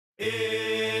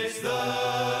It's the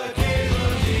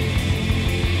CalebDMTG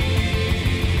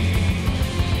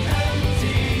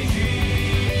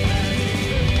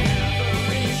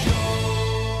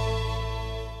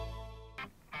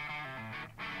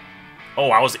Oh,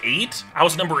 I was 8? I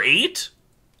was number 8?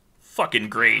 Fucking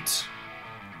great.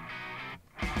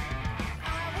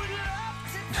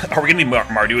 Are we gonna be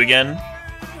Mardu again?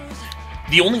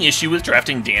 The only issue with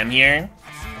drafting Dam here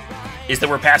is that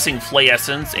we're passing Flay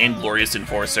Essence and Glorious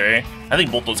Enforcer. I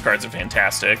think both those cards are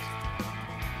fantastic.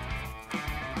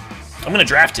 I'm gonna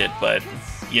draft it, but,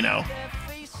 you know.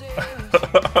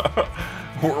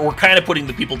 we're kind of putting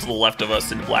the people to the left of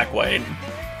us in black-white.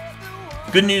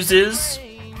 Good news is,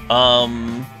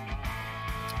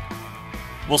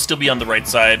 we'll still be on the right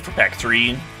side for pack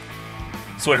 3,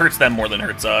 so it hurts them more than it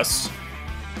hurts us.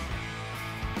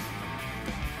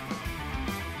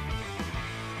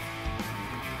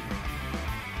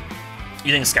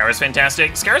 You think Scour's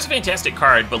fantastic? Scour's a fantastic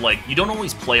card, but like, you don't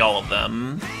always play all of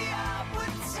them.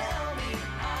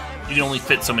 You can only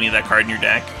fit so many of that card in your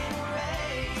deck.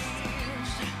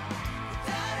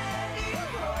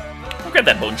 I'll grab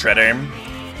that Bone Shredder.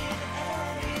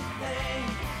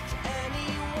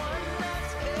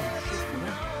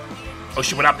 Oh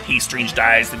shit, what up? Hey, Strange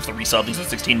Dies. Thanks for the resub. These are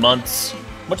 16 months.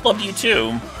 Much love to you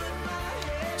too.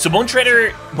 So Bone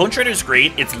Shredder's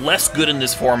great. It's less good in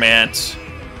this format,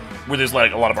 where there's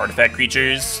like a lot of artifact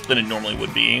creatures, than it normally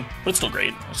would be, but it's still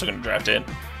great. I'm still gonna draft it.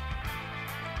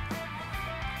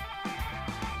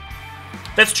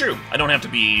 That's true. I don't have to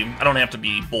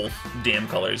be both damn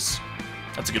colors.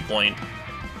 That's a good point.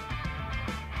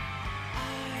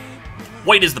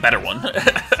 White is the better one.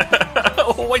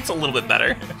 White's a little bit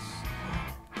better.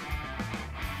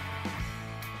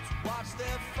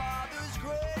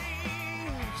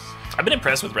 I've been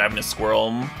impressed with Ravenous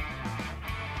Squirrel.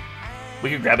 We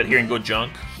could grab it here and go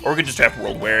junk, or we could just draft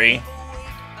World Weary.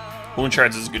 Bone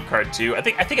Shards is a good card too. I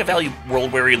think I value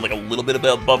World Weary like a little bit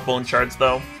above Bone Shards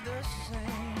though.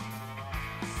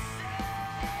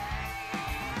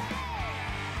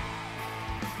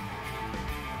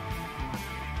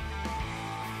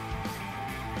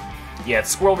 Yeah,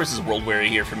 it's Squirrel versus World Weary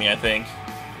here for me, I think.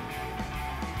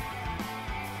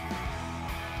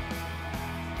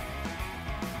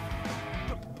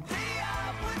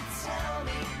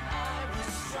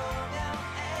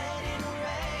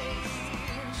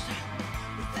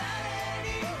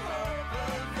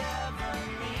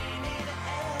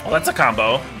 Well, that's a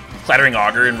combo. Clattering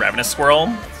Augur and Ravenous Squirrel.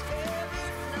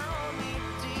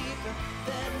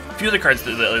 A few other cards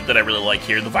that I really like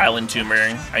here. The Violent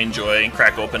Tumor, I enjoy.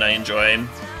 Crack Open, I enjoy.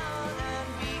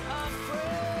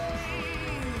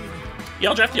 Yeah,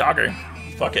 I'll draft the Augur.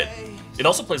 Fuck it. It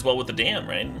also plays well with the Dam,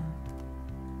 right?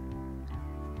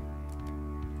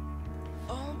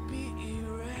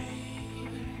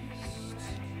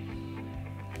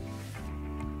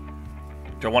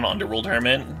 Do I want to Underworld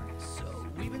Hermit?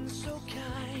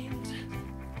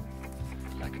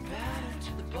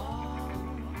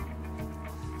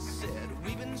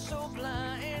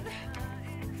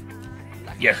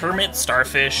 Yeah, Hermit,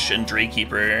 Starfish, and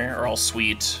Draykeeper are all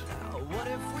sweet.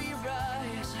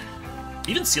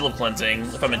 Even Seal of Cleansing,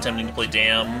 if I'm attempting to play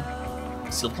Dam.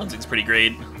 Seal of Cleansing's pretty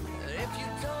great.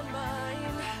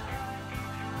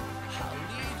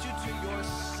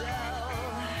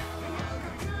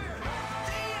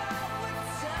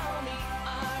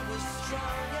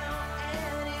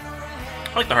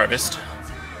 I like the Harvest.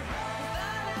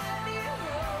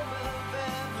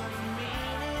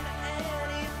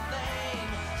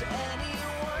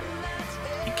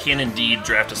 You can indeed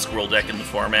draft a Squirrel deck in the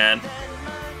format.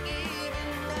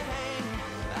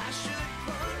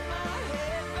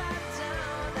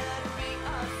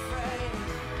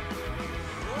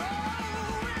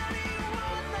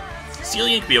 Seal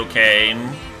Yank be okay.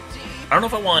 I don't know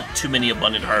if I want too many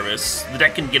Abundant Harvests. The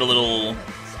deck can get a little...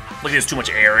 like there's too much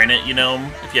air in it, you know?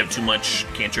 If you have too much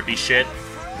cantrippy shit.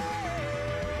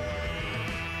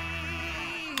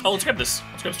 Oh, let's grab this.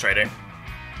 Let's grab Strider.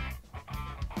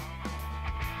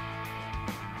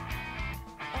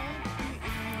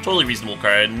 Totally reasonable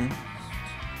card.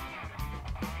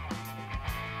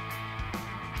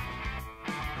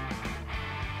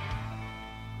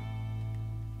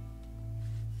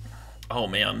 Oh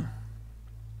man.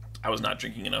 I was not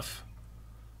drinking enough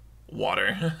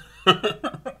water.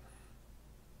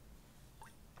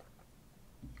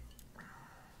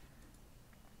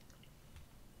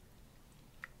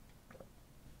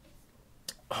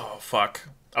 Oh, fuck.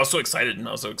 I was so excited, and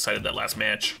I was so excited that last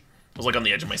match. I was like on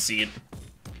the edge of my seat.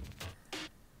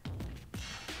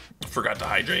 Forgot to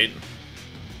hydrate.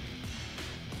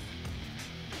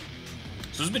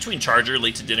 So So it's between Charger,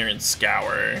 Late to Dinner, and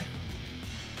Scour. I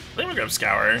think I'm gonna grab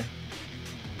Scour.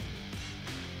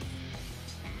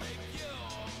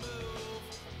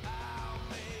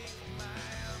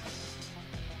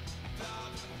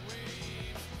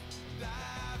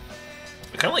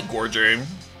 I kind of like Gorger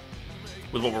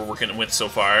with what we're working with so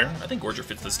far. I think Gorger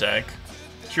fits this deck.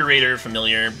 Curator,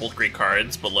 Familiar, both great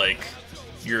cards, but like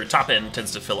your top end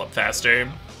tends to fill up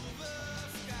faster.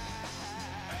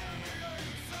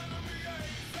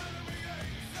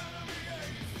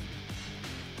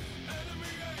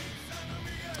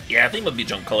 Yeah, I think it would be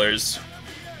junk colors.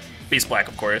 Base black,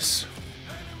 of course.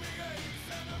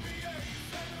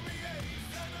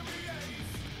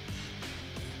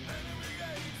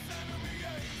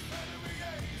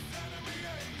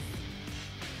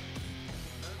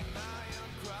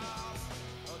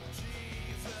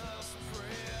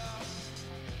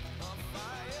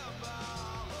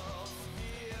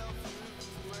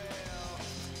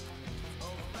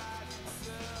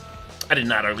 I did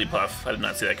not early puff. I did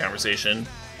not see that conversation.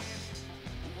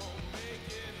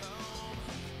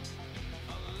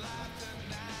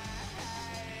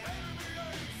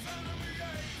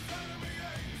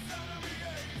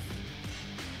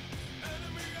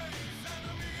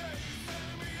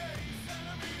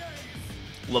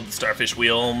 Love the Starfish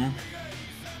Wheel.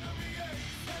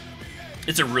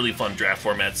 It's a really fun draft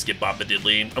format, Skip Boppa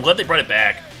Diddly. I'm glad they brought it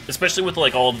back, especially with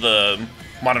like all of the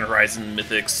Modern Horizon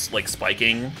mythics like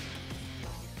spiking.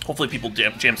 Hopefully people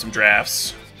jam some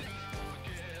drafts.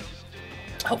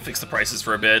 Help fix the prices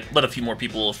for a bit. Let a few more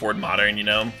people afford Modern, you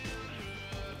know?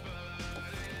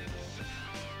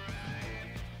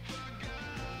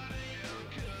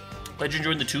 Glad you're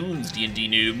enjoying the tunes, D&D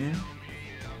noob.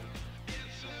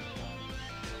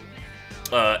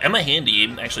 Emma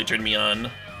Handy actually turned me on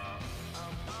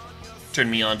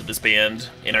to this band,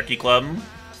 Anarchy Club.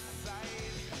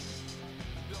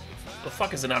 The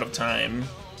fuck is it out of time?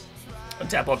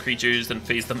 Untap all creatures, then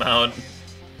phase them out.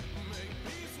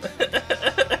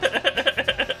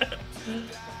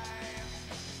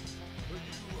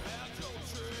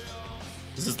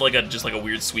 This is like just like a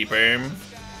weird sweeper.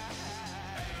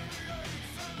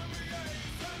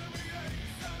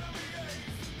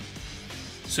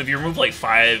 So if you remove like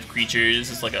 5 creatures,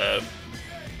 it's like a...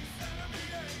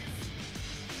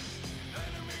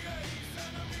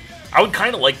 I would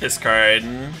kind of like this card.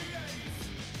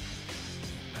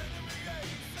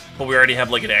 But we already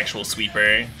have like an actual sweeper.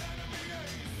 And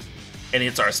it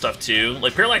hits our stuff too.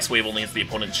 Like Parallax Wave only hits the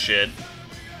opponent's shit.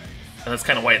 And that's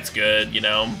kind of why it's good, you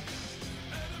know?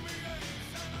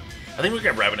 I think we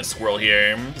got Ravenous Squirrel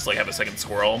here. Just like have a second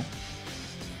squirrel.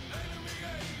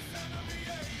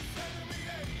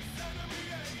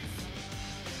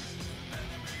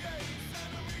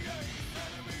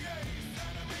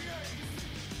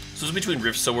 So it's between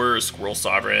Rift Sower or Squirrel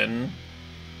Sovereign.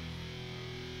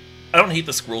 I don't hate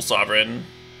the Squirrel Sovereign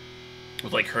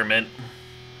with like Hermit.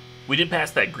 We did pass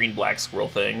that green-black squirrel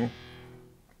thing.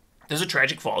 There's a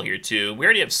Tragic Fall here too. We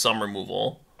already have some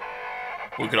removal.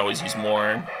 We could always use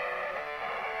more.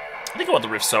 I think about the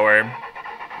Rift Sower.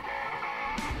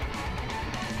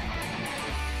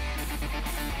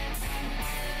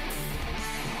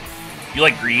 You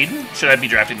like Greed? Should I be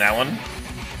drafting that one?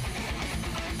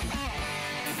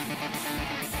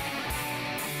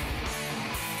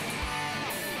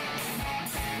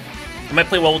 I might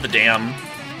play well with the Dam.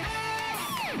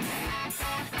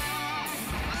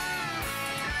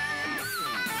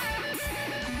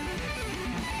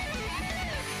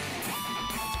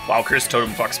 Wow, Curse Totem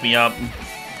fucks me up. I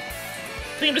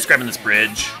think I'm just grabbing this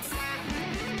bridge.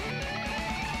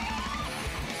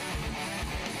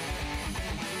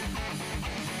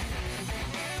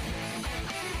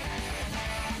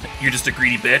 You're just a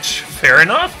greedy bitch. Fair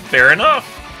enough, fair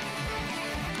enough.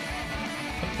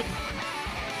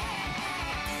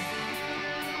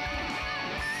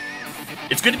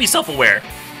 It's good to be self-aware.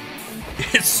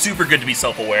 It's super good to be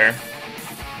self-aware.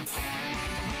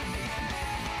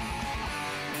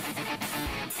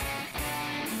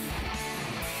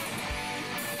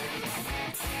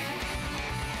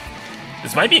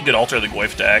 This might be a good Altar of the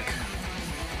Goyf deck.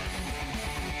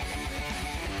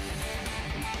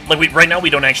 Like, right now we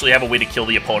don't actually have a way to kill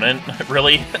the opponent,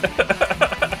 really.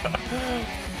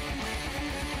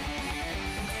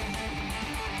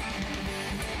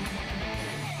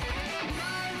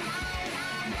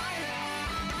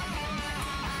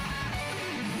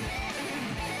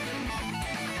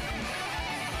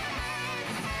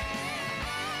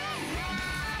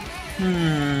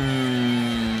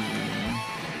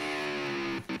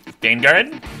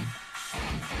 Vanguard?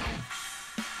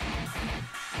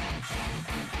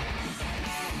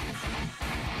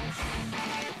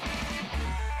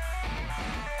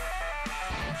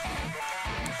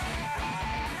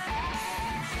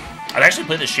 I'd actually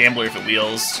play the Shambler if it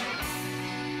wheels.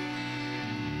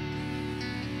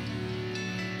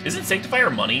 Isn't Sanctifier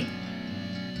money?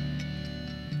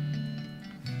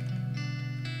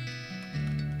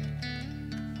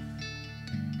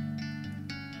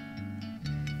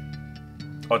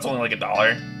 Oh, it's only like $1.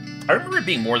 I remember it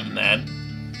being more than that.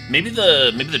 Maybe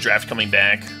the draft coming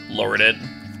back lowered it.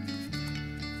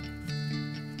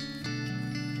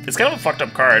 It's kind of a fucked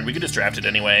up card. We could just draft it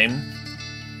anyway,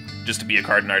 just to be a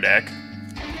card in our deck.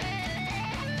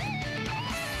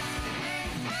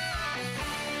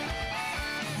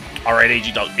 Alright,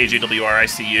 AJWR, I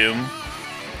see you.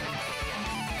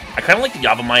 I kind of like the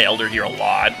Yavimaya Elder here a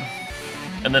lot.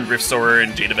 And then Rift Sower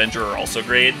and Jade Avenger are also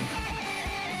great.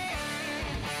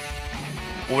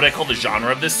 What would I call the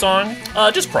genre of this song?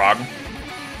 Just prog.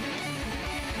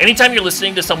 Anytime you're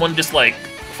listening to someone just, like,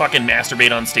 fucking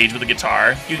masturbate on stage with a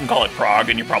guitar, you can call it prog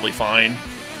and you're probably fine.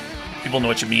 People know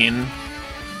what you mean.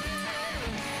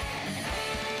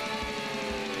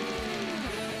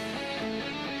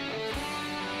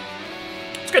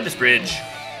 Let's grab this bridge.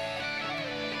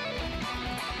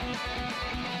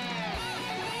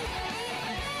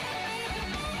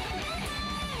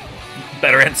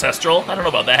 Better Ancestral? I don't know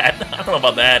about that. I don't know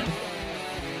about that.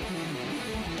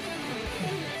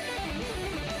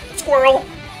 Squirrel!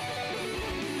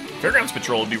 Fairgrounds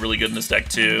Patrol would be really good in this deck,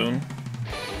 too.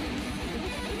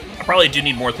 I probably do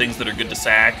need more things that are good to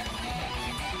sack.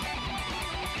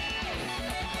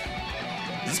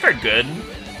 Is this card good?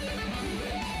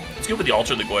 Let's go with the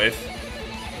Alter the Goyf.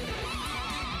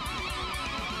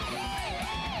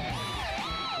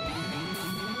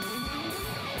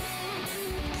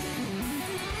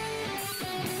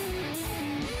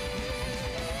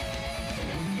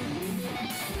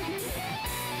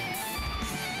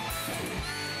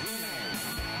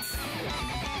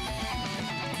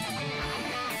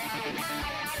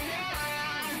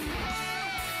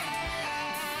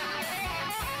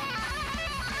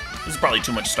 This is probably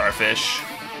too much Starfish.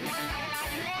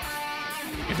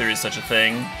 If there is such a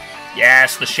thing.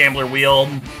 Yes, the Shambler Wheel.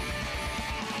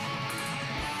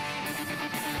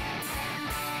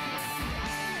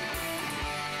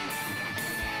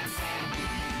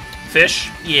 Fish?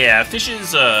 Yeah, Fish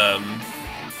is,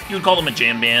 you would call them a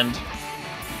jam band.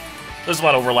 There's a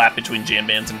lot of overlap between jam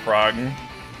bands and prog.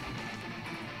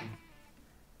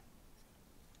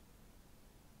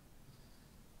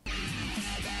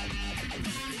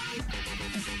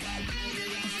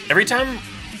 Every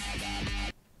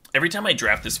time I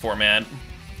draft this format,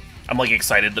 I'm like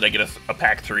excited that I get a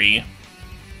pack 3.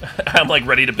 I'm like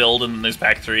ready to build and then there's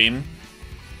pack 3.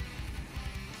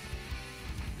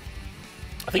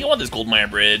 I think I want this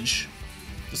Goldmire Bridge.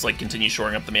 Just like continue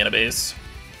shoring up the mana base.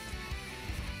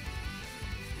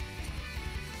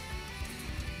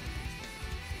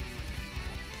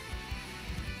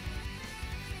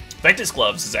 Vectis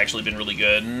Gloves has actually been really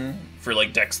good for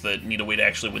like decks that need a way to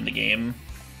actually win the game.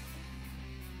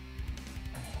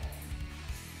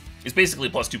 It's basically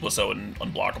 +2/+0 and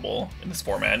unblockable in this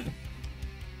format.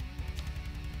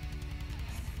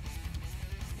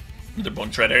 Another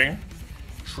Bone Shredder.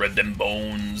 Shred them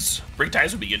bones. Break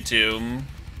Ties would be good too.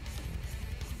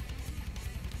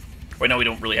 Right now we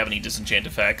don't really have any disenchant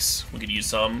effects. We could use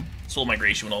some. Soul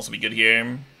Migration would also be good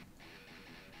here.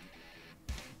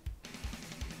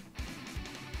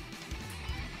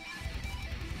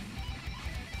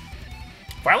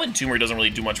 Violent Tumor doesn't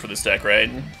really do much for this deck, right?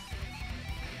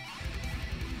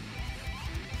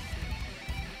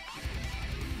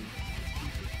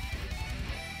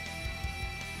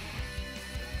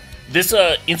 This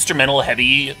instrumental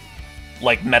heavy,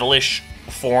 like metalish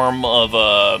form of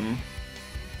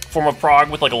prog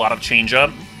with like a lot of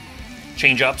change-ups,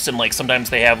 and like sometimes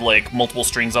they have like multiple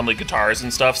strings on the guitars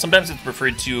and stuff. Sometimes it's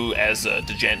referred to as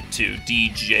Djent too,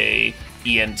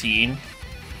 DJENT,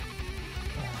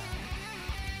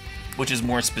 which is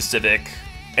more specific.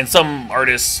 And some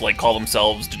artists like call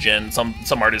themselves Djent. Some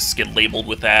artists get labeled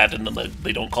with that, and then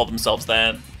they don't call themselves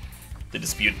that. They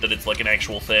dispute that it's like an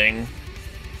actual thing.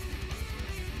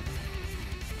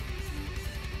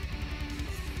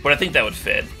 But I think that would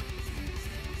fit.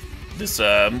 This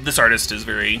this artist is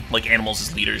very like Animals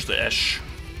as Leaders-ish.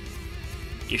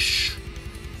 Ish.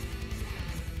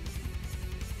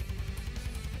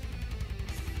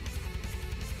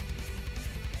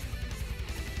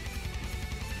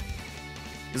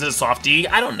 Is it a soft D?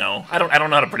 I don't know. I don't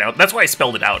know how to pronounce. That's why I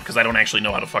spelled it out, because I don't actually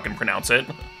know how to fucking pronounce it.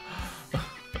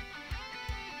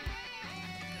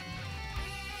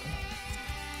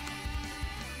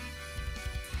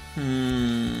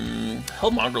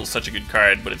 Hell Mongrel is such a good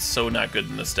card, but it's so not good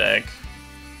in this deck.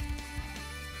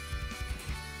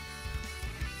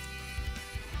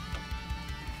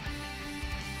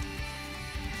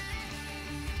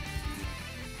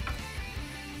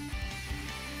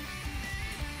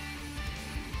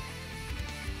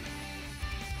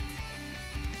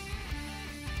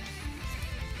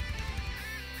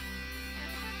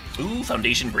 Ooh,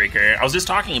 Foundation Breaker. I was just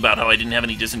talking about how I didn't have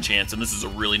any disenchants, and this is a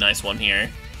really nice one here.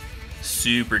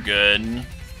 Super good.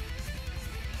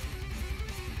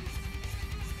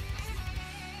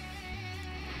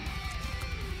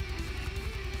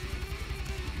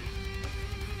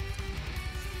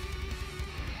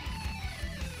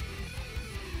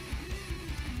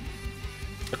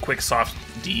 A quick soft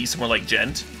D, somewhere like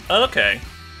Gent. Oh, okay.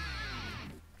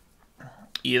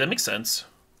 Yeah, that makes sense.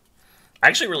 I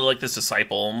actually really like this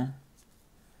Disciple.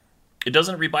 It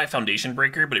doesn't rebuy Foundation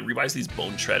Breaker, but it rebuys these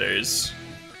Bone Shredders.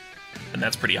 And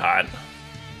that's pretty hot.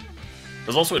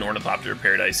 There's also an Ornithopter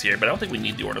Paradise here, but I don't think we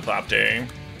need the Ornithopter.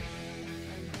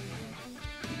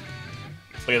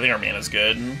 Like, I think our mana's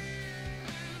good.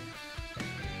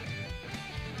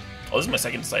 Oh, this is my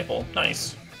second Disciple.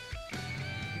 Nice.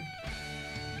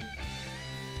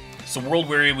 So World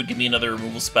Weary would give me another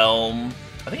removal spell.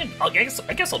 I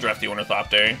guess I'll draft the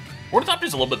Ornithopter.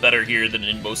 Ornithopter's a little bit better here than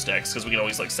in most decks, because we can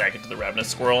always like sack it to the Ravenous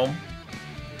Squirrel.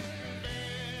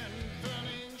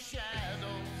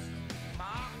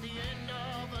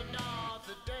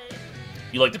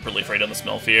 You like the Proliferate on the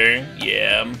Smelfear?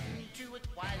 Yeah.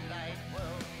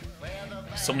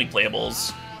 So many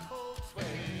playables.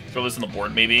 Throw this on the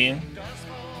board, maybe?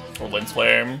 Or Lens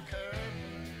Flare.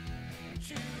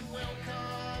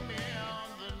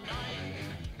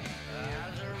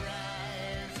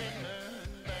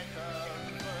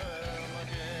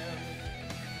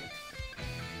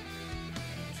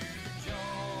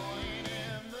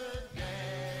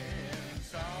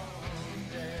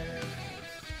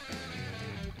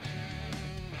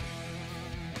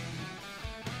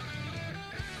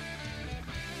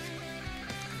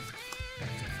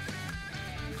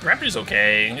 Raptor's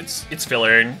okay. It's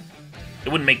filler. It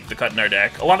wouldn't make the cut in our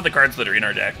deck. A lot of the cards that are in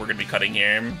our deck we're gonna be cutting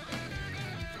here.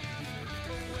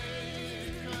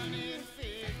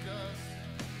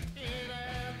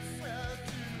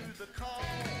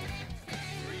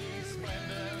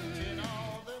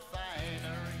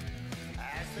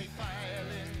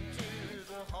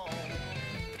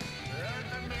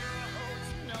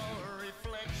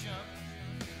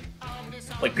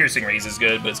 Like, Piercing Rays is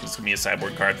good, but it's just gonna be a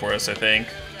sideboard card for us, I think.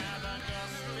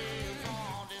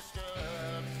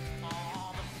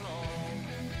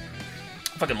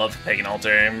 I fucking love Pagan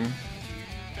Altar.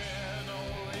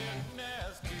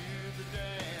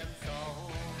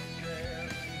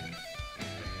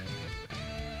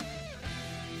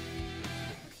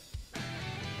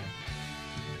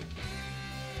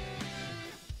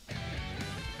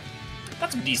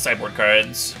 Got some D sideboard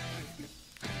cards.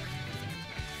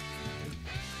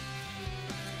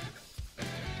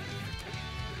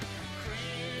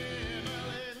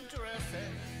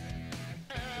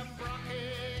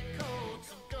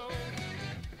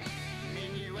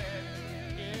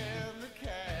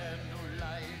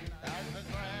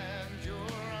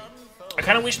 I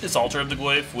kind of wish this Altar of the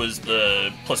Glyph was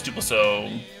the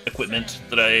 +2/+0 equipment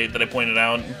that I pointed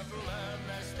out.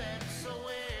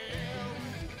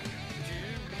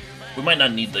 We might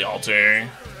not need the Altar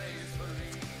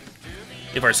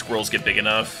if our squirrels get big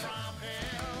enough.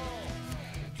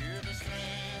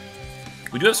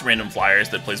 We do have some random flyers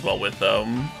that plays well with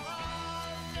them.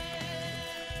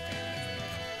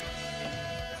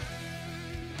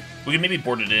 We can maybe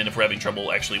board it in if we're having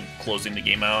trouble actually closing the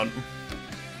game out.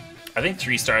 I think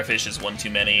 3 Starfish is one too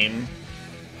many.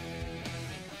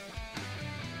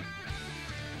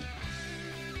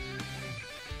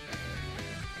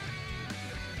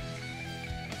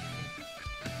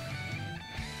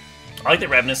 I like that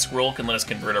Ravenous Squirrel can let us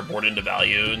convert our board into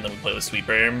value, and then we play the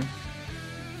Sweeper.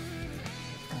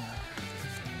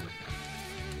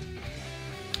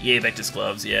 Yay, Vectis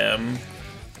Gloves, yeah.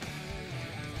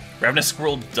 Ravenous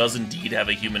Squirrel does indeed have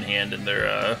a human hand in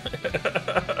their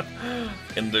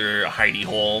in their hidey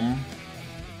hole.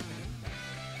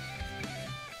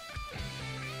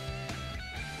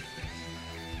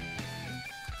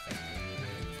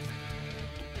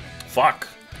 Fuck.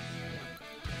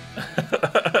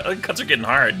 Cuts are getting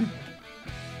hard.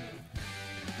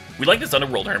 We like this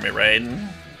Underworld Hermit, right?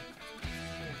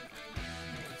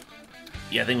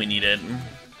 Yeah, I think we need it.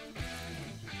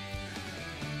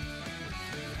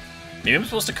 Maybe I'm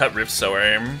supposed to cut Rift Sower.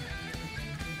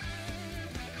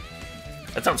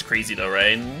 That sounds crazy though,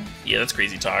 right? Yeah, that's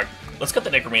crazy talk. Let's cut the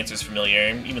Necromancer's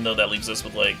Familiar, even though that leaves us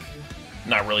with, like,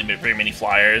 not really very many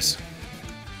flyers.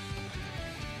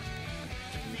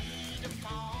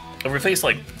 If we face,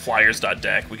 like,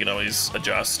 flyers.deck, we can always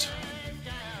adjust.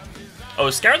 Oh,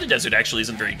 Scour the Desert actually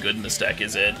isn't very good in this deck,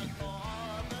 is it?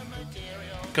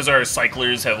 Because our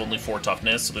Cyclers have only 4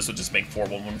 toughness, so this would just make 4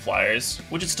 1/1 flyers,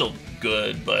 which is still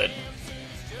good, but...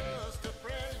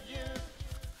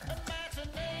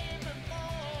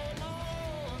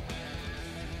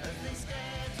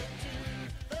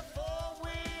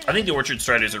 I think the Orchard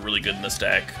Striders are really good in this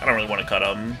deck. I don't really want to cut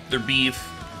them. They're beef.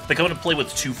 They come into play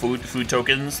with 2 food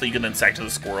tokens that you can then sack to the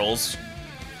squirrels.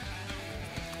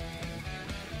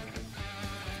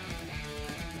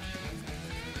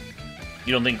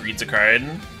 You don't think Greed's a card?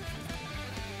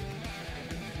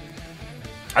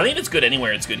 I think if it's good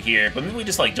anywhere, it's good here, but maybe we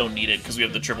just, like, don't need it because we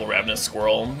have the triple Ravenous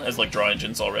Squirrel as, like, draw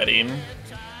engines already.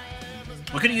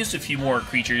 We could have used a few more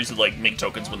creatures that, like, make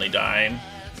tokens when they die.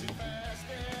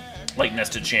 Like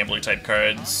Nested Shambler type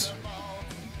cards.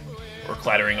 Or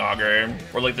Clattering Augur.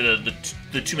 Or, like, the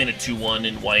 2-mana 2/1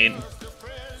 in white.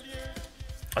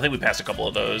 I think we passed a couple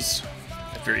of those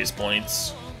at various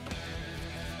points.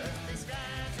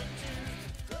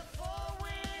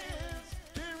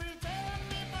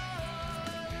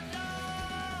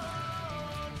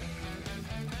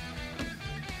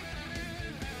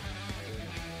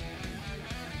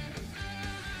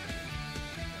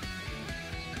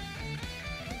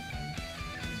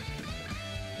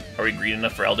 Are we green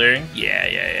enough for Elder?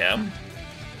 Yeah.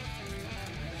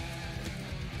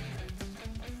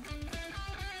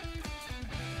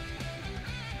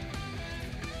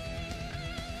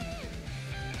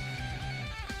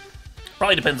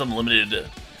 Probably depends on the limited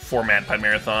format by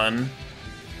Marathon.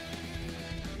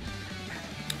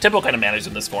 Tempo kind of matters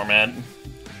in this format.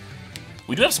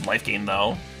 We do have some life gain,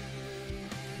 though.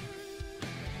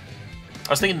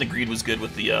 I was thinking the Greed was good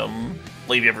with the,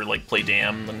 like, if you ever, like, play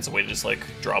Dam, then it's a way to just, like,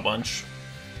 draw a bunch.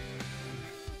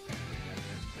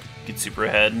 Get super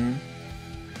ahead.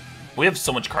 We have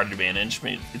so much card advantage,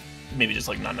 maybe just,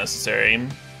 like, not necessary.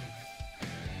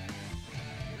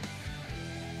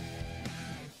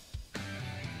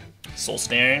 Soul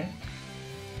Snare.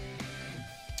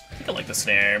 I think I like the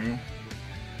Snare.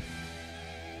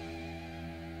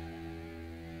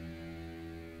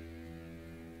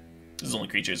 This is only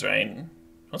creatures, right?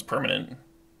 That's permanent.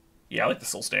 Yeah, I like the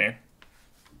Soul Snare.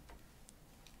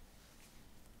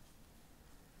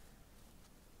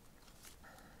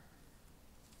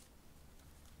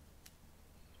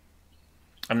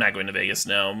 I'm not going to Vegas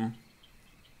now.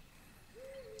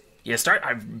 Yeah,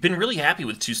 I've been really happy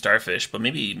with 2 Starfish, but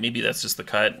maybe that's just the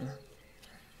cut.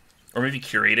 Or maybe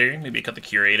Curator. Maybe I cut the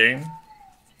Curator.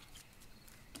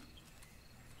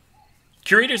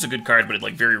 Curator's a good card, but it,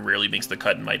 like, very rarely makes the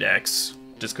cut in my decks.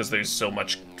 Just because there's so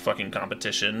much fucking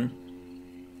competition.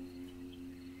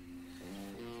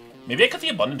 Maybe I cut the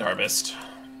Abundant Harvest.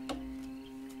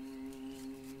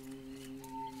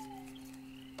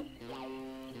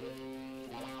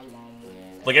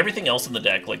 Like, everything else in the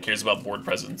deck, like, cares about board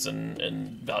presence and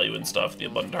value and stuff. The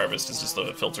Abundant Harvest is just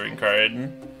a filtering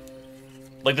card.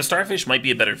 Like, the Starfish might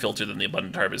be a better filter than the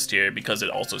Abundant Harvest here, because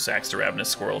it also sacks to Ravenous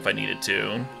Squirrel if I need it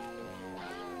to.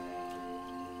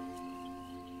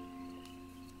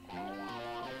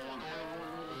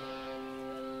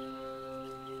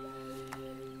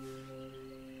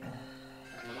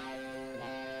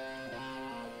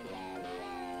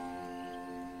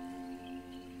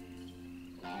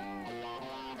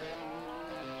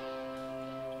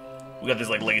 We got this,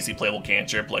 like, legacy playable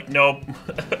cantrip, like, nope.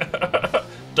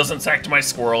 Doesn't sack to my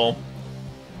squirrel.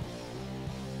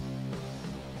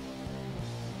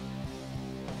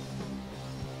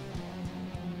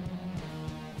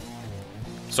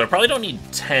 So I probably don't need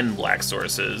 10 black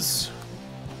sources.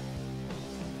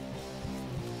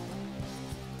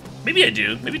 Maybe I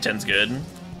do. Maybe 10's good.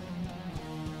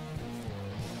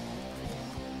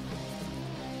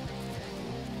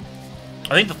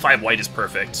 I think the 5 white is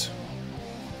perfect.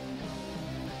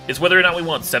 It's whether or not we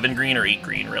want 7 green or 8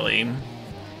 green, really.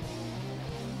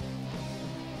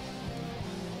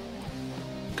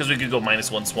 Because we could go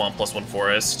 -1 swamp, +1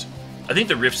 forest. I think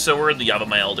the Rift Sower, the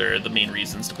Yavimaya Elder are the main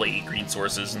reasons to play 8 green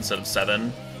sources instead of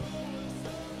 7.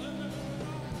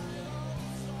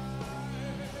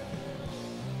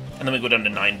 And then we go down to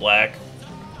 9 black.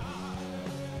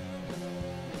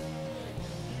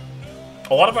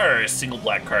 A lot of our single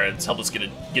black cards help us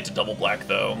get to double black,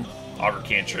 though. Augur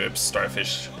cantrips,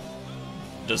 Starfish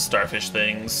does Starfish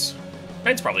things.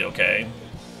 9's probably okay.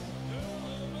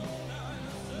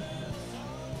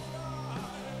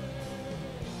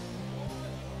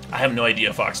 I have no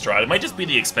idea, Foxtrot. It might just be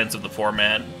the expense of the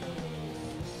format.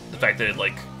 The fact that it,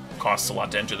 like, costs a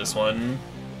lot to enter this one.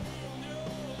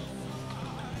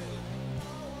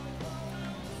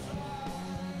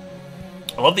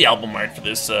 I love the album art for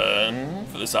this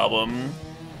album.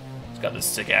 It's got this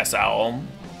sick-ass owl.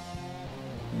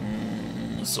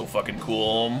 So fucking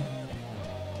cool.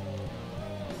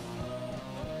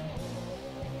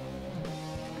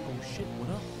 Oh shit, what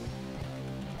up?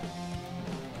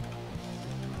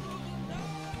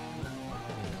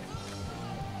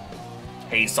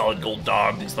 Hey, Solid Gold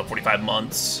Dog, thanks for the 45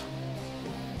 months.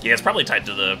 Yeah, it's probably tied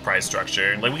to the prize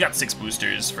structure. Like, we got 6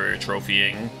 boosters for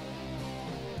trophying.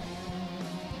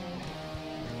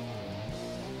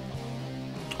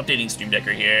 Updating Stream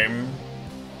Decker here.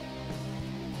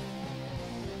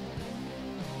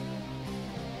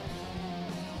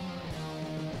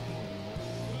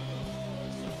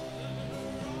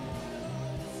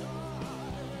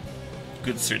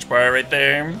 Good search bar right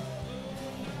there.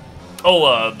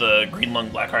 Oh, the Green Lung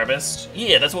Black Harvest.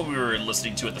 Yeah, that's what we were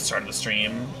listening to at the start of the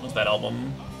stream. Was that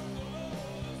album?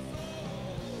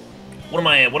 One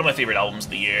of my favorite albums of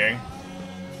the year.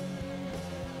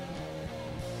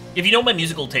 If you know my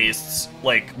musical tastes,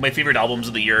 like my favorite albums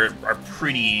of the year are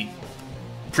pretty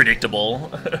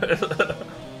predictable.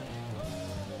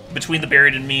 Between the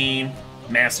Buried in Me,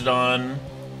 Mastodon,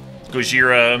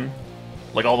 Gojira,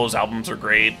 like all those albums are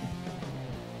great.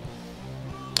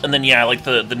 And then, yeah, I like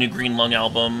the new Green Lung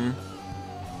album.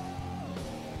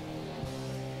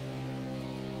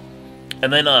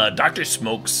 And then Dr.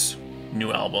 Smoke's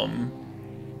new album,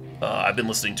 I've been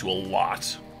listening to a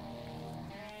lot.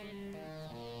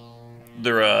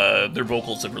 Their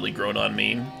vocals have really grown on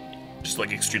me. Just,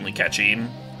 like, extremely catchy.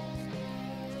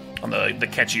 On the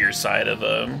catchier side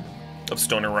of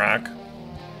stoner rock.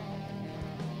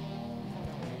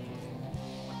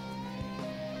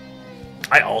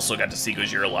 I also got to see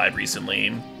Gojira live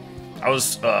recently. I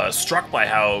was struck by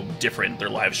how different their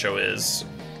live show is.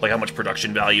 Like how much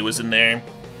production value is in there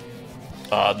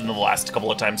than the last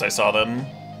couple of times I saw them.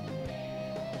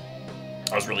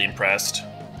 I was really impressed.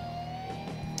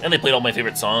 And they played all my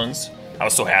favorite songs. I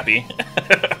was so happy.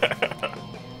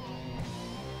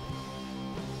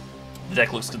 The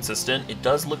deck looks consistent. It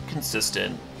does look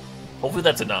consistent. Hopefully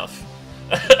that's enough.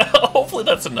 Hopefully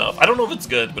that's enough. I don't know if it's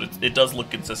good, but it does look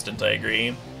consistent, I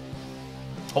agree.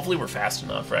 Hopefully we're fast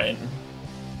enough, right?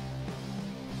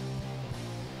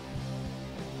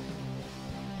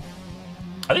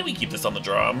 I think we keep this on the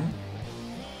draw.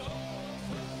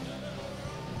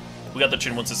 We got the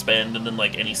turn 1 suspend, and then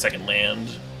like any second land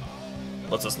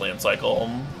lets us land cycle.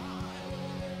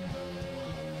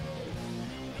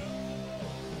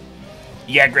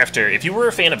 Yeah, Grifter, if you were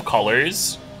a fan of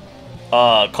Colors,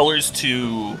 Colors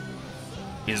 2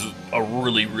 is a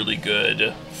really, really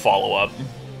good follow-up.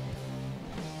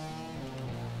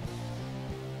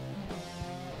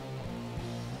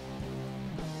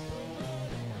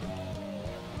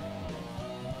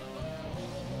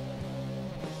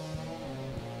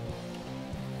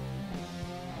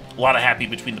 A lot of happy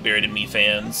between the Buried in Me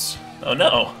fans. Oh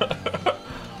no!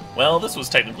 Well, this was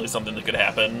technically something that could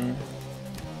happen.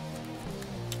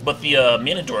 But the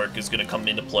Mana Dork is going to come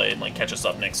into play and like catch us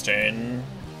up next turn.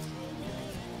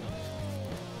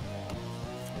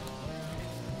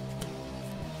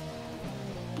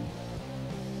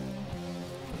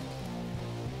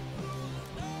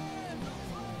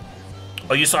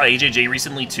 Oh, you saw AJJ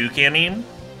recently too, Cammy?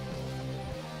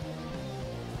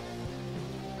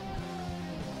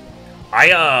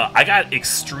 I got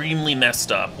extremely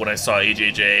messed up when I saw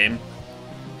AJJ.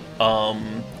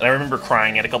 And I remember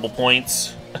crying at a couple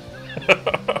points.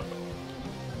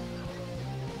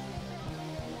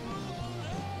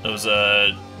 It was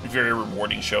a very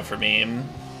rewarding show for me.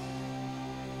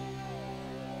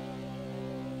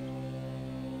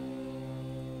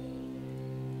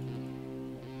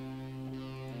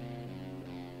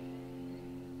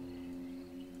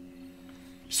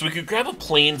 So we could grab a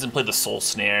Plains and play the Soul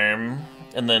Snare,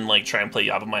 and then like try and play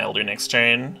Yavimaya Elder next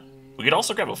turn. We could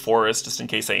also grab a Forest just in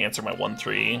case I answer my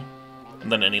 1/3,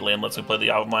 and then any land lets me play the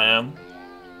Yavimaya.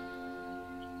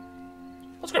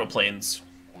 Let's grab a Plains.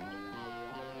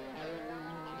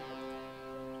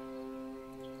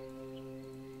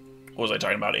 What was I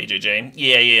talking about, AJJ?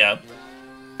 Yeah.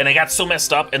 And I got so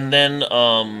messed up, and then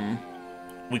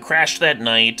we crashed that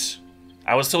night.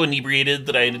 I was so inebriated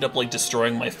that I ended up like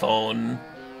destroying my phone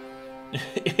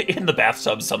in the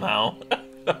bathtub somehow.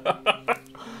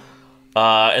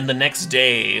 And the next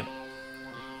day,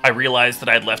 I realized that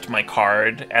I'd left my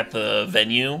card at the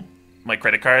venue, my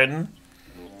credit card.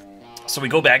 So we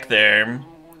go back there,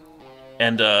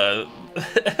 and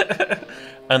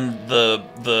and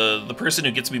the person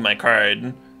who gets me my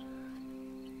card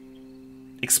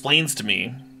explains to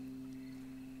me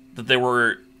that there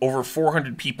were over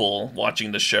 400 people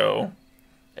watching the show,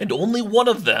 and only one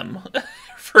of them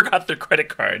forgot their credit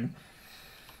card.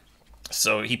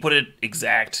 So he put it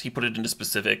exact. He put it into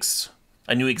specifics.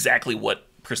 I knew exactly what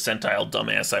percentile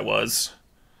dumbass I was.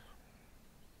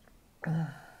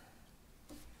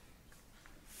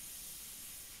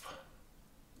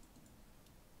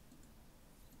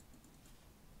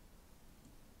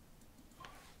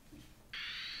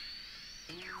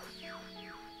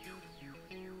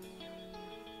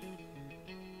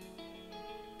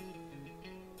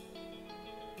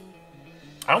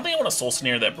 I don't think I want to Soul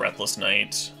Snare that Breathless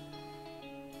Knight.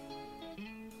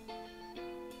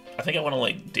 I think I want to,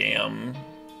 like, Damn.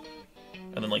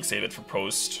 And then, like, save it for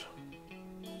post.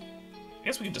 I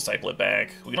guess we can Disciple it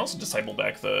back. We can also Disciple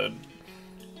back the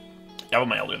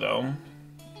Album Elder, though.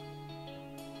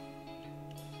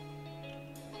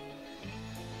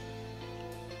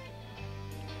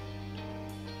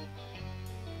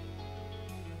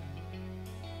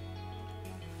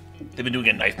 They've been doing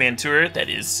a Knife Man tour? That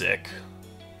is sick.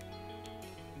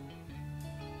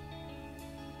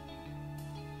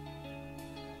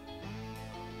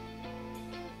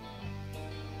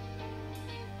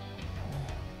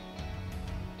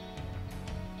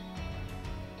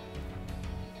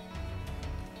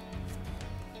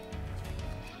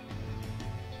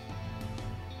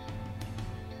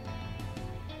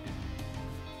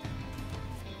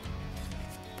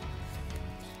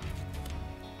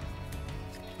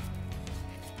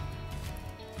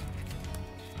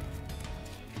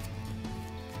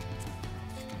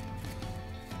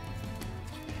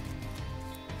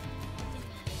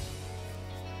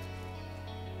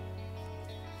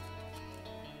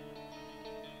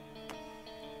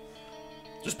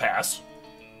 Just pass.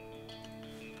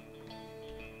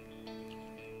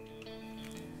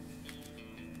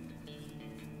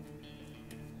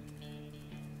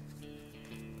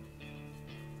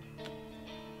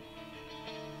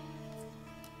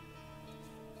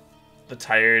 The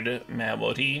tired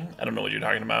Mamoti? I don't know what you're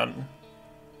talking about.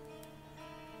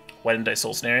 Why didn't I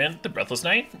Soul Snare it? The Breathless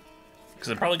Knight? Because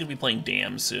I'm probably going to be playing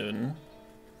Damn soon.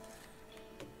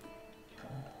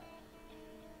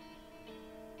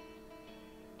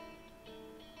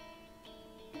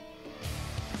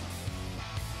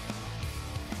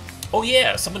 Oh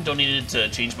yeah, someone donated to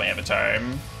change my avatar.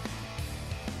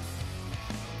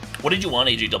 What did you want,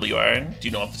 AJWR? Do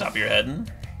you know off the top of your head?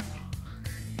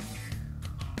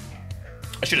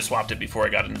 I should have swapped it before I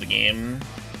got into the game.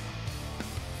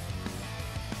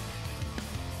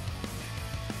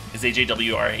 Is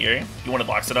AJWR here? You wanted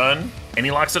Loxodon? Any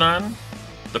Loxodon?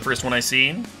 The first one I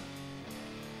see?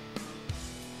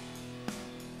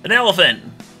 An elephant!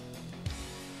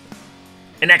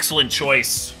 An excellent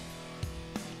choice.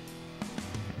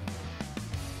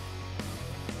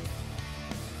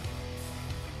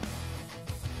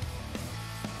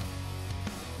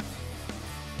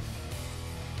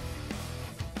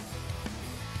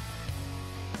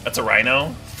 That's a rhino?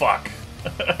 Fuck.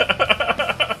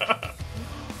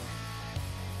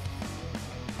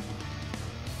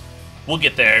 We'll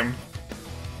get there.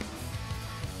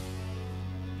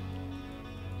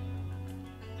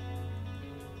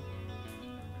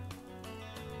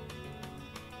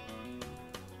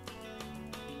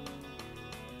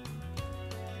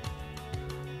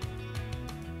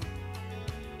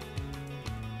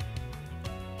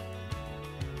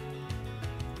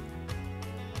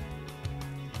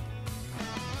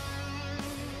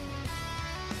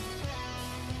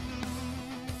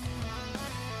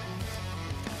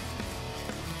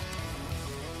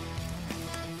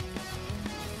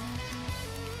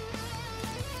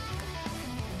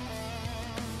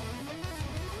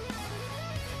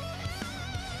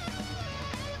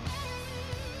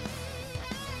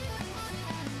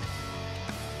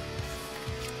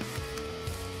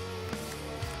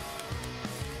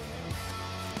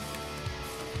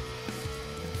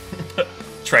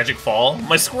 Tragic fall.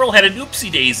 My squirrel had an oopsie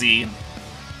daisy.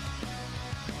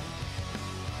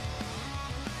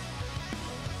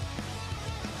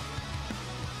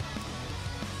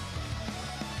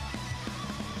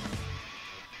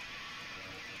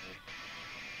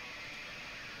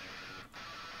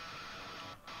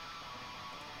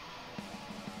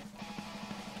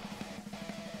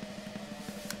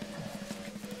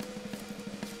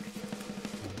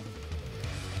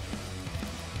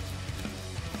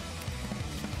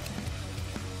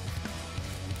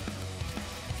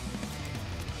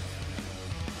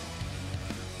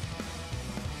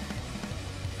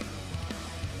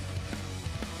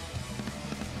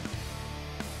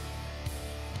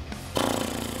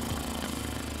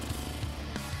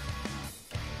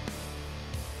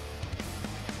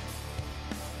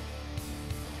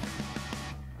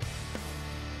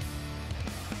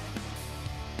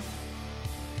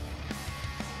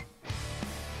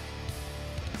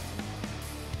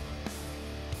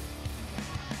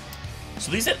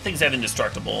 So these things have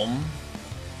indestructible.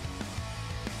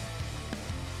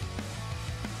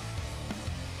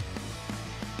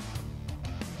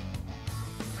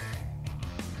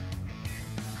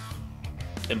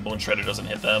 And Bone Shredder doesn't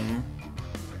hit them.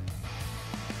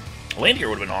 Land here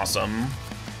would have been awesome.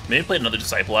 Maybe play another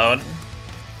Disciple out.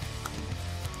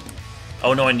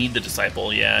 Oh no, I need the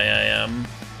Disciple. Yeah, I am.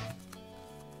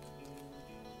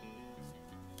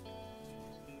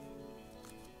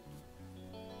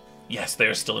 Yes,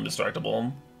 they're still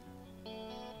indestructible.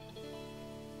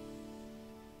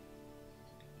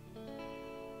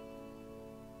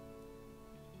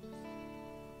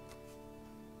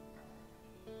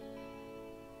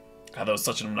 God, that was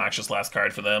such an obnoxious last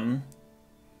card for them.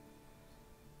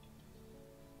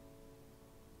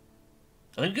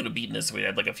 I think we could have beaten this if we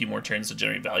had like a few more turns to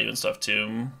generate value and stuff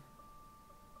too.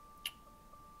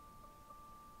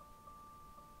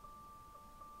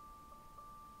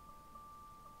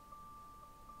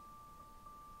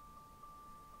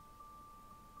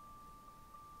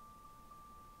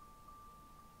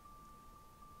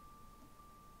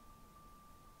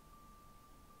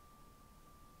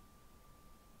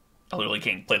 I literally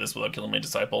can't play this without killing my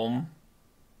disciple.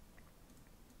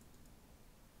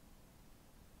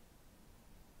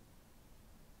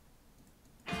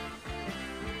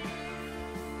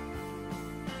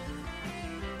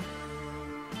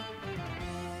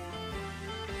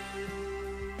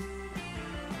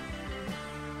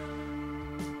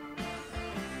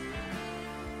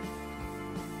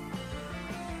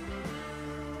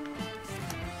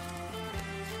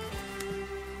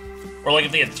 Or like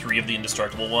if they had 3 of the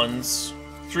indestructible ones,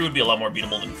 3 would be a lot more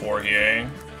beatable than 4 here.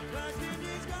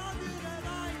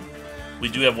 We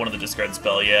do have one of the discard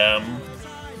spell, yeah.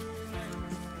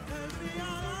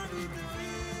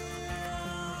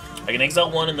 I can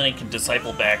exile 1 and then I can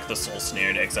disciple back the Soul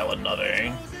Snare to exile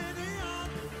another.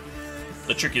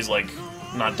 The trick is like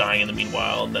not dying in the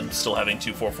meanwhile and then still having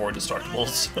 2 4/4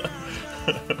 destructibles.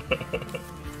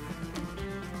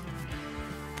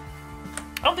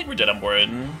 I don't think we're dead on board.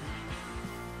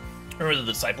 Remember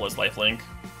the disciple has lifelink.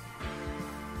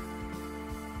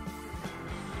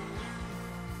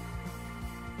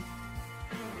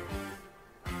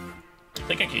 I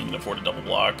think I can even afford a double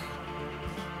block.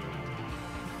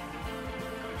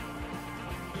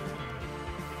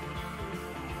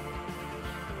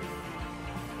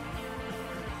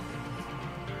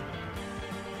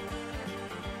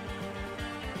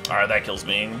 Alright, that kills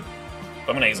me. I'm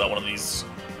gonna exile one of these.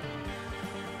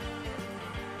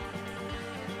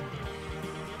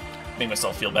 Make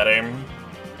myself feel better.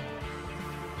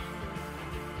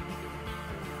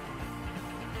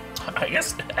 I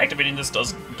guess activating this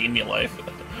does gain me a life.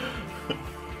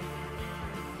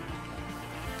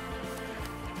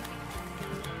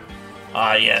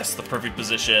 Ah, yes, the perfect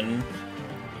position.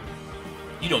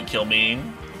 You don't kill me,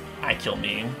 I kill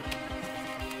me.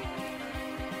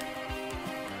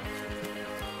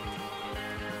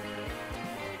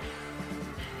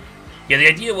 Yeah, the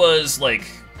idea was, like,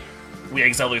 we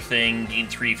exile their thing, gain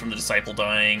 3 from the Disciple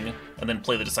dying, and then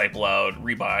play the Disciple out,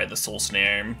 rebuy the Soul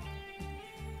Snare.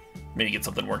 Maybe get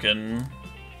something working.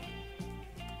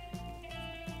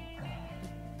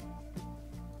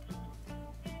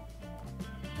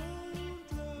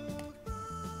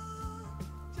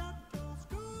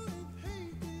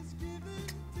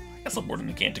 I guess I'll board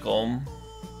an Incantical.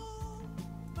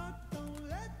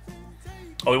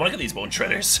 Oh, we want to get these Bone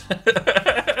Shredders.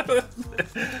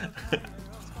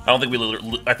 I don't think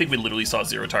I think we literally saw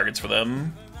 0 targets for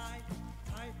them.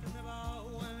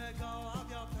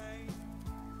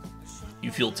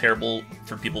 You feel terrible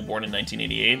for people born in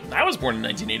 1988? I was born in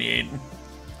 1988.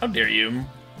 How dare you?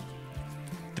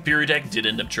 The Pyrrhu deck did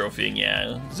end up trophying,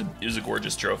 yeah. It was a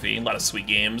gorgeous trophy. A lot of sweet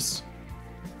games.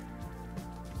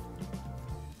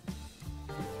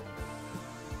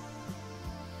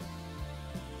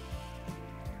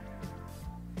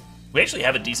 We actually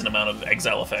have a decent amount of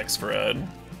exile effects for a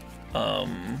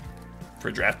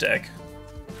draft deck.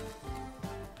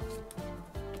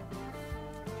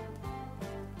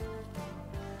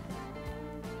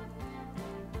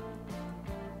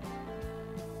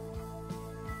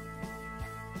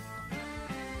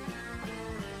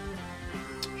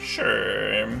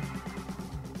 Sure.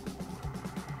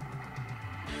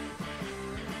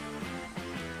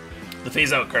 The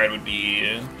phase out card would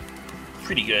be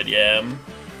pretty good, yeah.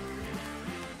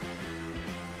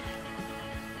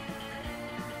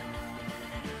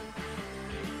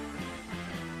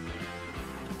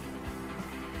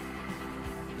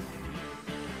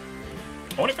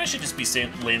 I wonder if I should just be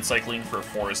lane cycling for a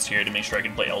forest here to make sure I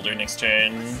can play Elder next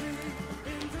turn.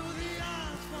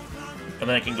 And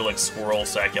then I can go like Squirrel,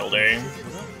 sack Elder.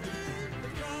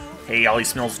 Hey, Ollie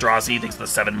Smells Drowsy, thanks for the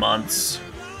 7 months.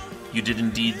 You did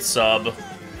indeed sub.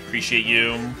 Appreciate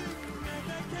you.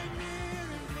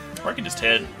 Or I can just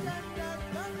hit.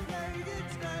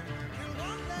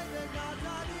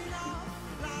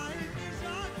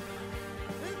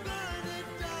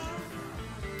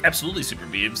 Absolutely, Super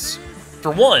Beebs.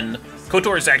 For one,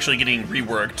 KOTOR is actually getting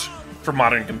reworked for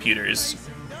modern computers.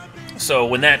 So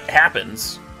when that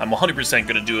happens, I'm 100%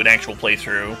 going to do an actual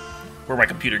playthrough where my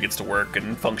computer gets to work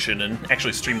and function and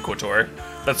actually stream KOTOR.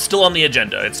 That's still on the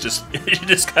agenda. It's just it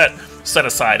just got set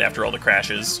aside after all the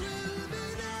crashes.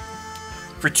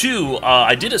 For 2,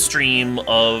 I did a stream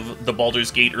of the Baldur's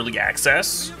Gate Early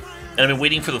Access, and I've been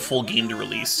waiting for the full game to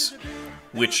release,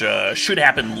 which should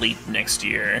happen late next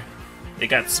year. It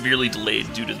got severely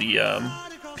delayed due to the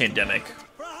pandemic.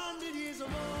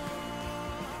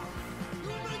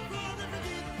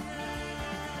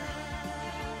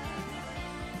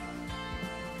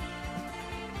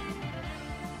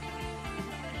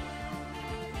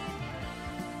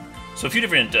 So a few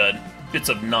different bits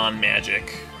of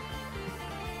non-magic.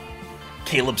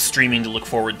 Caleb streaming to look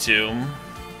forward to.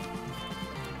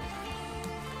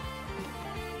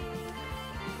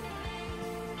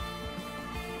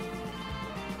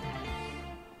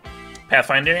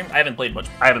 Pathfinder? I haven't played much.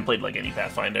 I haven't played like any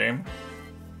Pathfinder.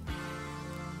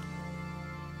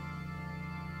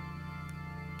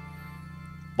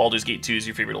 Baldur's Gate 2 is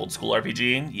your favorite old school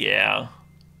RPG? Yeah.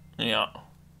 Yeah.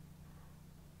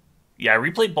 Yeah, I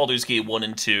replayed Baldur's Gate 1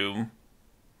 and 2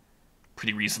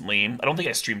 pretty recently. I don't think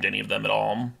I streamed any of them at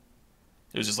all.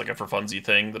 It was just like a for funsies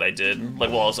thing that I did,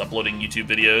 like while I was uploading YouTube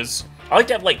videos. I like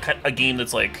to have like a game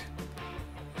that's like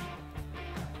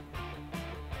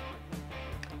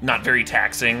not very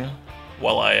taxing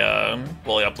while I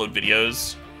upload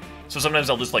videos. So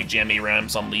sometimes I'll just like jam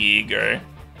ARAMs on League or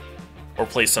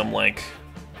play some like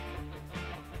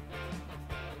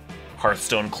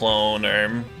Hearthstone clone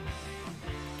or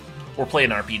play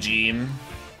an RPG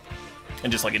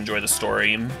and just like enjoy the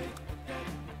story.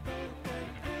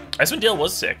 Icewind Dale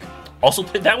was sick. Also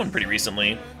played that one pretty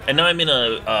recently, and now I'm in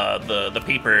the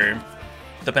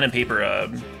pen and paper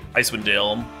Icewind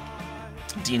Dale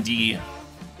D&D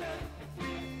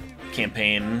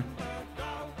campaign.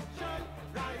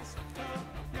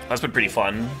 That's been pretty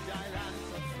fun.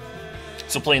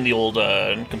 So playing the old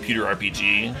computer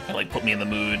RPG kind of like put me in the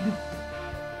mood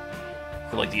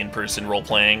for like the in-person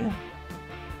role-playing.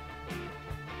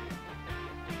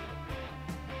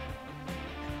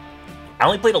 I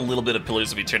only played a little bit of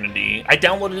Pillars of Eternity. I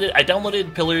downloaded it. I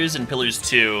downloaded Pillars and Pillars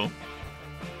 2,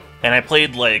 and I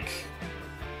played like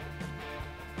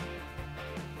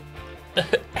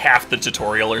half the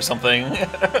tutorial or something.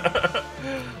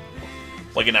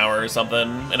 Like an hour or something,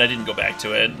 and I didn't go back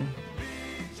to it.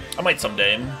 I might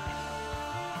someday.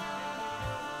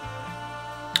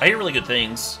 I hear really good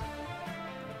things.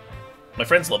 My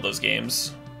friends love those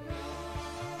games.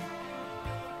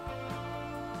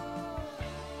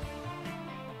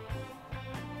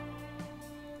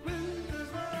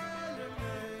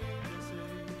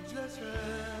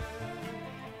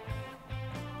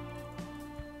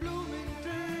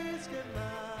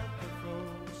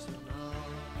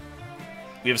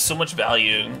 We have so much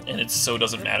value, and it so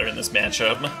doesn't matter in this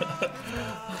matchup.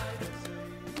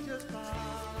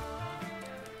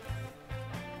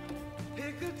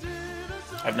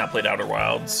 I've not played Outer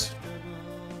Wilds.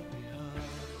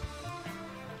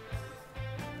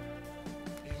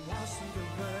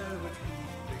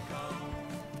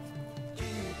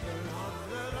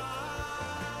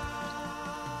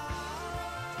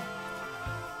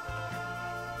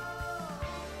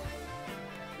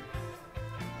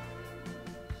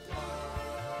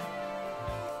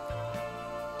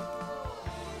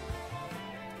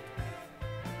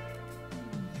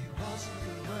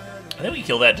 I think we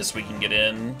kill that just so we can get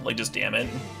in. Like, just damn it.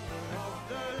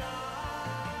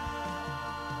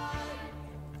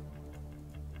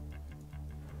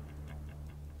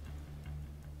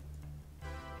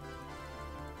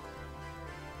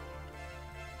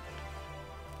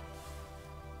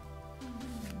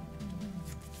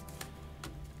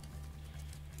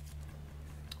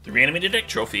 The reanimated deck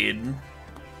trophy.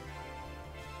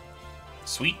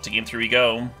 Sweet, to game 3 we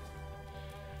go.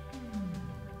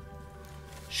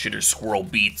 Shitter Squirrel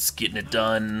Beats, getting it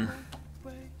done.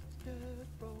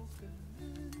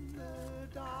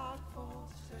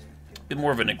 Bit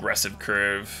more of an aggressive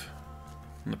curve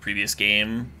from the previous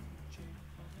game.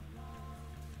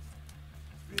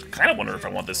 Kind of wonder if I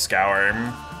want this Scour.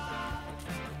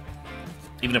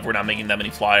 Even if we're not making that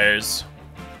many flyers.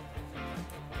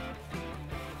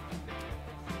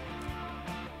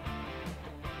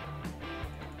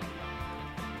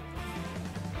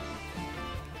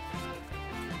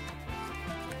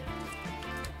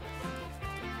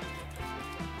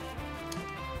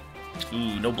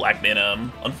 Ooh, no black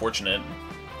mana. Unfortunate.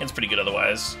 Hand's pretty good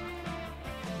otherwise.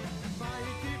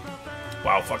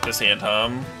 Wow, fuck this hand,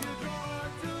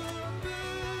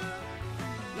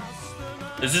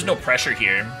 There's just no pressure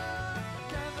here.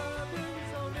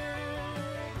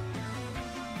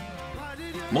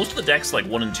 Most of the deck's like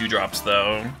 1 and 2 drops,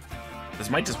 though. This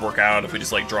might just work out if we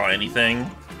just, like, draw anything.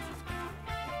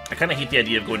 I kind of hate the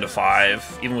idea of going to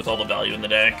 5, even with all the value in the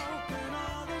deck.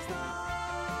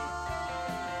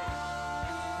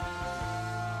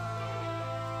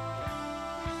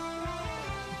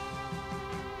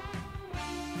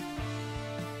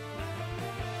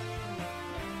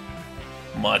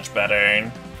 Much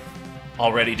better.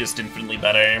 Already just infinitely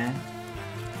better.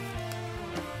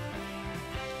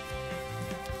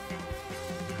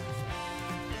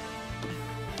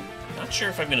 Not sure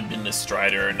if I'm gonna bin this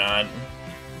Strider or not.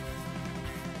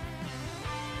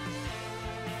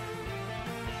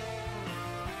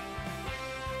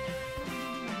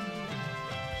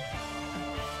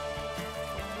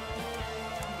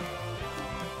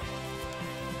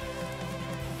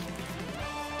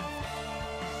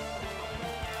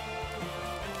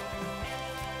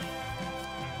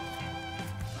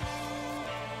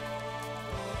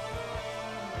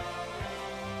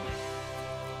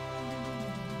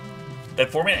 That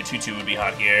 4-mana 2/2 would be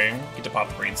hot here. Get to pop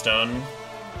the Brainstone.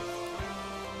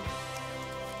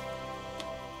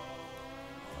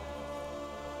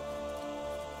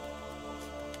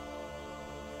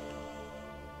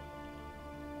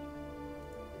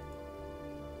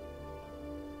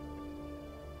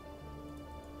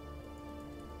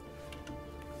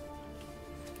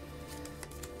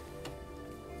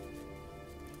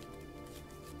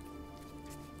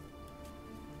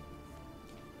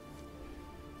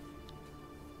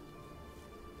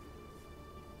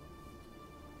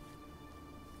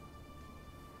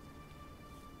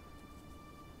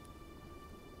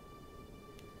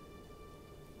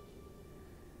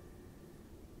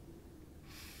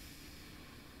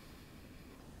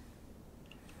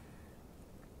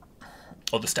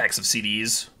 Oh, the stacks of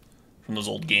CDs from those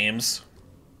old games.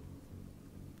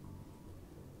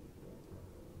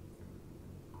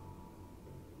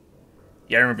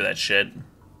 Yeah, I remember that shit.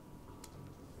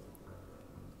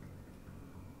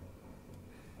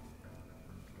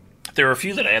 There were a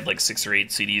few that I had like 6 or 8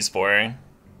 CDs for.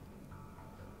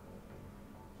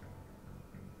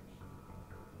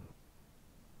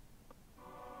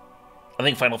 I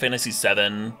think Final Fantasy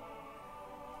VII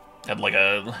had like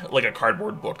a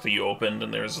cardboard book that you opened,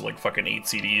 and there's like fucking 8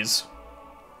 CDs.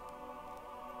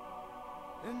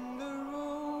 In the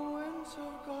ruins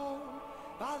of gold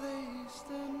by the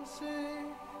eastern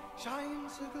sea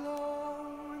shines a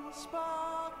glowing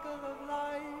sparkle of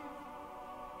light.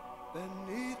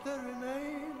 Beneath the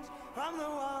remains from the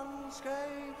once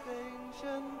great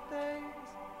ancient days,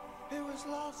 it was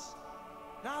lost,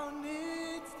 now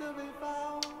needs to be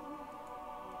found.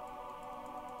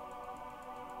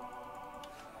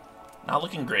 Not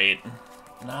looking great.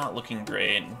 Not looking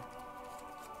great.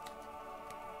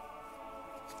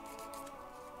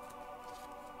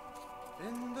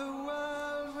 In the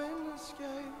whirlwind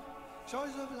escape,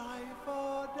 choice of life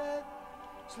or death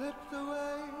slipped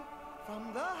away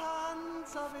from the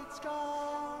hands of its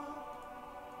God.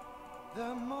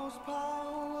 The most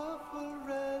powerful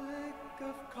relic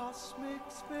of cosmic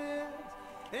spheres,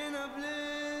 in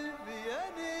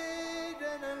oblivion,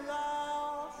 hidden and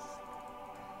lost.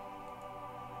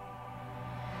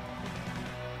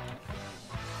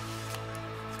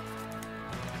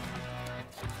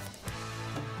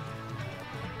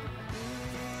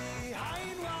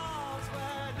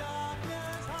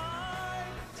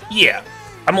 Yeah,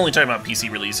 I'm only talking about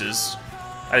PC releases.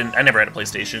 I never had a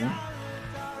PlayStation.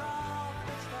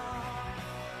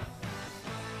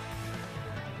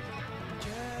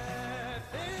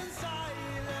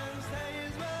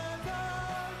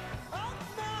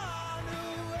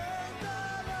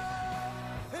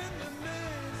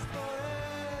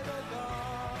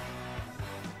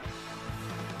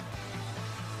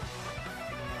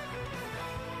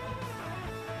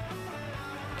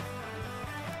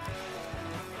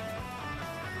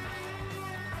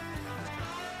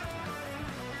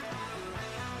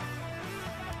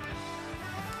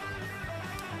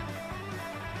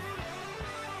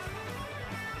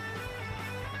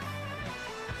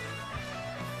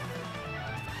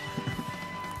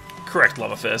 Correct,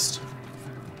 Lava Fist.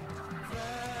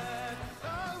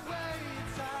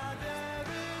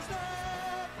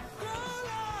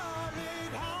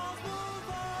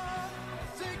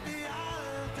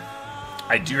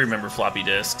 I do remember floppy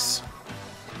disks.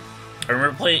 I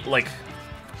remember playing, like,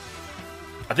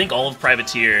 I think all of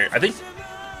Privateer.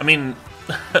 I mean,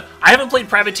 I haven't played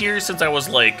Privateer since I was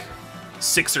like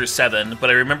 6 or 7, but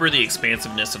I remember the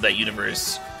expansiveness of that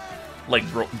universe, like,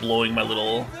 blowing my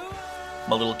little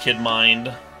kid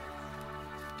mind.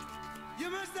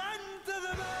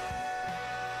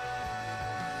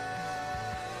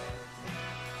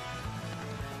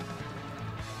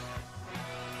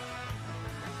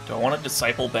 Do I want to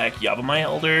disciple back Yavimaya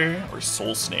Elder or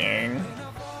Soul Snare?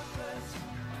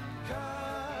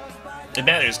 It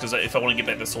matters, because if I want to get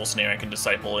back the Soul Snare, I can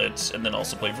disciple it and then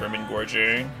also play Vermin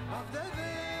Gorger.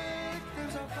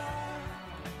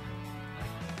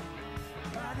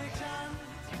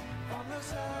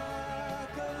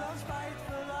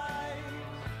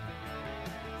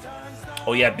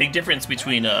 Oh yeah, big difference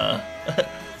between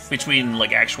between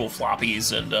like actual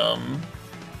floppies and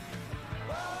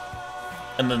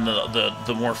then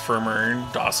the more firmer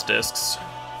DOS discs.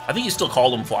 I think you still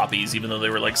call them floppies, even though they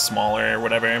were like smaller or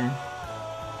whatever.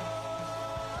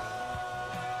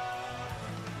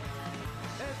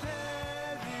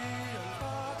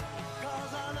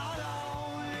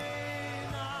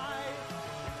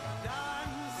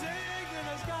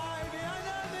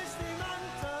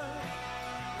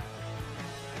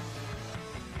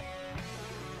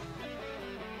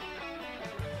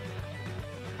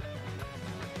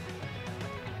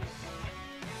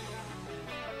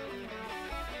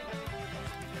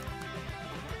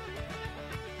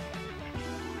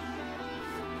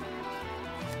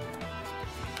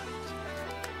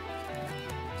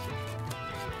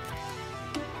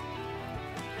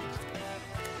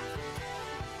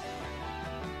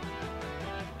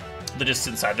 Just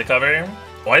inside the cover.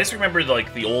 Oh, I just remember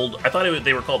like the old. I thought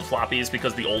they were called floppies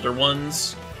because the older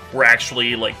ones were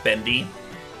actually like bendy.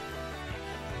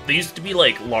 They used to be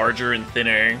like larger and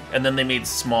thinner, and then they made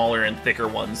smaller and thicker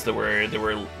ones that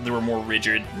were more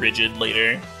rigid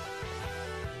later.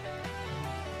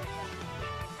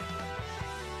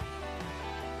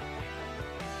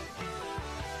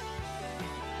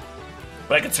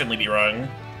 But I could certainly be wrong.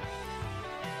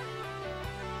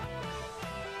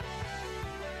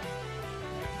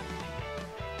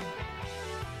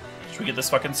 Should we get this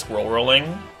fucking squirrel rolling?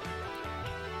 I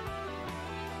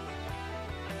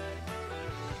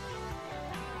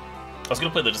was gonna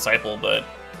play the Disciple, but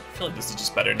I feel like this is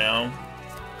just better now.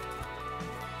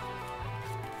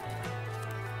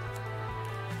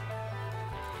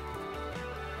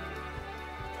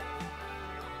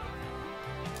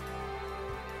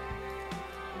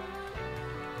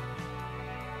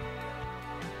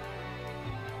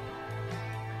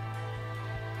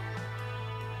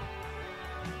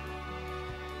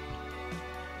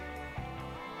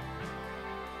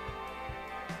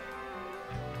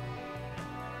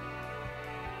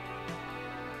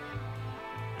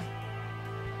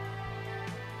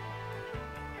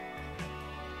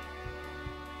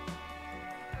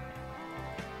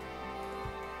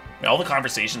 All the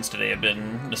conversations today have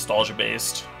been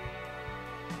nostalgia-based.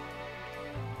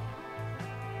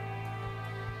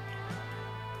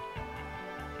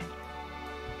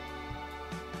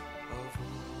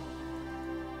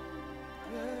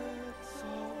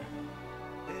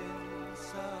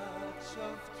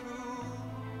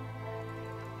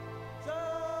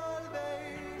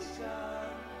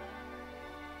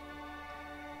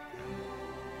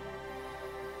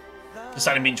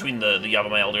 Deciding between the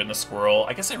Yavimaya Elder and the Squirrel.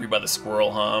 I guess I read by the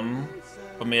Squirrel,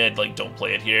 but maybe I'd like don't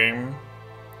play it here.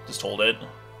 Just hold it.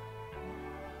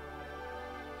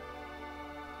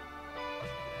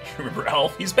 Remember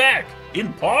Alf? He's back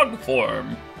in Pog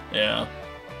form. Yeah.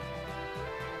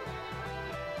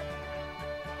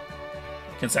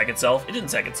 Can sack itself? It didn't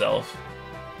sack itself.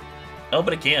 Oh,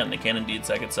 but it can. It can indeed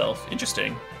sack itself.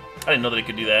 Interesting. I didn't know that it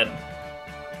could do that.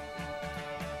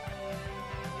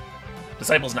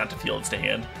 Disciple's not to field, it's to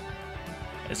hand,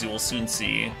 as you will soon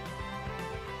see.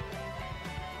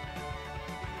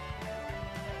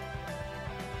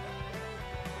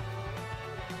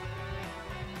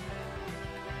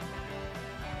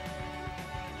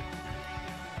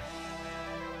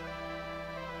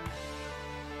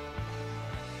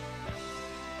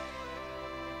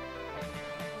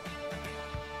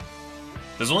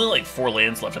 There's only like 4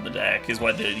 lands left in the deck, is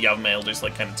why the Yavimaya Elder's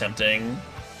like kind of tempting.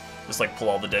 Just like pull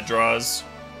all the dead draws.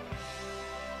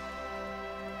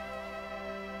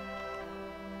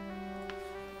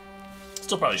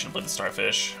 Still probably should have played the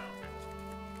Starfish.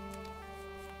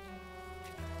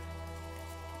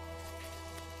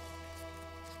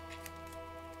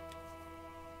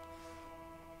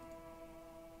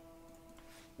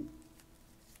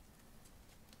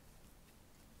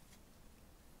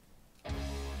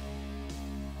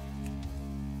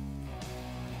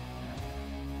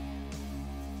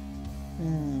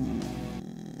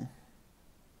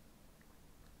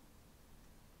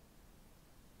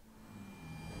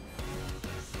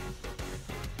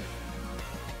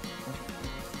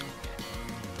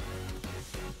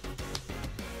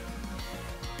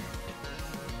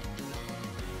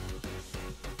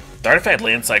 The artifact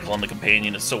land cycle on the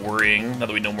companion is so worrying now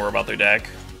that we know more about their deck.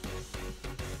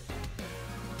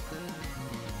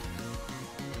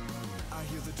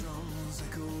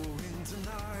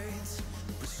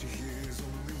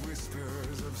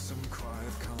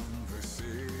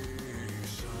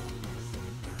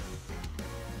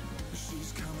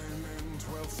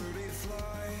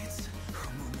 flight.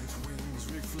 A moment's wings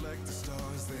reflect the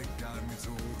stars that guide me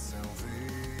towards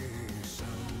salvation.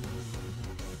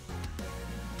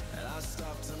 And I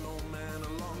stopped an old man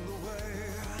along the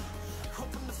way,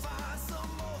 hoping to find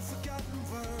some more forgotten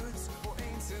words or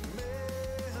ancient melodies.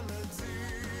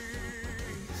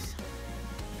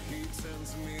 He turned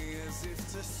to me as if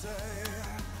to say,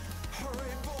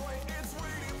 hurry boy, it's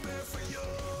waiting there for you.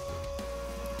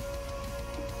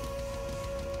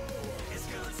 It's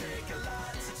gonna take a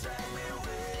lot to drag me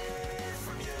away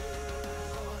from you.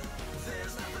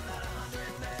 There's nothing that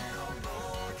 100 men or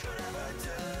more could ever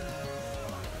do.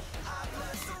 I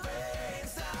bless the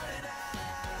rains down in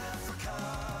Africa.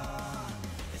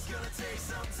 It's gonna take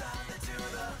some time to do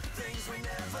the things we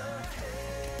never had.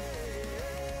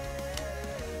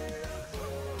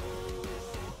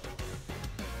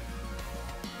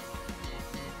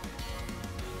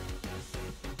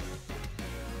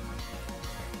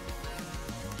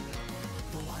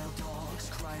 The wild dogs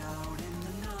cry out in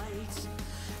the night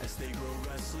as they grow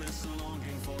restless,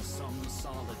 longing for some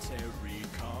solitary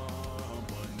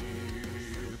company.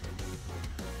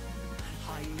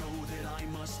 I know that I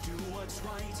must do what's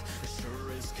right, as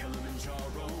sure as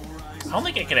Kilimanjaro rises. I don't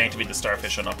think I can activate the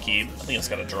starfish on upkeep. I think it's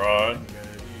got a draw. I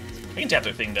can tap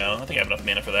their thing down. I think I have enough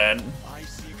mana for that. I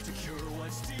seek to cure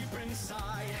what's deep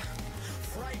inside,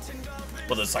 frightened of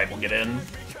But the disciple get in.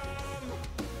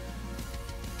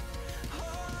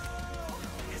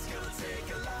 it's gonna take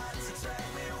a lot to drag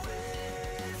me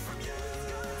away from you.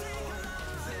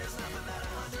 There's nothing that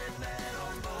 100 men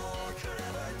or more could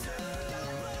ever do.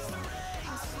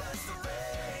 I bless the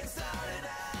rains down in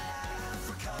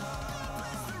Africa.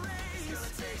 It's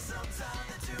gonna take some time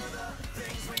to do the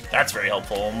things we never. That's very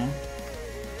helpful.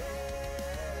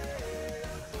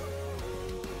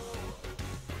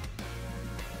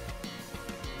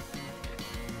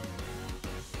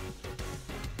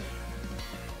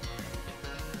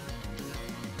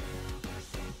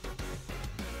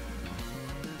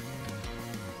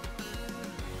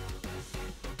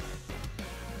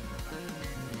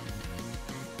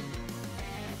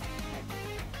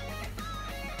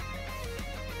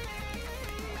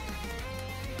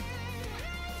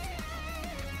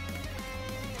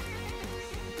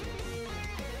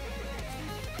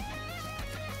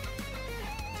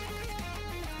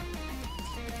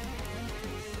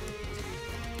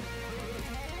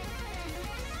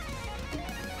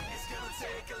 It's gonna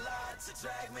take a lot to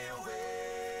drag me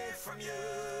away from you.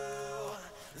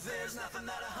 There's nothing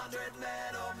that 100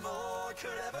 men or more could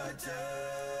ever do.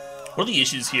 One of the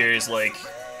issues here is, like,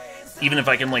 even if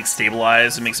I can, like,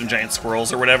 stabilize and make some giant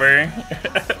squirrels or whatever,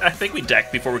 I think we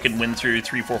deck before we can win through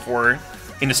 3/4/4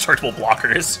 indestructible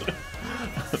blockers.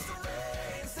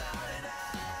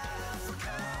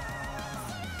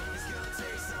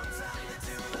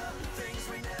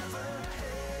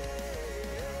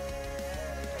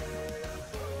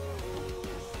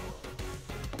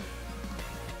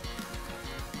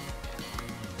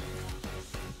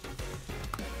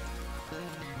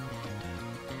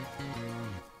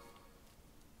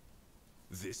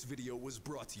 This video was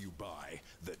brought to you by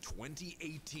the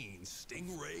 2018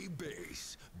 Stingray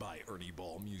Bass by Ernie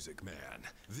Ball Music Man.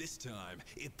 This time,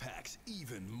 it packs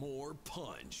even more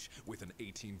punch with an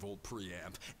 18-volt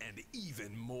preamp and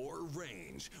even more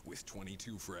range with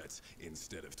 22 frets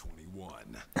instead of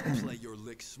 21. Play your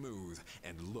lick smooth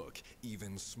and look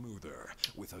even smoother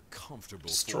with a comfortable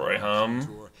Destroy forearm him.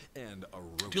 contour and a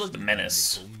Do you like the roasty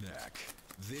menace? ankle neck.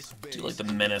 This I do like the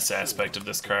bass menace is aspect of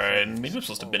full this card. Maybe I'm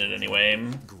supposed to bin it anyway.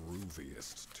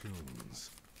 grooviest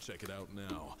tunes. Check it out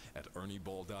now at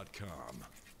ernieball.com.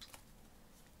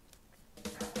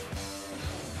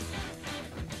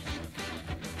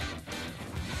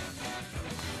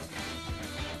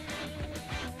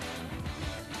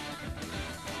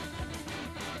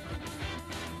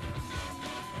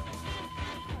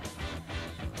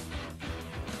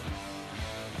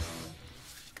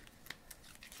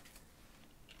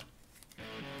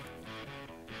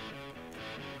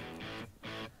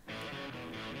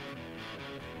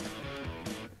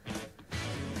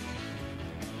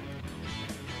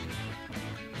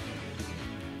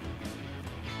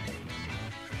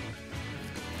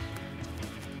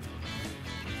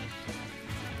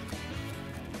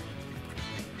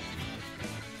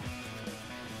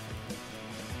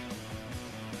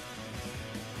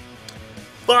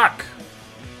 Fuck!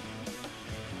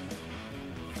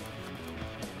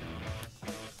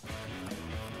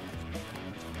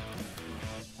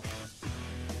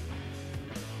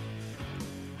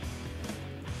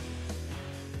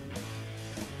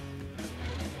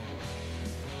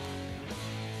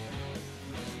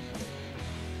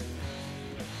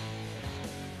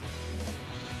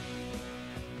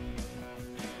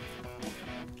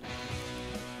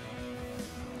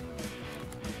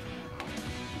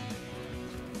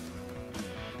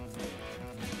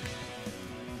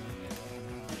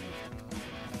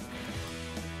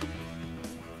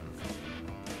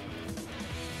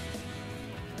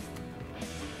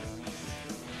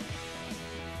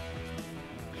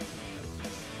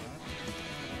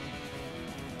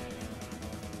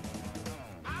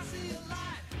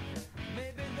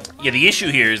 Yeah, the issue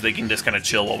here is they can just kind of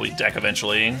chill while we deck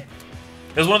eventually.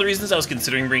 It was one of the reasons I was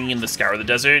considering bringing in the Scour the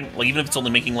Desert. Like, even if it's only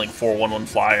making, like, 4/1/1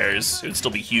 flyers, it would still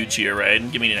be huge here, right?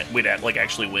 And give me a way to, like,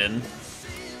 actually win.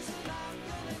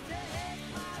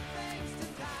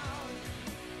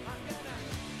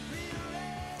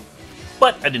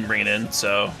 But I didn't bring it in,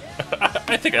 so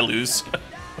I think I lose.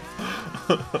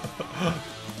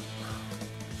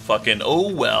 Fucking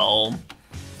oh well.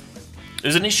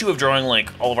 There's an issue of drawing, like,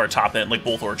 all of our top end, like,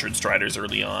 both Orchard Striders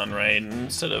early on, right?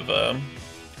 Instead of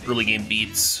early game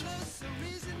beats.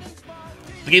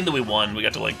 The game that we won, we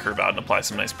got to, like, curve out and apply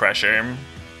some nice pressure.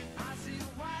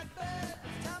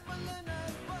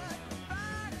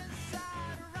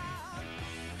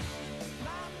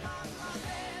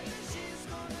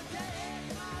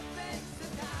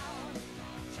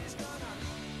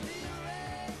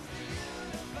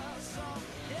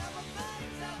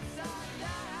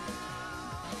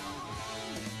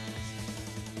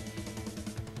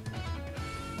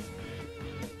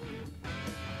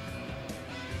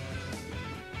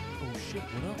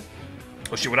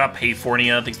 Oh shit, what up? Hey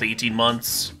Fornia, thanks for the 18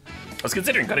 months. I was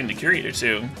considering cutting the Curator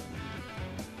too.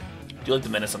 Do you like the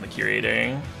menace on the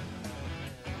Curator?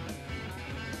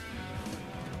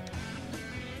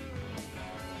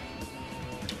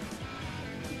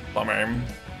 Bummer.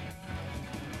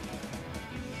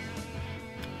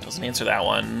 Doesn't answer that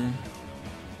one.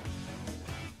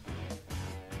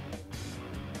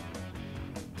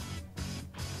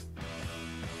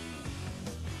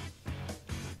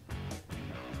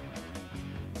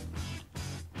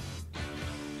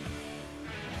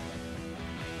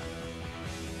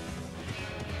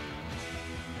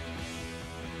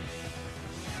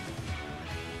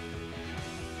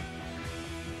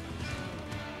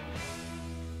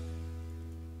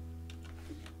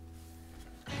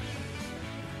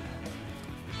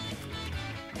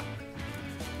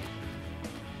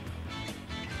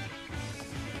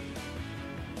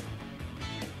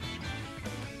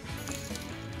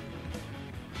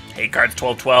 Hey, Cards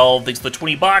 1212, thanks for the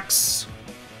 20 bucks.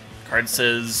 Card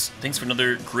says, thanks for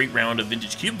another great round of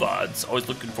Vintage Cube VODs. Always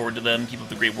looking forward to them. Keep up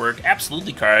the great work.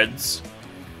 Absolutely, Cards.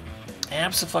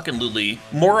 Abso-fucking-lutely.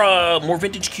 More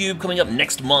Vintage Cube coming up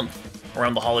next month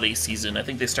around the holiday season. I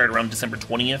think they start around December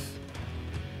 20th.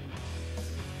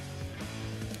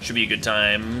 Should be a good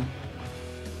time.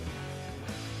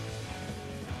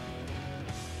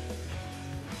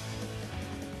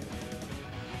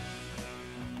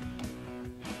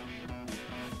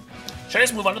 Should I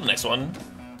just move on to the next one?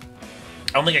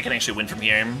 I don't think I can actually win from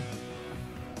here.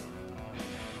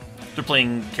 They're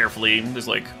playing carefully. There's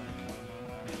like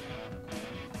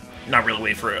not really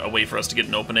a way for us to get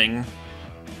an opening.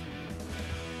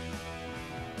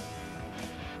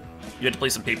 You had to play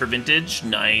some Paper Vintage?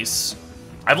 Nice.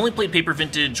 I've only played Paper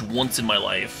Vintage once in my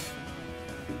life.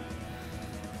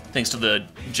 Thanks to the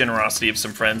generosity of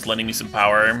some friends lending me some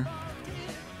power.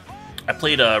 I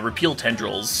played Repeal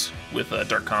Tendrils with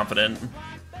Dark Confident.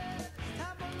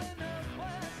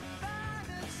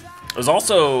 It was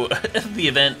also the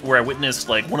event where I witnessed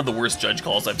like one of the worst judge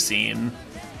calls I've seen.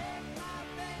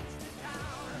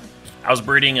 I was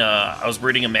breeding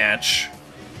a match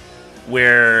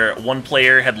where one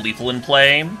player had lethal in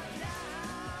play.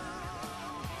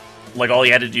 Like all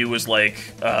he had to do was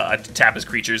like tap his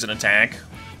creatures and attack.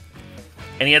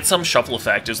 And he had some shuffle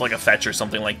effect. It was like a fetch or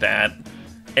something like that.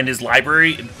 And his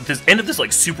library, this end of this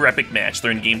like super epic match,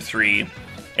 they're in game 3,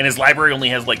 and his library only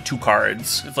has like 2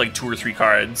 cards. It's like 2 or 3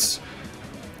 cards.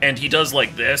 And he does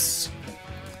like this,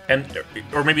 and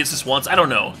or maybe it's just once, I don't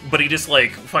know. But he just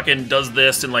like fucking does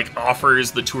this and like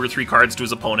offers the 2 or 3 cards to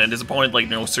his opponent. His opponent like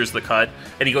no-sirs the cut,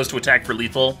 and he goes to attack for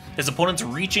lethal. His opponent's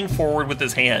reaching forward with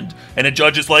his hand, and a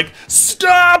judge is like,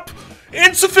 "Stop!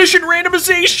 Insufficient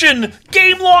randomization!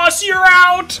 Game loss, you're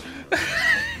out!"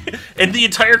 And the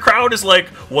entire crowd is like,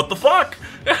 "What the fuck?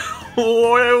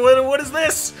 what is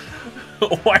this?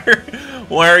 Why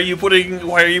are you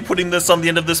putting this on the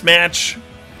end of this match?"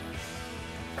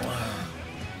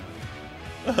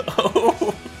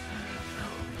 Oh.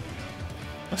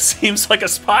 Seems like a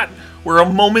spot where a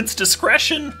moment's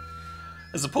discretion,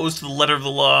 as opposed to the letter of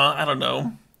the law. I don't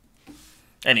know.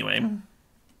 Anyway.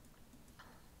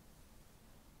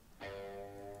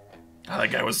 Oh,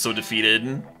 that guy was so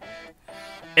defeated.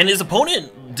 And his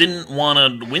opponent didn't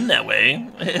want to win that way.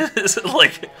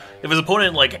 Like, if his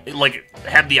opponent like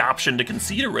had the option to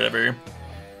concede or whatever.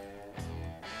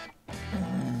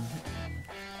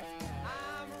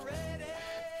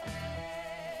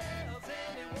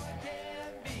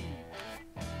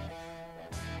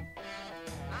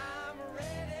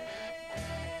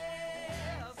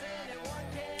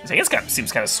 I think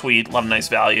seems kind of sweet. A lot of nice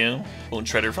value. Bone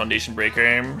Shredder, Foundation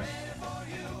Breaker.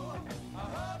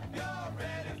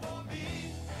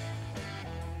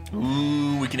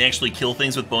 Ooh, we can actually kill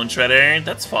things with Bone Shredder.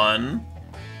 That's fun.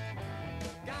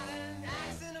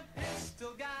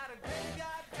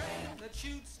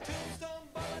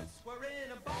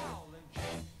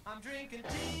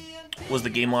 Was the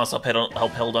game loss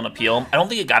upheld on appeal? I don't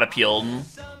think it got appealed.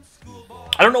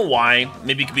 I don't know why.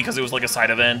 Maybe because it was like a side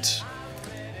event,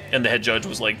 and the head judge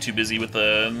was like too busy with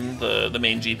the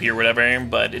main GP or whatever.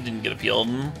 But it didn't get appealed.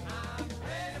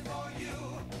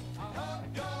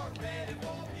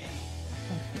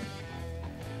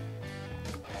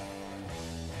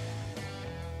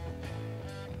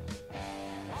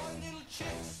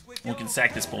 We can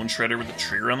sack this Bone Shredder with a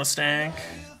trigger on the stack.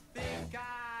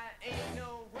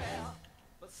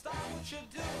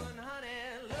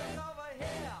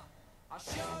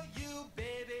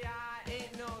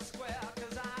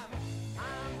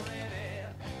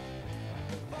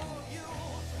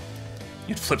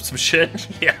 You'd flip some shit?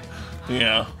 Yeah.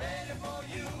 Yeah.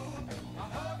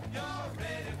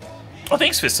 Oh,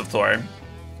 thanks, Fists of Thor.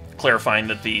 Clarifying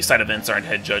that the side events aren't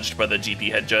head judged by the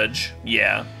GP head judge.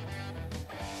 Yeah.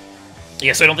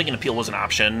 Yeah, so I don't think an appeal was an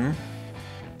option.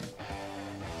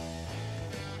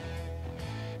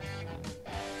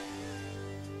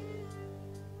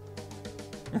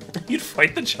 You'd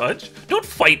fight the judge? Don't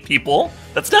fight people.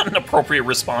 That's not an appropriate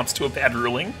response to a bad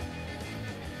ruling.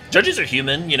 Judges are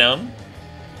human, you know.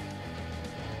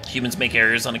 Humans make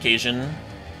errors on occasion.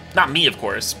 Not me, of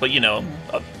course, but, you know,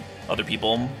 other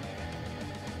people.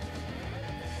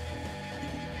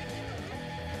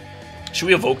 Should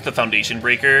we evoke the Foundation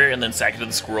Breaker and then sack it to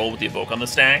the squirrel with the evoke on the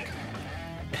stack?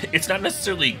 It's not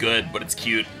necessarily good, but it's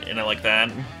cute, and I like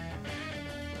that.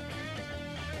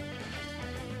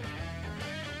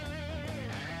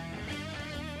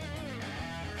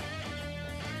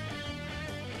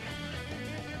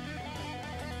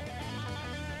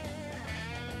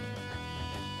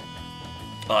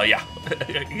 Yeah.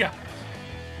 Yeah.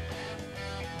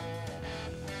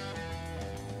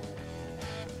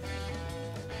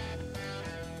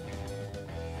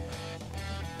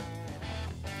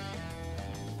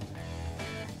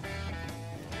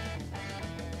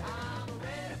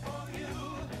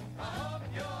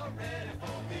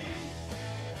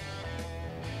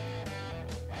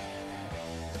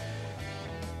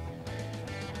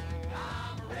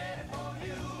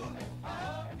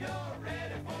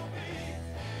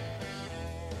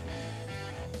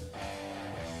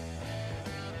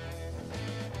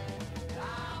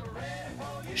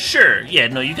 Sure, yeah,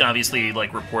 no, you can obviously,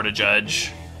 like, report a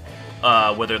judge,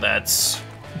 whether that's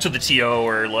to the TO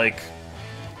or, like,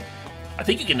 I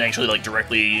think you can actually, like,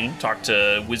 directly talk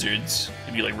to Wizards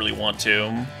if you, like, really want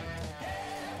to.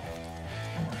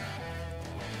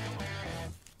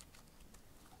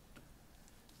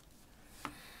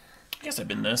 I guess I've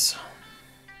been this.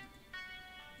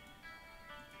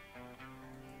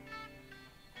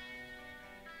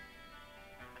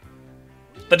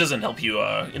 That doesn't help you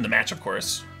in the match, of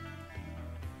course.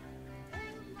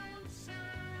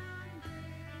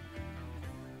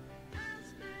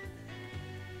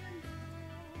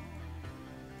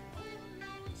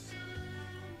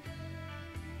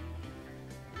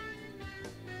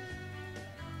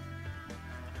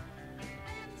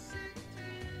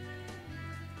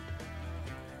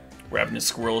 Ravenous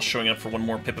Squirrel showing up for one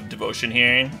more Pip of Devotion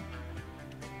here.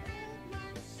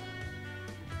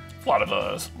 It's a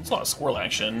lot of squirrel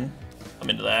action. I'm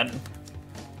into that.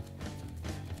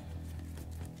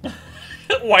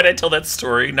 Why'd I tell that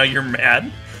story? Now you're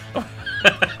mad?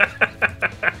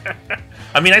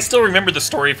 I mean, I still remember the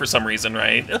story for some reason,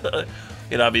 right?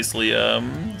 It obviously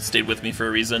stayed with me for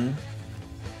a reason.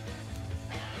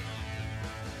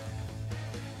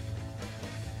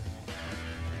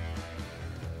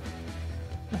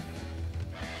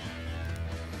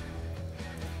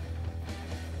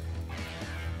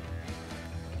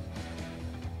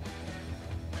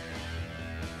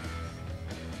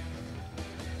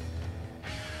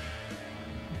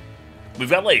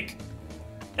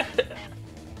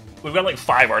 We've got like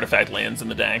 5 artifact lands in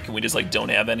the deck, and we just like don't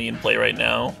have any in play right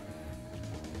now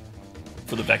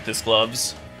for the Vectis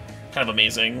gloves. Kind of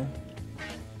amazing.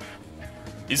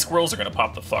 These squirrels are gonna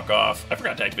pop the fuck off. I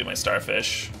forgot to activate my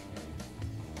starfish.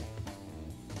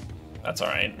 That's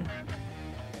alright.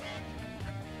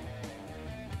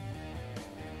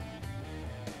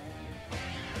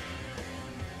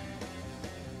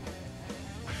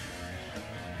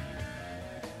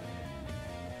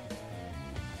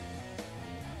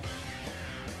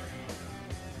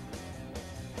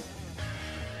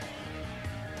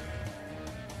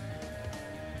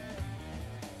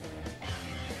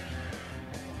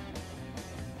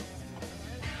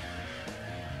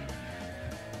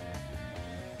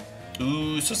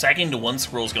 Ooh, so sacking to one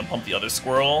squirrel is gonna pump the other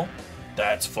squirrel.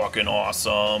 That's fucking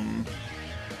awesome.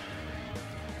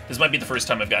 This might be the first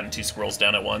time I've gotten 2 squirrels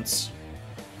down at once.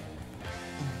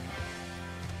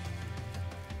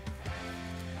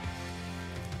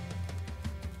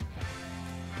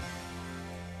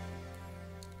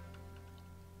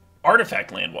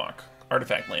 Artifact Landwalk.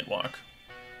 Artifact Landwalk.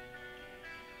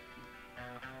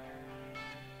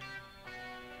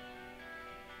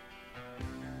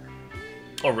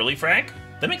 Oh, really, Frank?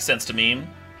 That makes sense to me.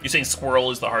 You're saying squirrel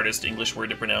is the hardest English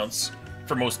word to pronounce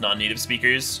for most non-native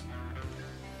speakers?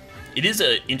 It is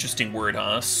an interesting word,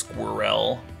 huh?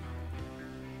 Squirrel.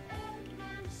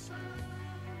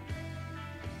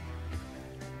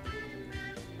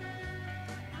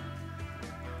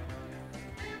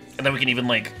 And then we can even,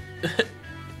 like,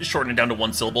 shorten it down to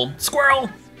 1 syllable. Squirrel!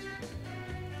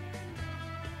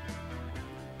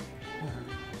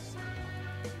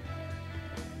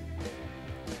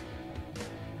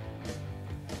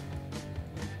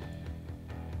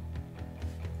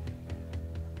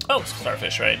 Oh,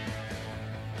 starfish, right?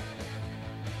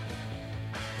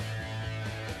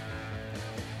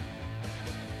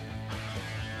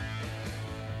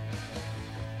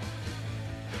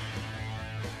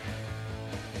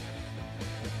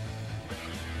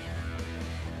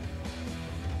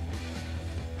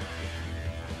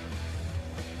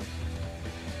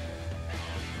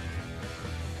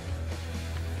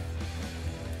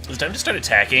 Is it time to start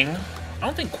attacking? I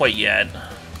don't think quite yet.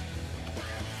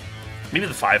 Maybe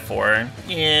the 5-4.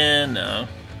 Yeah, no.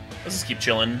 Let's just keep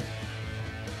chilling.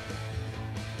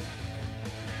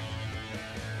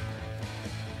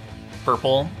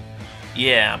 Purple.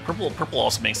 Yeah, purple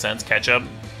also makes sense. Ketchup.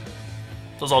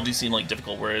 Those all do seem like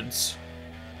difficult words.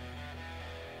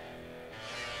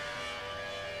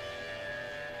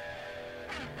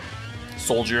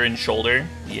 Soldier and shoulder.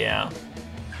 Yeah.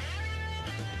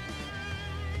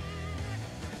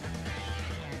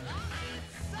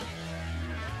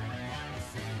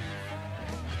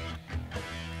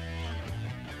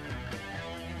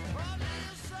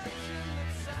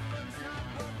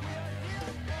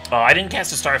 I didn't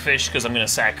cast a starfish because I'm going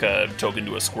to sack a token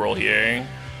to a squirrel here.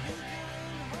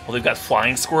 Well, they've got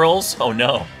flying squirrels? Oh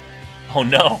no. Oh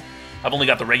no. I've only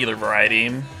got the regular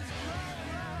variety.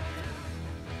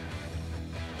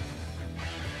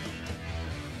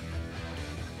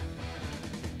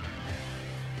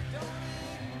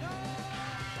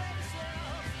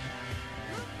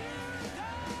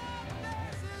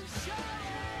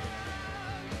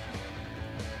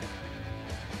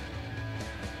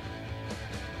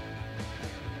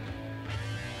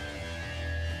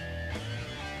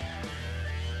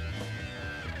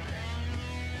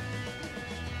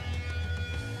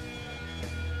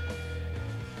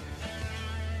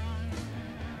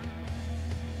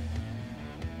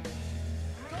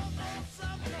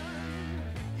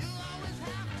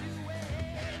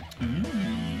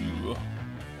 Ooh.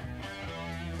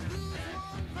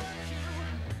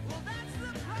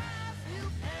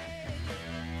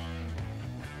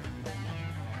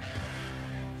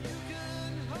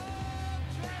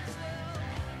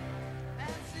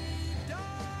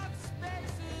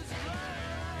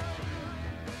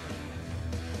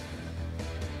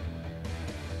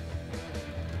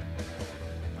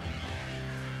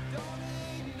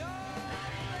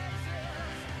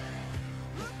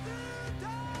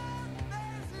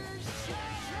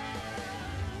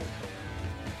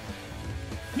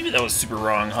 Maybe that was super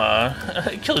wrong, huh?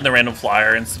 Killing the random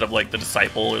flyer instead of, like, the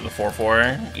disciple or the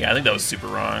 4-4. Yeah, I think that was super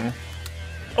wrong.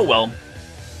 Oh well.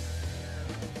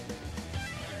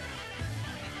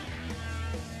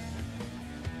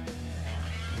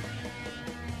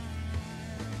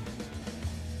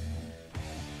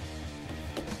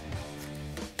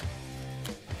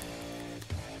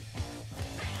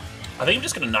 I think I'm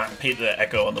just gonna not pay the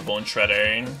echo on the Bone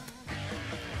Shredder.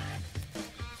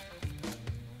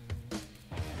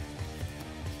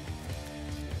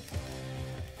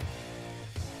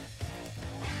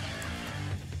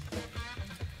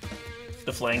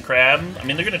 The Flying Crab. I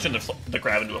mean, they're gonna turn the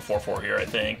crab into a 4-4 here, I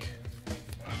think.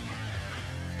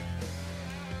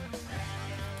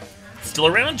 Still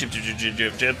around? Jip, jip, jip, jip,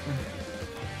 jip, jip.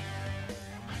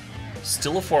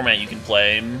 Still a format you can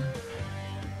play.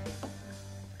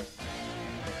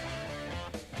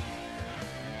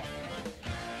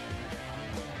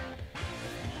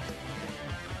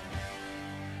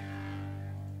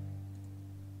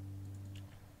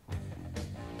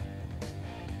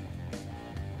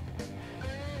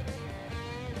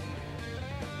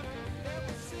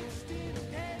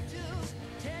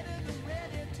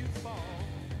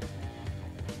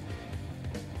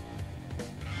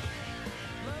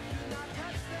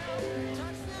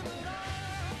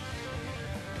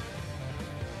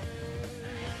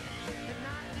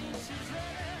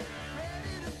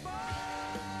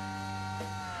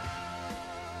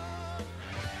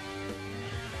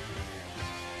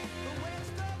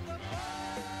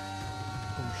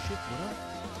 shit, what up?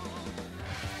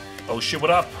 Oh shit, what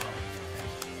up?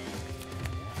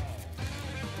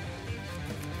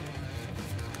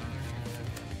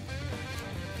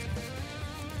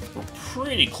 We're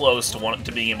pretty close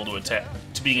to being able to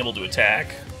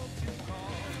attack.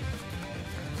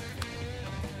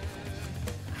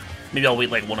 Maybe I'll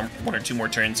wait like one or two more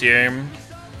turns here.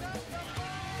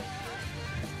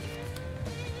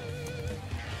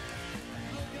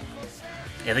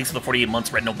 Yeah, thanks for the 48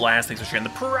 months, Red No Blast. Thanks for sharing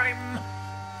the Prime.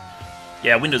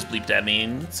 Yeah, Windows bleeped at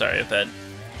me. Sorry if that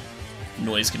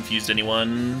noise confused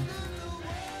anyone.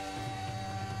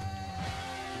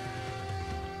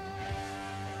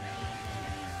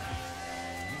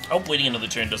 I hope waiting another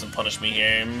turn doesn't punish me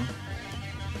here.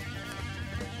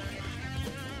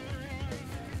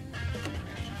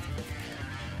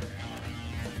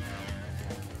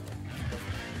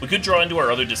 We could draw into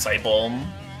our other Disciple,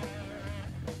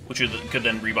 which could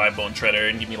then revive Bone Treader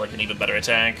and give me like an even better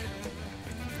attack.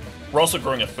 We're also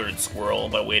growing a third squirrel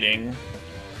by waiting.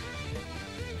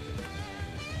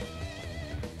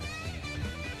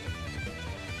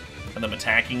 And them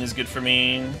attacking is good for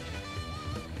me.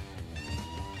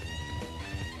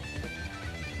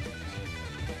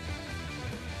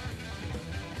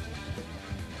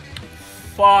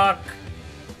 Fuck.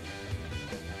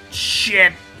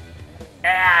 Shit.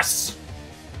 Ass.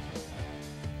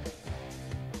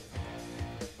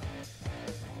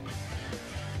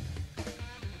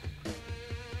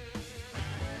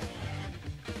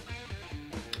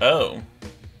 Oh.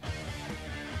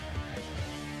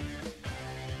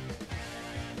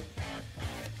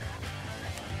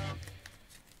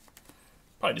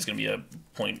 Probably just gonna be a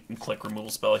point and click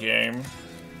removal spell here.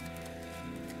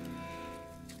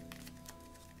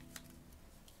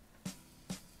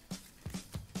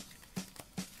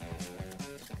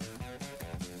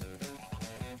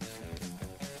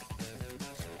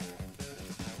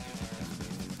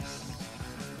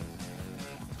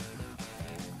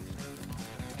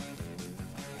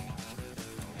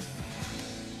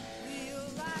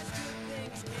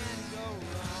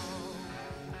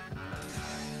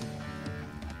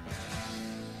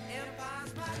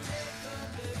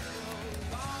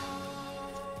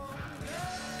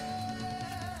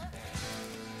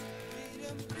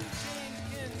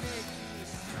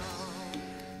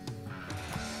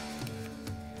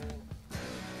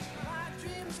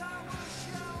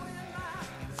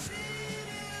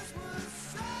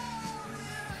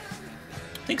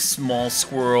 I think Small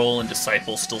Squirrel and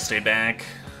Disciple still stay back.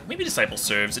 Maybe Disciple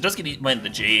serves. It does get eaten by the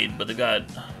Jade, but they've got...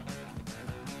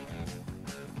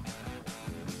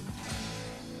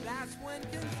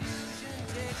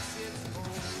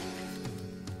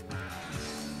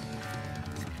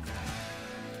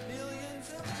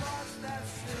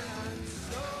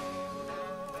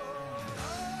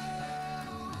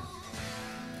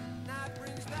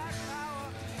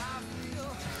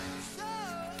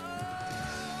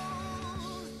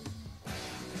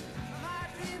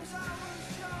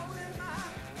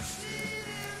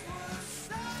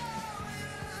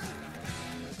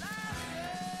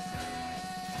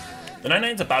 The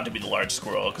 9/9's about to be the large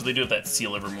squirrel, because they do have that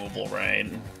seal of removal,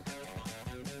 right?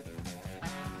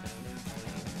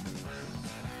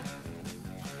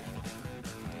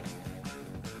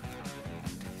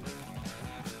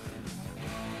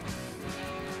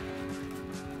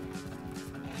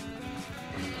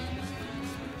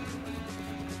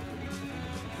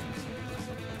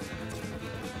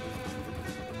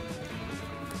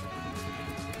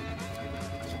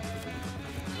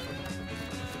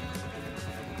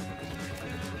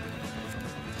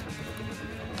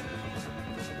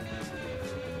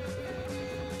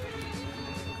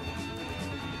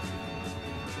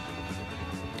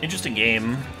 Interesting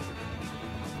game.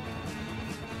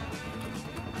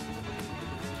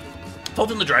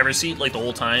 Felt in the driver's seat like the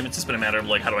whole time. It's just been a matter of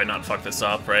like, how do I not fuck this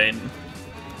up, right?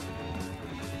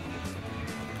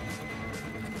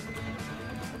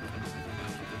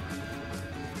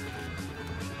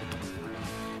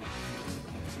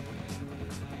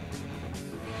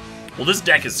 Well, this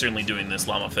deck is certainly doing this,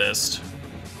 Llama Fist.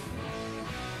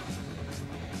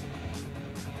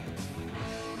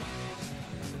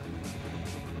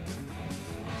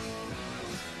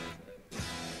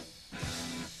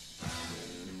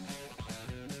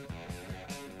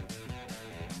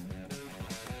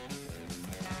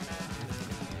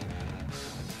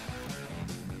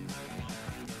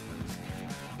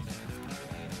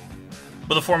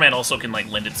 But the format also can like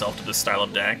lend itself to this style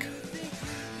of deck.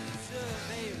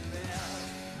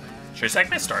 Should I sack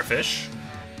my Starfish?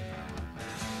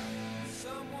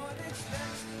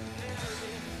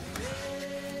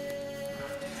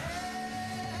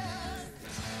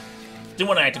 Didn't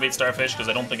want to activate Starfish because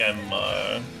I don't think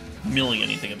I'm milling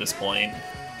anything at this point.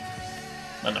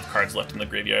 Not enough cards left in the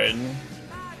graveyard.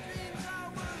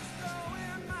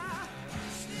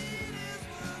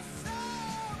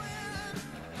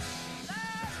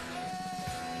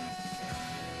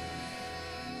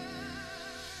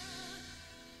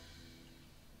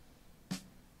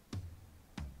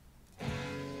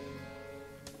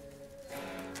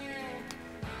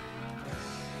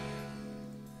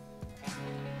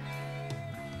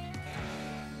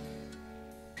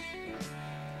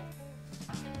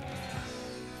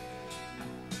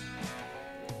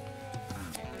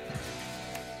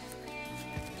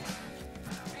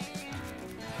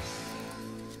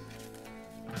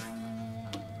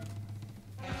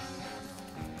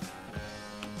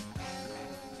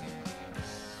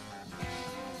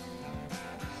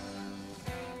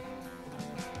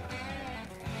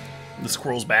 The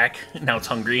squirrel's back. Now it's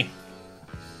hungry.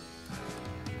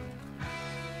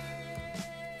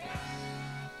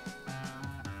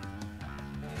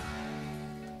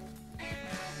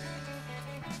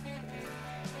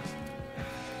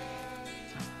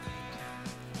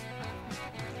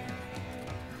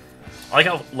 I like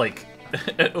how, like,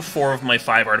 4 of my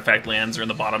 5 artifact lands are in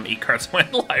the bottom 8 cards of my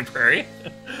library.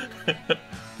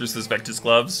 Just this Vectis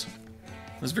gloves.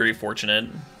 It was very fortunate.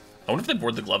 I wonder if they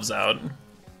board the gloves out.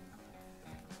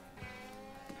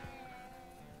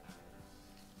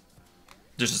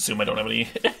 Just assume I don't have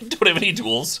any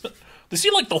duels. They see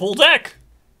like the whole deck.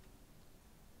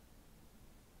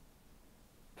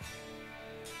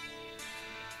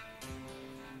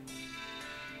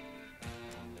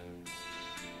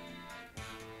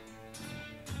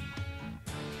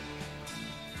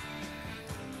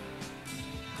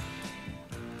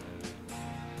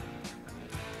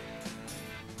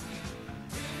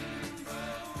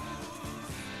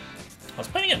 I was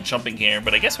planning on jumping here,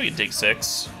 but I guess we could take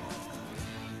 6.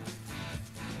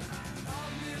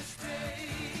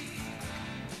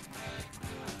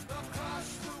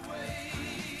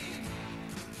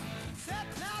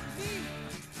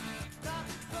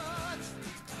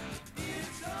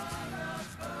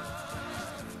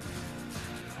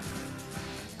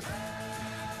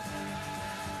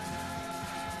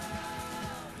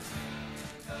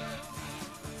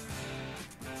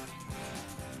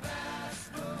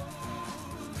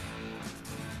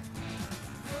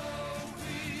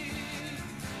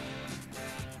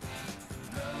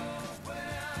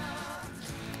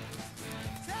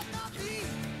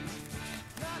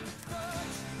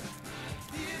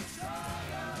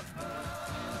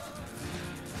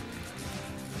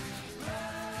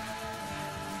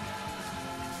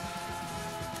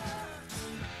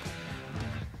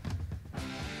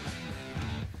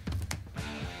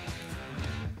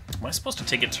 Am I supposed to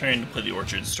take a turn to play the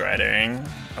Orchard Strider?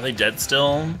 Are they dead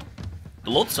still? The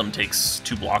Loathsome takes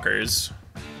 2 blockers.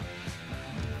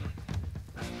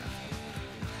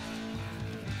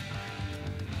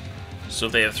 So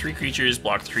if they have 3 creatures,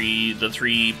 block 3, the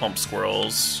 3 pump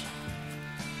squirrels.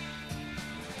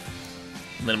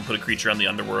 And then put a creature on the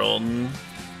Underworld.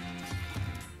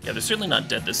 Yeah, they're certainly not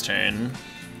dead this turn.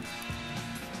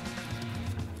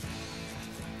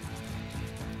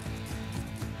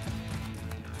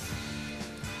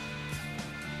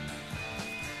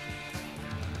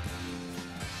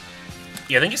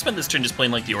 Yeah, I think I spent this turn just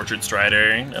playing like the Orchard Strider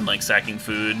and like sacking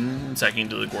food and sacking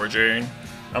to the Gorger.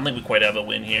 I don't think we quite have a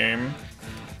win here.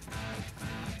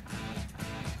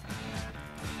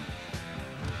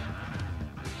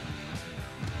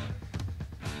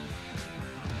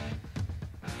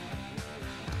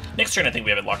 Next turn, I think we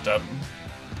have it locked up.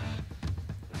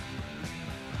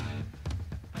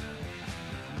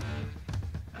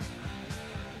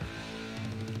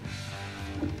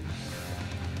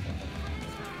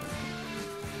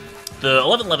 The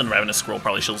 11/11 Ravenous Scroll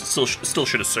probably still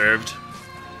should have served.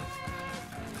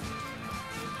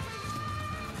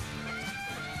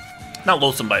 Not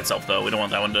Loathsome by itself, though. We don't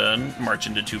want that one to march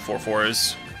into 2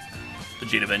 4/4s. The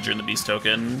Jade Avenger and the Beast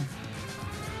token.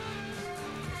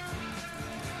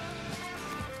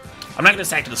 I'm not going to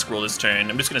sack to the Scroll this turn.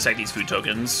 I'm just going to sack these food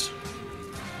tokens.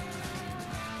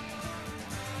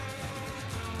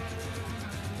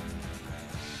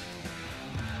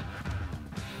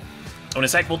 I'm going to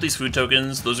sack both these food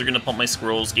tokens. Those are going to pump my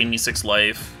squirrels, gain me 6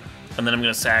 life. And then I'm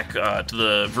going to sack to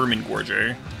the Vermin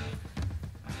Gorger.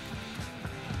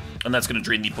 And that's going to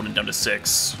drain the opponent down to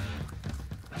 6.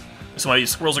 So my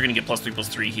squirrels are going to get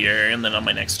 +3/+3 here. And then on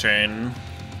my next turn,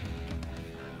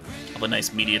 I'll have a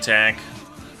nice meaty attack.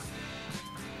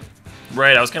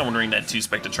 Right, I was kind of wondering that too,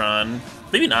 Spectatron.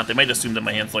 Maybe not. They might assume that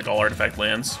my hand's like all artifact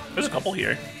lands. There's a couple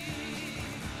here.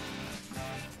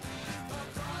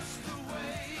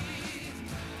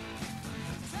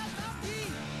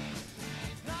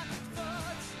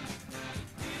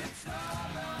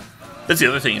 That's the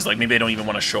other thing, is like maybe I don't even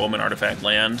want to show him an artifact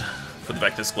land for the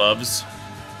Vectis gloves.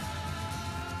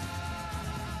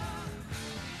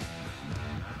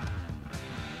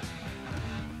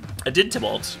 I did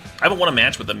Tybalt. I haven't won a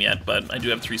match with them yet, but I do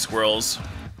have 3 squirrels.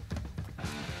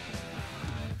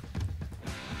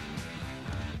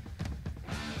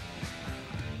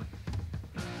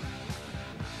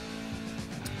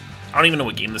 I don't even know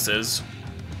what game this is.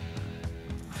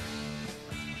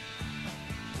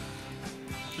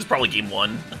 This is probably game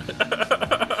 1.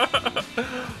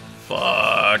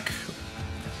 Fuck.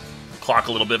 Clock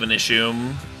a little bit of an issue.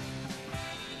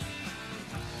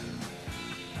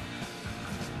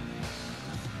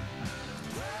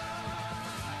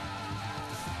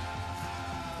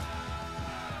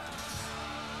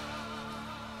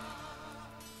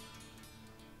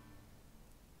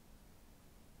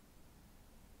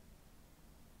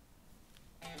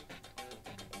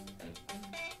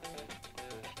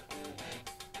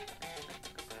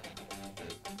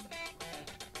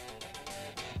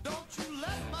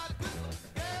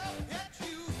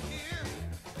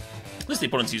 At least the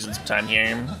opponent's using some time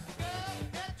here.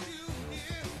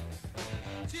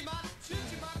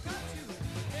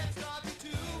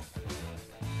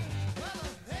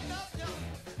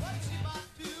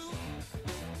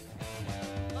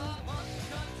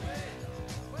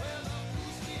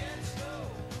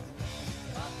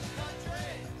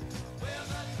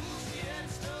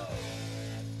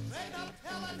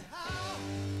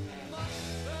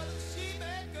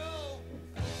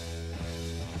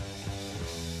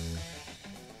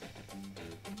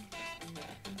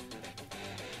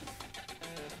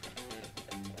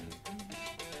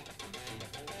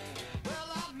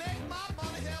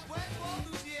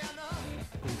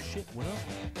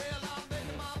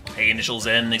 Hey, initials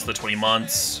in, thanks for the 20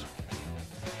 months.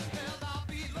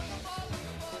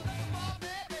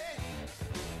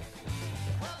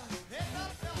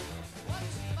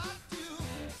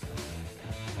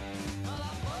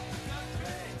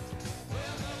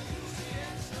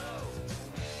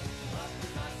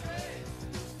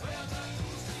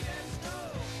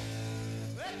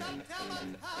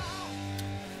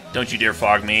 Don't you dare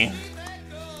fog me.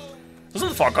 Doesn't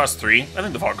the fog cost 3? I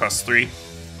think the fog costs 3.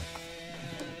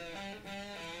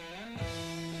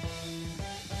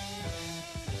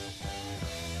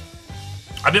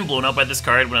 I've been blown out by this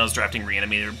card when I was drafting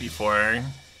Reanimator before.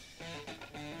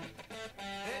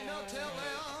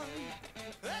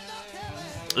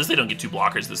 At least they don't get 2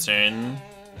 blockers this turn.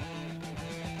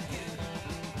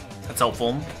 That's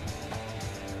helpful.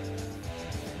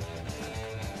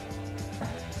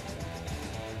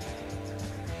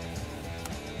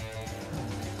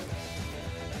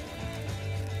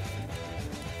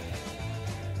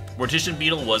 Mortician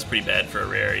Beetle was pretty bad for a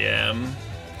rare, yeah.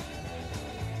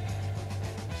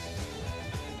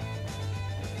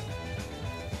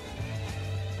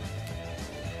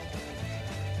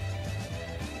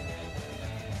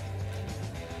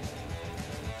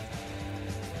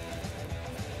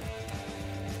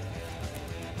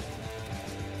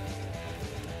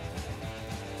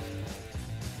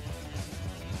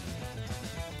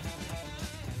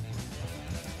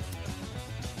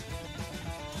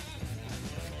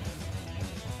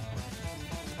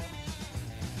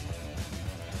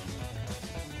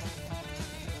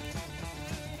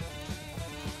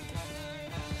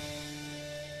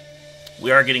 We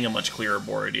are getting a much clearer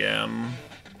board, yeah.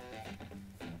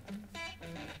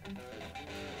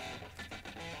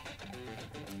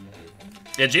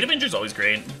 Yeah, Jade Avenger's always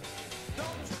great.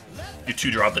 You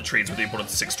 2-drop that trades with the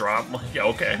opponent's 6-drop. Yeah,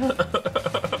 okay.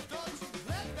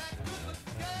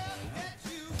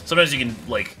 Sometimes you can,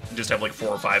 like, just have, like, 4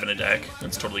 or 5 in a deck.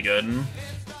 That's totally good.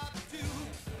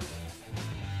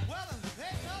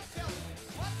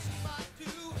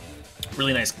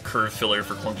 Really nice curve filler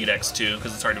for clunky decks, too,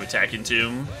 because it's hard to attack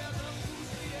into.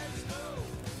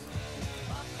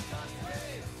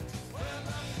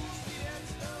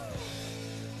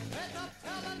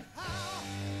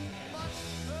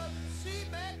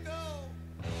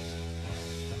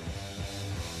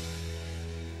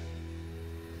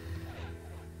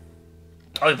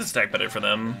 I like this deck better for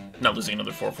them. Not losing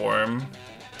another 4/4.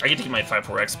 I get to keep my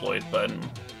 5/4 exploit, but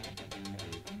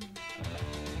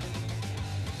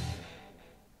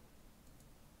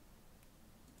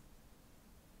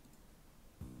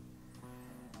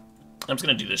I'm just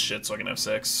gonna do this shit so I can have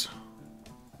 6.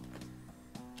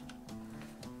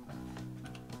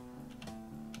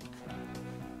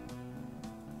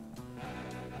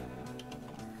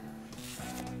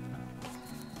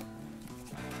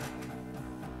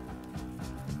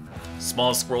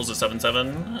 Small squirrels of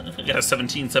 7/7. We got a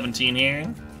 17/17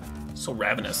 here. So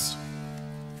ravenous.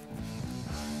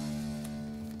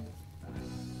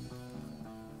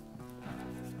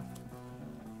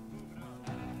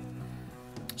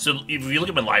 So if you look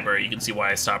at my library, you can see why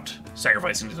I stopped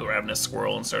sacrificing to the ravenous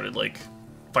squirrel and started like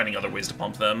finding other ways to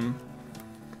pump them.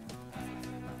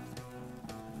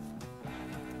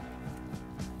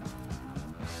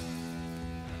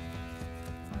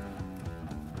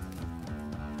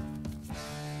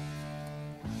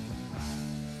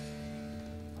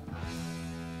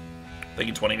 Thank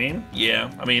you, 20 meme?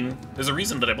 Yeah, I mean, there's a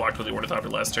reason that I blocked with the Ornithopter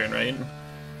last turn, right?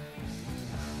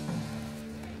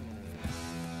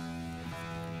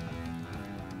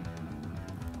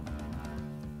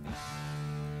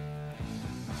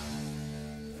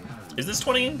 Is this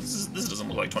 20? This doesn't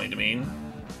look like 20 to me.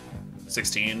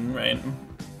 16, right?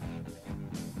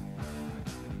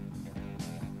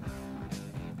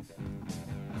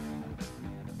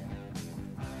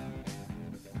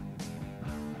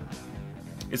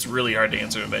 It's really hard to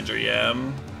answer Avenger, yeah.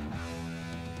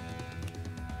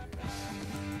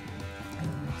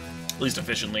 At least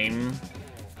efficiently.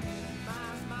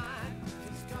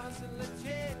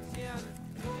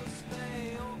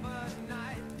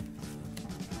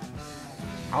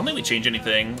 I don't think we change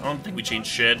anything. I don't think we change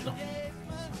shit.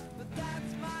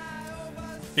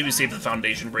 Maybe we save the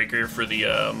Foundation Breaker for the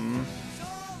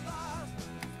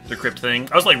crypt thing.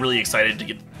 I was like really excited to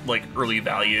get like early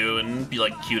value and be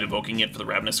like cute evoking it for the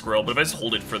Ravenous Squirrel, but if I just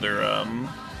hold it for their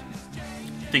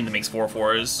thing that makes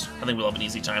 4/4s, I think we'll have an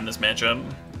easy time this matchup.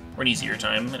 Or an easier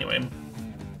time, anyway.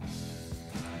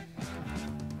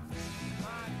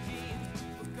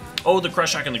 Oh, the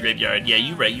Crush Shock in the graveyard. Yeah,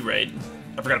 you right.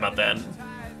 I forgot about that.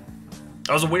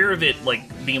 I was aware of it, like,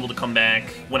 being able to come back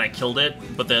when I killed it,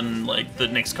 but then, like, the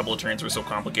next couple of turns were so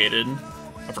complicated.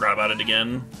 I forgot about it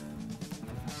again.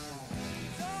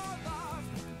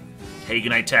 Hey, good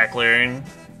night, Tackler.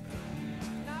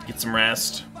 Get some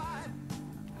rest.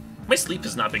 My sleep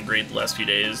has not been great the last few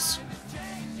days,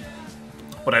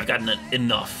 but I've gotten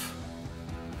enough.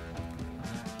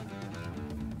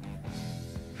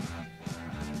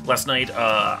 Last night,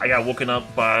 I got woken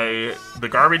up by the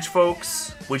garbage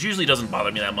folks, which usually doesn't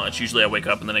bother me that much. Usually I wake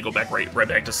up and then I go back right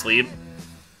back to sleep.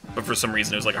 But for some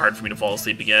reason it was like hard for me to fall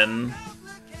asleep again.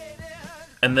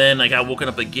 And then I got woken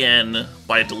up again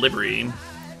by a delivery.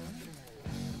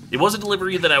 It was a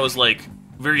delivery that I was like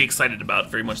very excited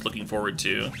about, very much looking forward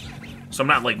to. So I'm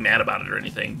not like mad about it or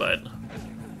anything, but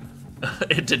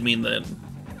it did mean that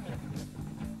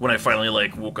when I finally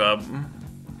like woke up,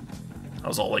 I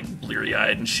was all like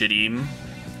bleary-eyed and shitty.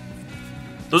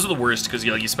 Those are the worst because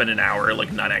you spend an hour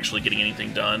like not actually getting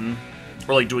anything done,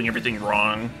 or like doing everything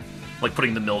wrong, like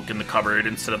putting the milk in the cupboard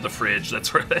instead of the fridge. That's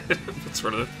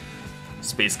sort of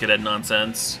Space Cadet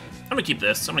nonsense. I'm gonna keep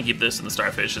this. And the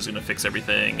Starfish is gonna fix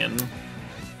everything, and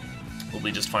we'll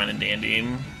be just fine and dandy.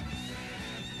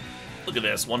 Look at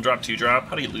this, 1-drop, 2-drop.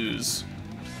 How do you lose?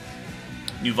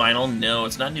 New vinyl? No,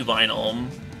 it's not new vinyl.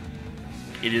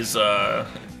 It is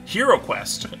Hero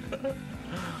Quest.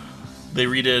 They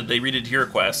redid Hero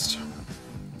Quest.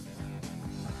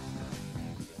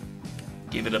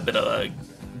 Gave it a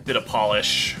bit of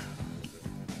polish.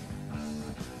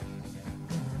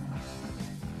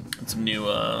 And some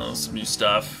new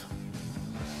stuff.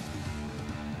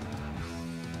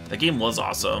 That game was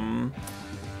awesome.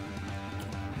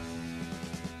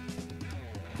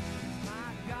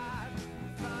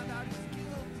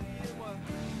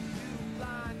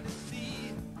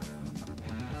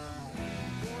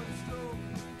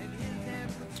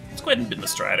 Let's go ahead and bin the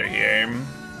Strider here.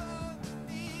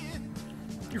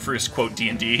 Your first quote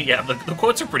D&D. Yeah, the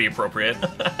quotes are pretty appropriate.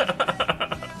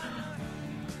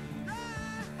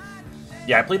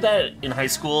 Yeah, I played that in high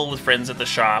school with friends at the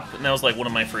shop, and that was like one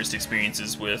of my first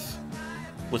experiences with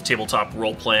tabletop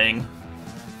role-playing.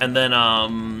 And then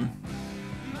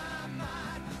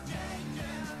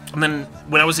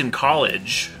when I was in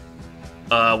college,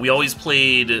 we always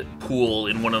played pool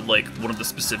in one of the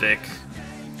specific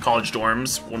college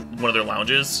dorms, one of their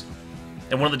lounges.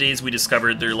 And one of the days we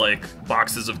discovered their like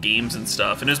boxes of games and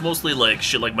stuff, and it was mostly like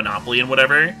shit like Monopoly and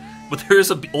whatever. But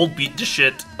there's an old beat to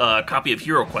shit copy of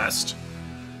Hero Quest,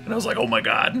 and I was like, oh my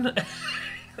god.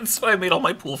 And so I made all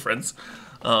my pool friends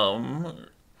run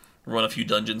a few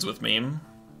dungeons with me.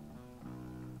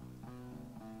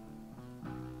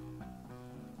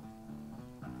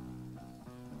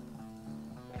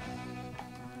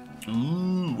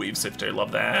 Ooh, Wave Sifter,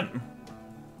 love that.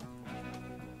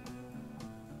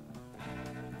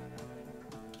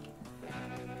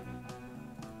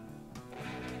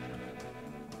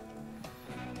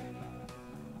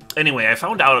 Anyway, I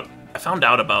found out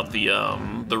about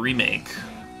the remake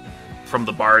from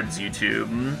the Bard's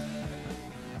YouTube.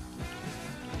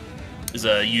 Is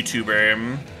a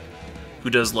YouTuber who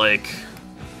does like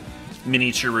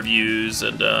miniature reviews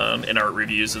and art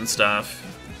reviews and stuff.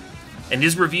 And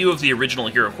his review of the original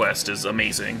Hero Quest is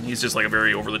amazing. He's just like a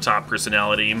very over-the-top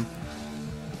personality.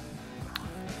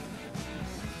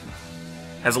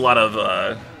 Has a lot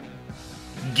of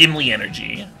Gimli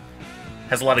energy.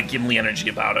 Has a lot of Gimli energy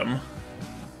about him.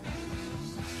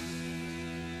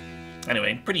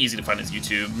 Anyway, pretty easy to find his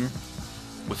YouTube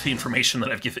with the information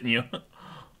that I've given you.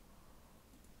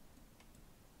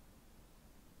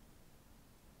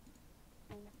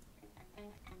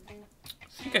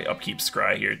 I think I upkeep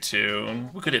Scry here too.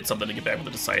 We could hit something to get back with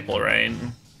the Disciple, right?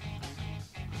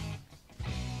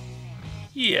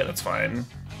 Yeah, that's fine.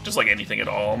 Just like anything at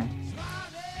all.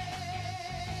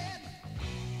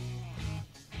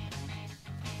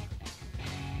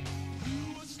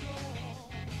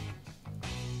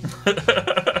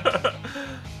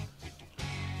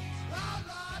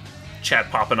 Chat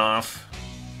popping off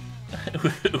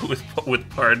with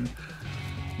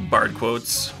bard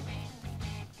quotes.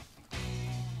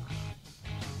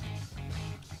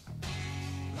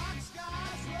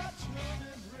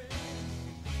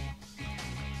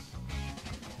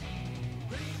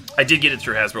 I did get it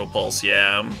through Hasbro Pulse,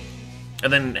 yeah.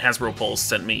 And then Hasbro Pulse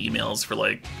sent me emails for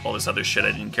like all this other shit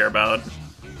I didn't care about.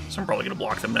 So I'm probably gonna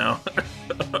block them now.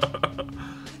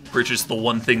 Purchase the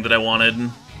one thing that I wanted.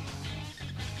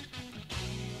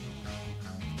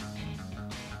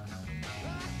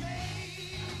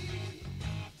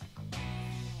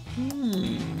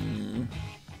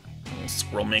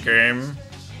 Squirrel Maker.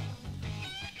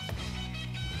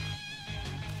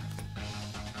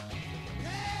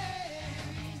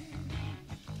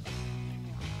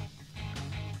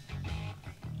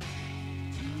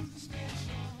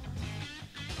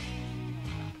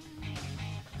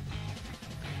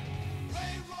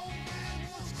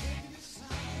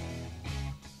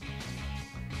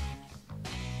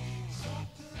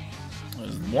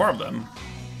 There's more of them.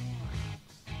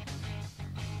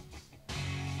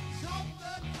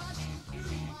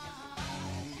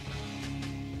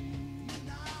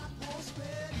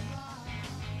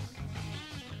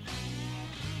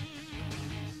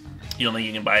 You don't think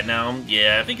you can buy it now?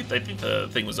 Yeah, I think the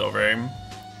thing was over.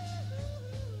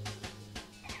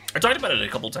 I talked about it a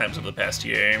couple times over the past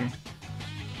year,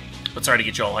 but sorry to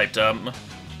get you all hyped up.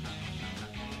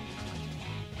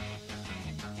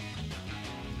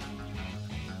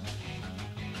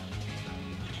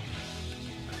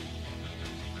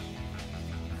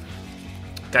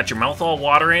 Got your mouth all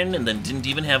watering and then didn't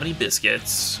even have any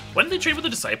biscuits. Why did they trade with a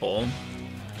Disciple?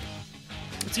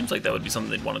 It seems like that would be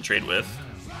something they'd want to trade with.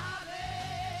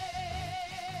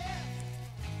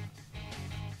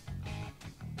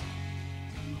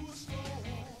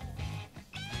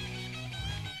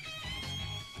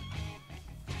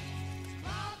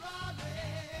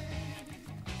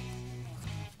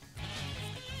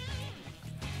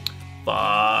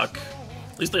 Fuck.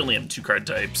 At least they only have 2 card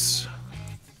types.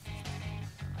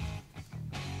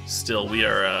 Still, we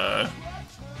are,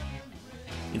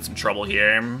 in some trouble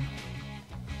here.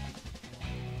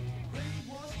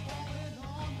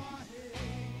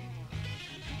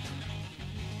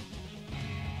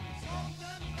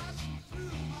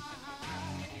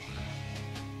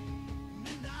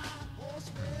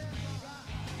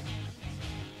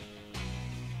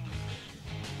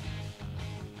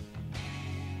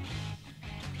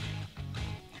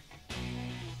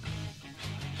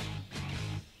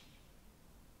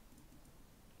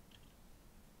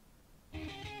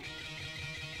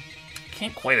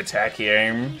 Can't quite attack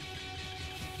here.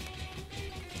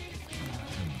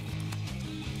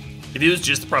 If it was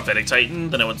just the Prophetic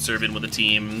Titan, then I would serve in with a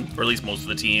team, or at least most of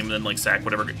the team, and then like sack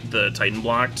whatever the Titan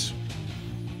blocked.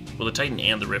 Well, the Titan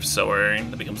and the Rift Sower,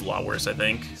 that becomes a lot worse, I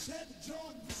think. So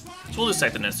we'll just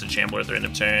sack the Nested Shambler at the end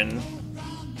of turn.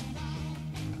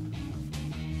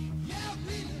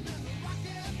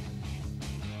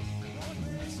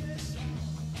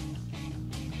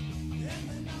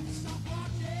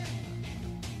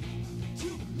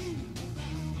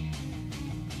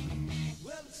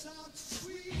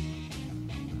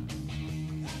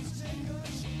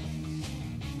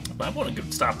 I want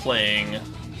to stop playing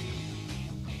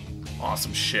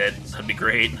awesome shit. That'd be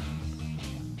great. I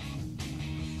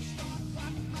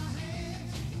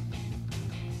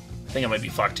think I might be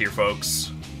fucked here,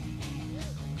 folks.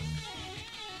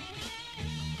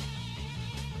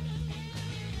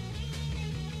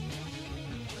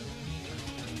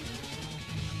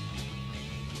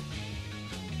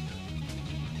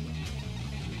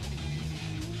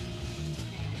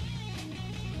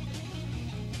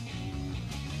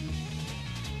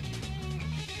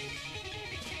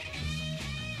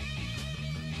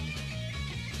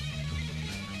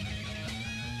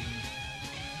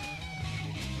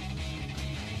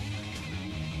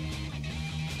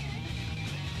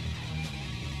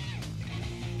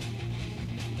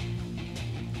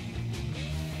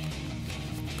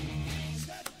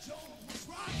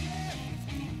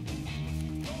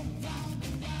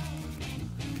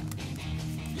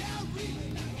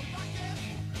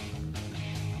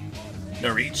 No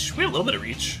reach. We have a little bit of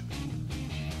reach.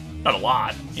 Not a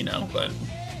lot, you know, but...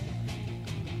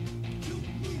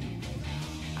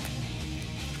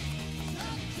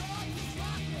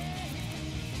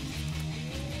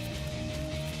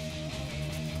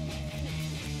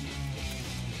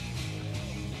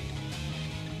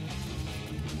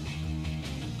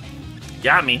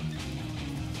 Got me.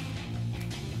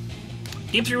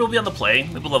 Game 3 will be on the play.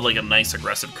 Maybe we'll have like a nice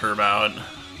aggressive curve out.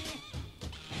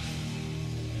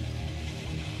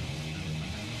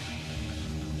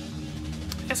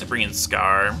 I guess I bring in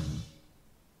Scar.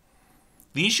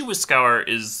 The issue with Scar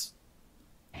is...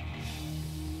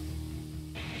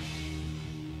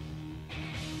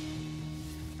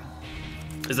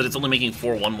 that it's only making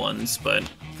 4 1-1s, but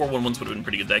 4 1-1s would have been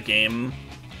pretty good that game.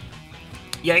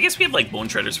 Yeah, I guess we have like Bone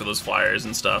Treaders for those flyers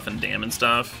and stuff, and Dam and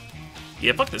stuff.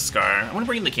 Yeah, fuck this Scar. I want to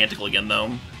bring in the Canticle again,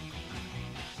 though.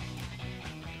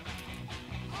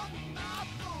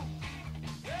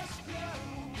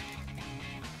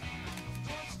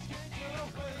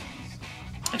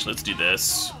 Actually, let's do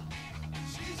this.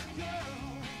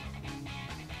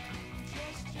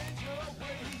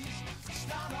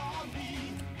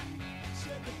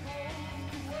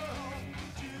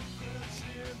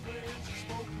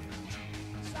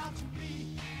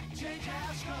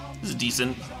 This is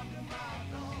decent.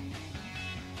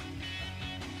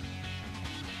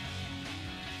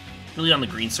 Really on the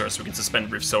green source, so we can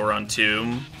suspend Rift Sower on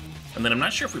 2. And then I'm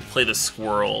not sure if we play the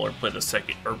Squirrel or play the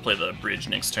second or play the Bridge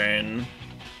next turn.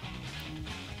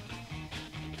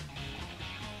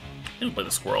 I think we'll play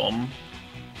the Squirrel.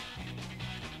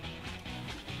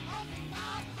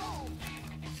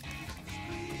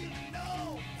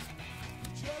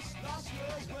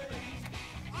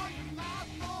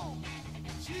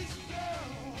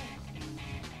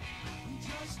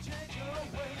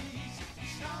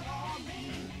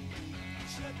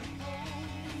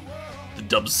 The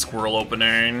Dubs Squirrel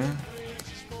opener.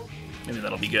 Maybe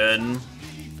that'll be good. Am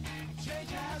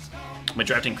I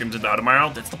drafting Crimson Vow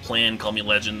tomorrow? That's the plan. Call me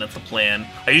legend. That's the plan.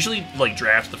 I usually like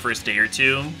draft the first day or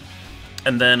two,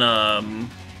 and then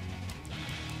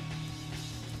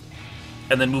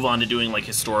move on to doing like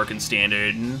historic and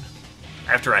standard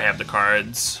after I have the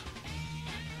cards.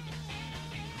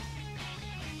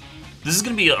 This is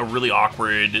gonna be a really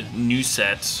awkward new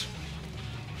set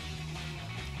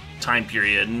time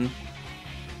period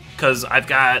because I've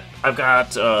got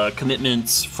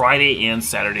commitments Friday and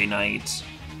Saturday night.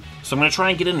 So I'm going to try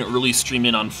and get an early stream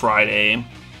in on Friday,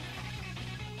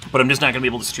 but I'm just not going to be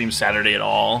able to stream Saturday at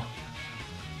all.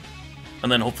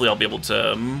 And then hopefully I'll be able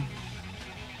to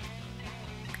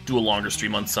do a longer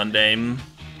stream on Sunday.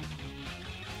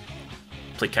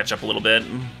 Play catch up a little bit.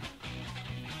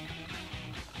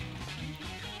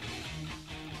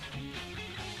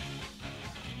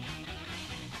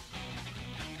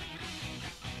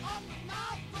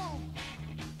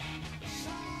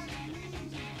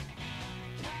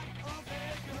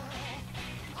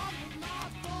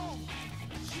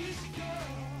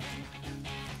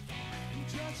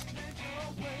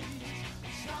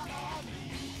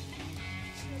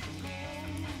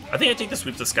 I think I take the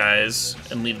Sweep the Skies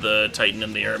and leave the Titan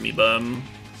and the Air Amoeba.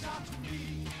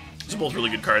 These are both really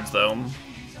good cards, though.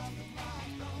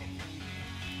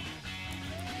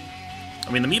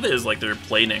 I mean, the Amoeba is like their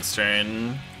play next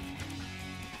turn.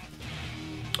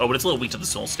 Oh, but it's a little weak to the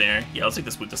Soul Snare. Yeah, let's take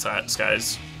the Sweep the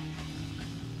Skies.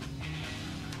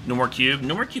 No more Cube?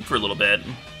 No more Cube for a little bit.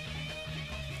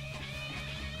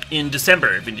 In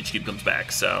December, Vintage Cube comes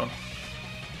back, so...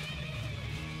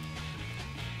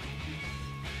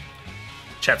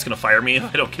 Chat's gonna fire me if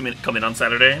I don't come in on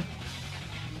Saturday.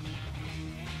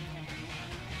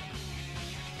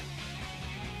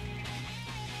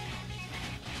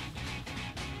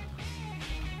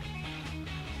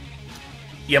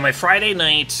 Yeah, my Friday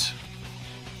night...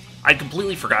 I'd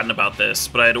completely forgotten about this,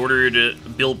 but I had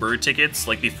ordered Bill Burr tickets,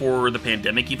 like, before the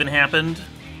pandemic even happened.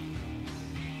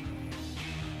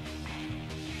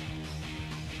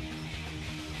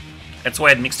 And so I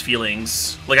had mixed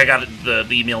feelings. Like, I got the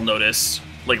email notice,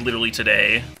 like, literally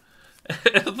today,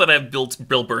 that I've built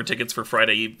Bill Burr tickets for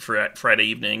Friday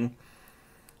evening.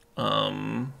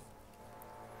 And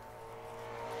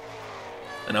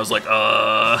I was like,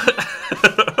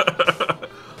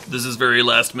 this is very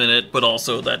last minute, but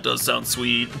also that does sound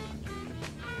sweet.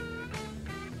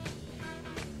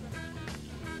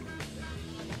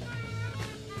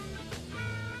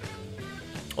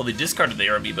 Oh, they discarded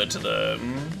the Amoeba to the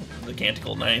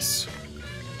Canticle, nice.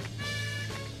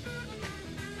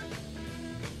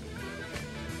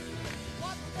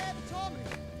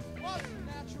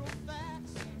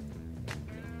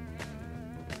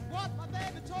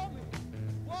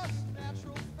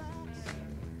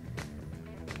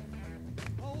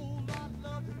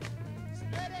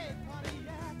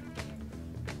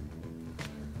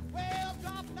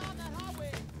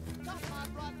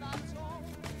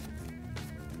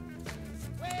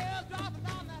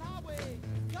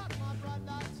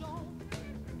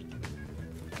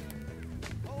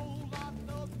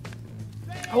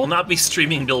 I will not be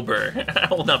streaming Bill Burr. I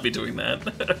will not be doing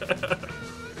that.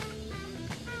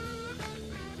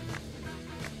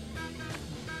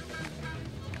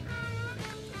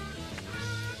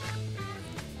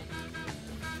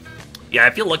 Yeah, I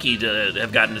feel lucky to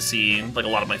have gotten to see like a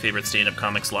lot of my favorite stand-up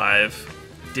comics live.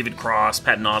 David Cross,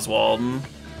 Patton Oswalt.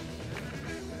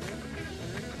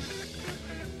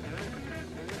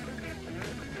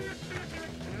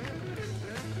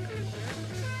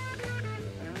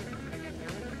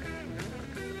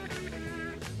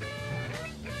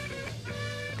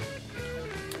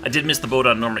 I did miss the boat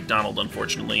on Norm Macdonald,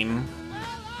 unfortunately.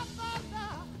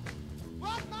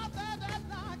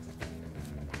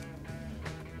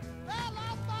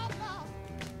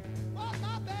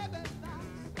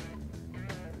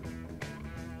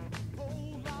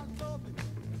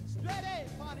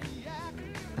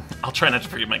 I'll try not to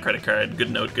forget my credit card.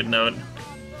 Good note, good note.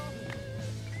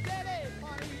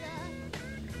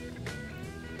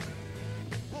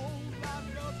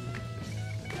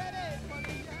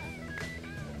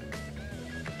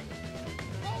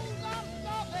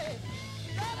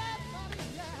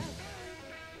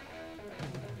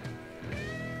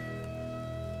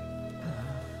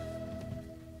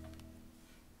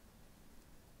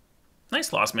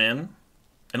 Nice loss, man.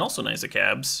 And also nice at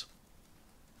Cabs.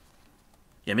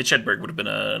 Yeah, Mitch Hedberg would have been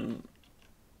a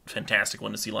fantastic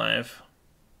one to see live.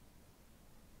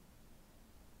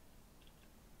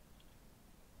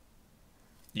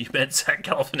 You met Zach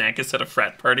Galifianakis at a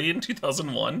frat party in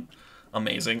 2001?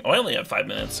 Amazing. Oh, I only have 5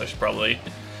 minutes. I should probably...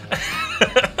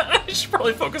 I should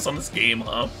probably focus on this game,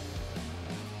 huh?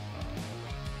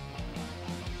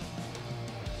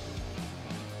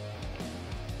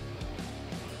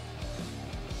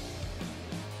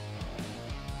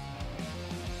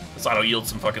 This auto yields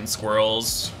some fucking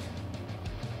squirrels.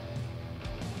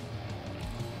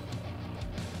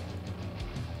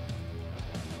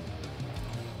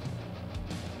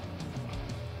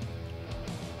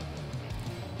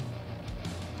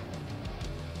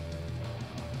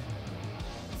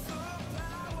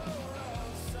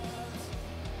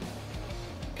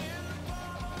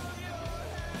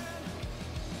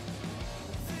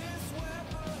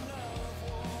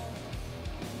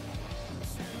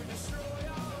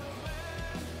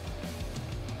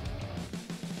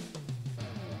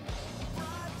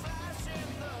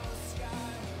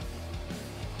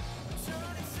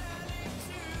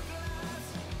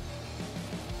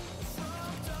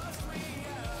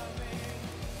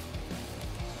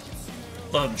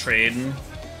 Love him trading.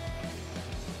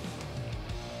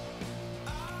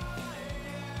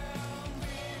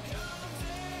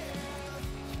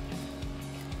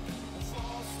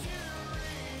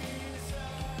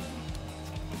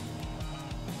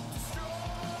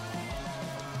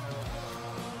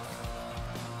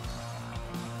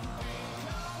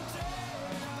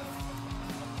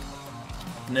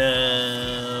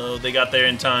 No, they got there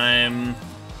in time.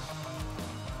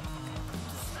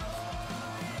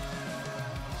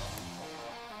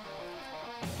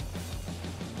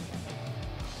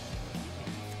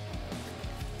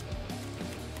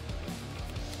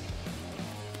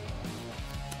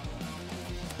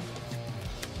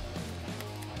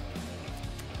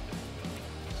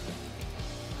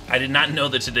 I did not know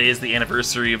that today is the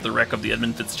anniversary of the wreck of the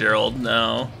Edmund Fitzgerald.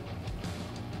 No.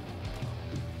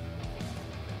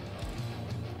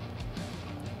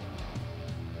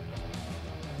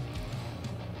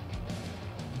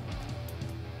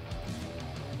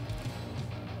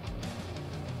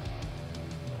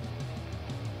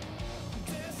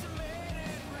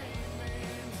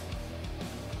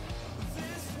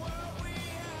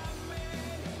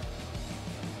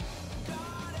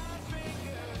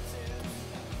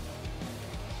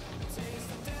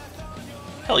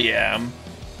 Hell yeah.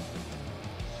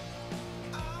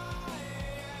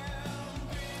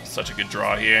 Such a good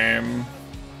draw here.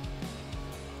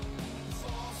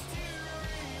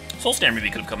 Soul Snare maybe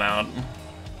could have come out.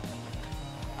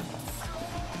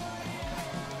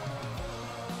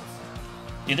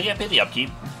 Do you think I pay the upkeep?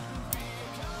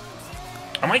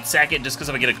 I might sack it just because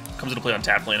if I get it comes into play on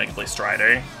tap lane, I can play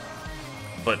Strider.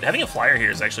 But having a flyer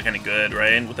here is actually kind of good,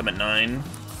 right? With them at 9.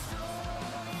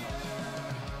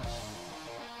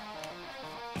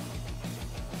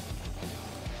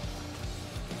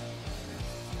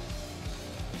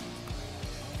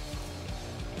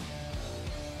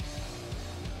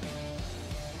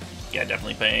 Yeah,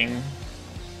 definitely paying.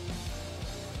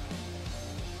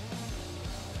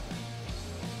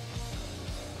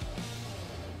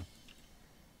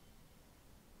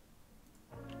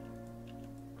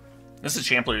 This is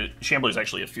Shambler's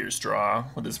actually a fierce draw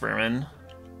with this Vermin.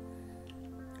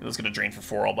 It's gonna drain for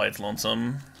 4 all by its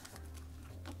lonesome.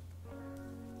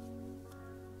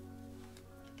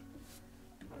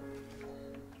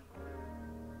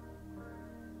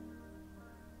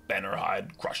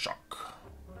 Bannerhide Cross Shock.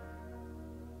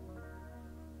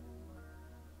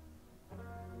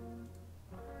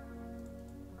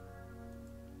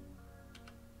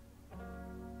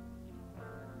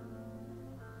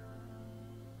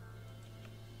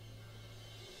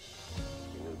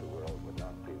 You knew the world would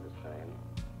not be the same.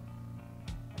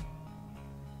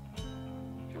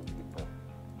 Few people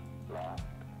laughed.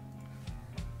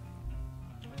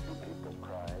 Few people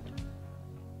cried.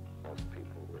 Most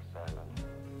people were silent.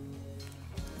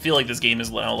 I feel like this game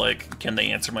is now like, can they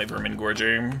answer my Vermin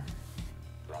Gorger? Line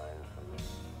from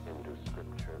Hindu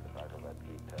scripture, the Bhagavad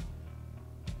Gita.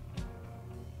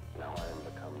 Now I am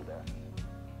become death,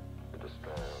 the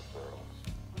destroyer of worlds.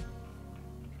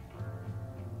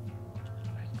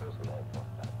 I suppose we all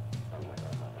thought that, one way or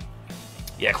another.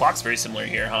 Yeah, clock's very similar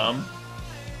here, huh?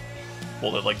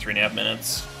 Hold it like 3.5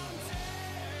 minutes.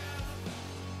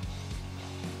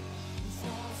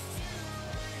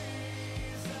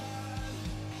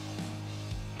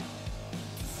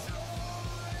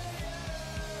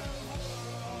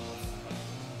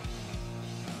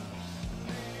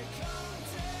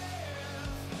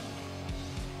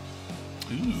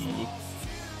 Ooh.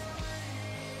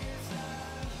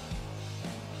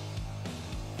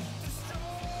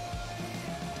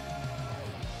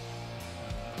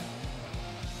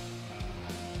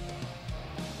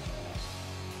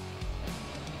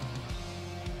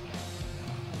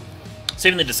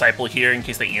 Saving the Disciple here in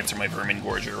case they answer my Vermin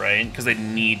Gorger, right? Because they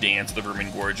need to answer the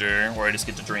Vermin Gorger, or I just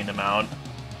get to drain them out.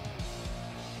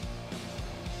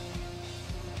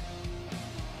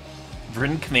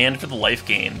 Vermin Command for the life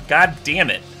gain. God damn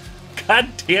it. God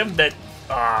damn that.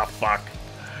 Ah, fuck.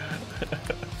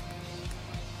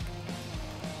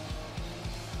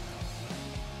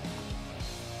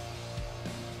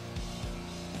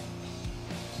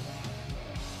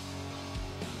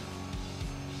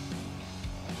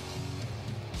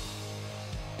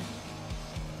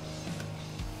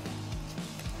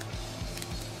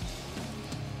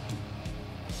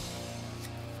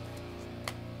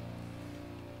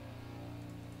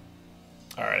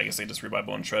 Alright, I guess I just rebuy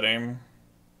Bone Shredding.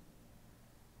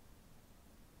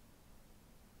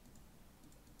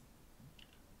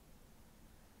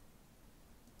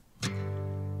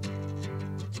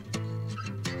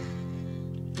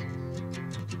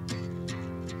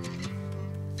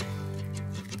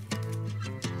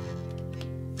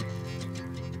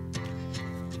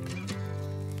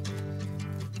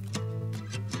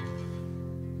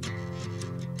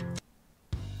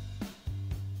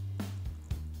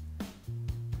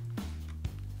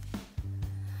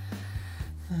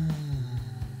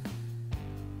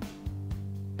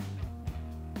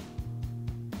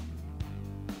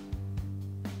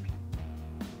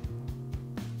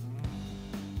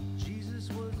 Jesus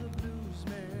was a blues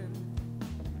man,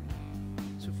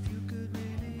 so few could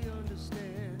really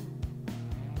understand.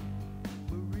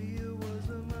 Maria was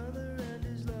a mother and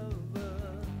his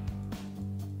lover.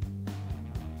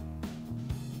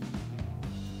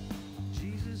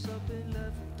 Jesus up and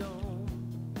left home,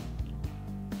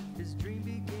 his dream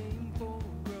became full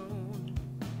grown.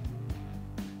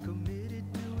 Committed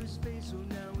to his faith, so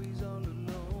now he's all alone.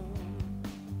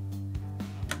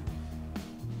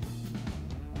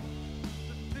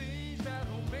 The things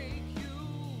that'll make you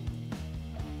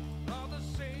are the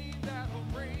same that'll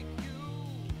break you.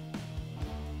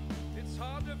 It's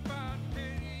hard to find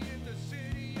pity in the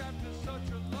city after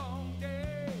such a long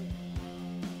day.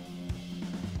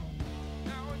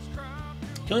 Now it's crime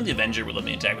to Killing the Avenger would let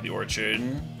me attack with the Orchard.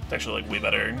 It's actually like way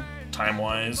better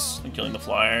time-wise than killing the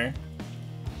Flyer.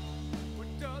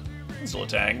 Still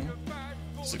attack.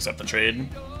 Just accept the trade.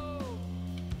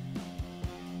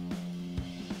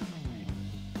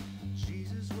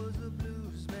 Jesus was a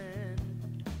blues man.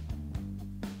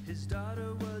 His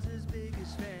daughter was his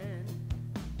biggest fan.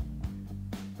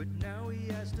 But now he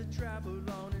has to travel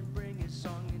on and bring his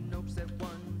song in hopes that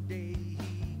one day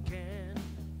he can.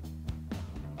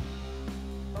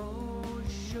 Oh,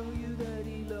 show you that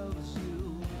he loves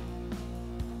you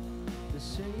the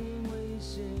same way he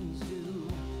sings do.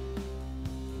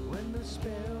 When the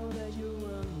spell that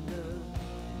you're under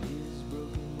is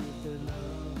broken with the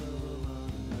love of a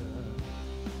wonder,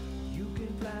 you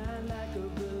can fly like a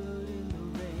bird in the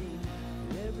rain.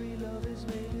 And every love is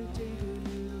made to take a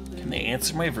little bit Can they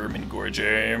answer my Vermin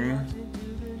Gorger? into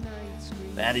the night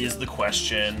scream. That is the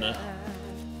question.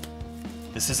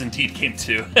 This is indeed game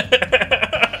 2.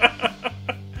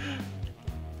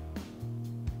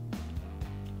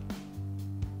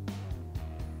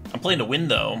 I'm playing to win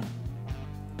though.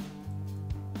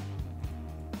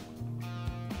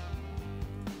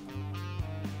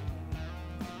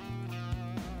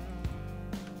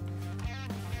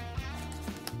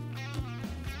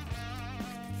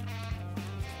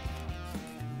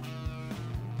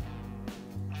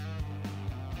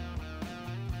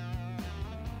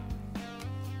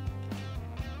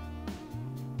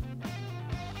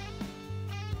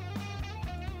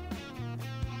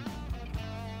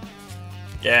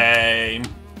 Yay.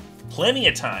 Plenty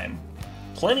of time.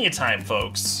 Plenty of time,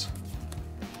 folks.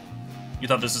 You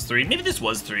thought this was 3? Maybe this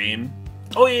was 3.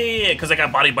 Oh, yeah, because I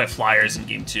got bodied by flyers in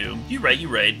game 2. You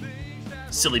right.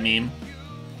 Silly meme.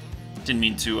 Didn't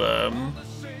mean to,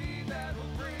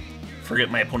 forget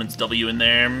my opponent's W in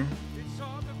there.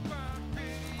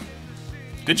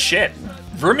 Good shit.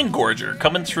 Vermingorger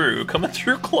coming through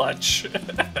clutch.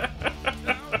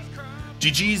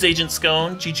 GG's, Agent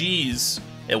Scone. GG's.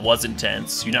 It was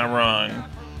intense. You're not wrong.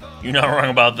 You're not wrong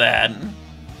about that.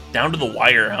 Down to the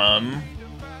wire,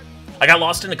 I got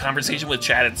lost in a conversation with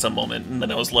Chad at some moment, and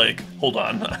then I was like, hold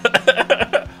on.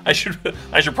 I should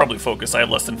probably focus. I have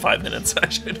less than 5 minutes. I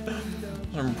should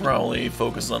probably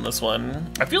focus on this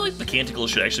one. I feel like the Canticle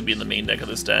should actually be in the main deck of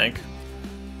this deck,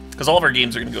 because all of our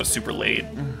games are going to go super late.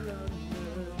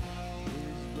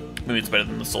 Maybe it's better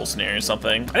than the Soul Snare or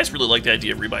something. I just really like the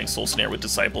idea of rebuying Soul Snare with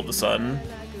Disciple of the Sun.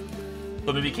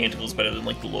 But maybe Canticle is better than,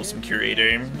 like, the Loathsome Curator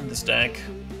in this deck.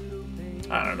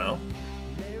 I don't know.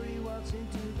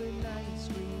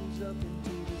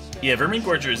 Yeah,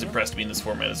 Vermingorger has impressed me in this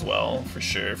format as well, for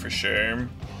sure.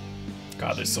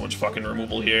 God, there's so much fucking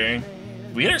removal here.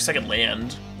 We hit our second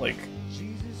land. Like,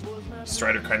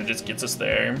 Strider kind of just gets us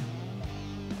there.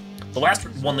 The last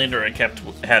one-lander I kept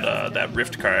had that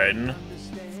Rift card. I'm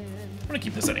gonna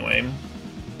keep this anyway.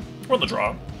 We're on the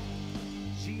draw.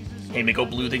 Hey, Mako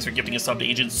Blue, thanks for gifting a sub to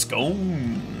Agent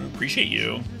Scone. Appreciate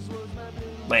you.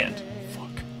 Land. Fuck.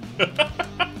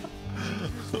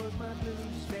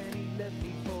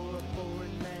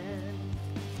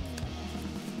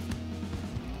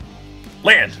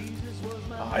 Land!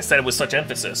 Oh, I said it with such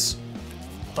emphasis.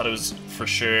 Thought it was for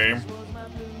sure.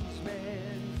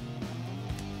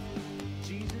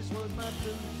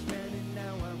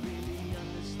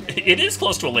 It is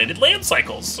close to a land. It land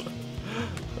cycles.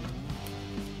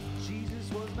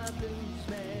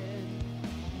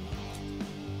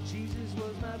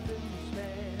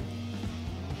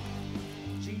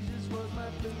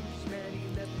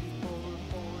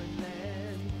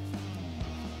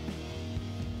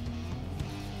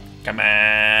 Come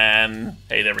on.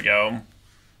 Hey, there we go.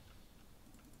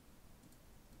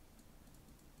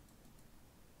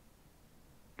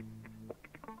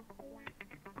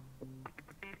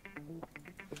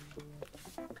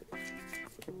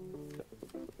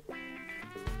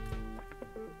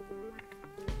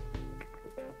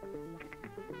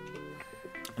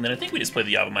 And then I think we just play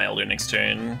the Yavimaya Elder next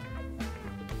turn.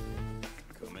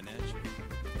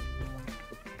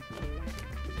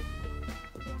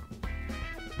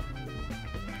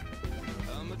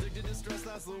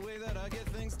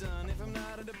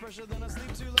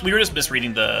 We were just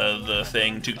misreading the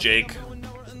thing, Duke Jake.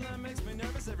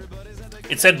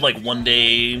 It said like 1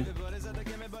 day,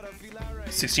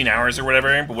 16 hours or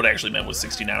whatever, but what it actually meant was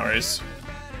 16 hours.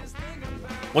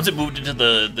 Once it moved into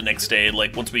the next day,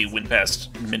 like once we went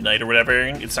past midnight or whatever,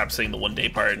 it stopped saying the 1 day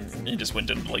part and it just went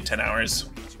into like 10 hours.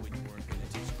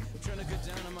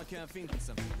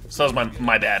 So that was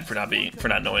my bad for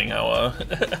not knowing how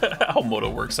how Moto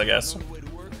works, I guess.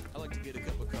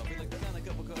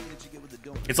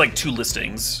 It's like 2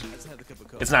 listings.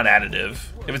 It's not additive.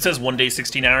 If it says 1 day,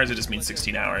 16 hours, it just means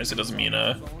 16 hours. It doesn't mean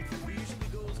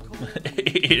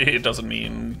it doesn't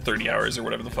mean 30 hours or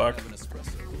whatever the fuck.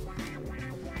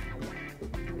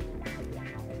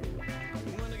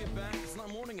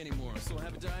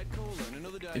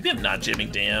 Maybe I'm not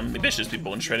jamming Damn. Maybe I should just be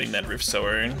bone shredding that Rift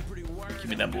Sower. Give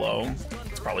me that blow.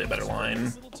 It's probably a better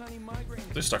line.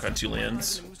 They're stuck on 2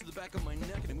 lands.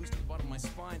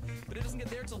 But it doesn't get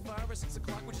there till 5 or 6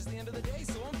 o'clock, which is the end of the day.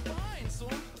 So I'm fine. So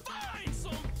I'm fine. So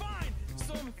I'm fine.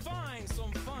 So I'm fine. So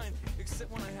I'm fine.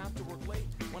 Except when I have to work late.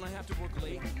 When I have to work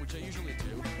late, which I usually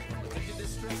do. Addicted to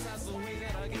stress, that's the way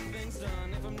that I get things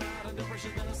done. If I'm not under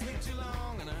pressure, then I sleep too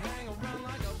long and I hang around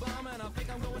like a bum, and I think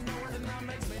I'm going nowhere, and that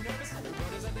makes me nervous.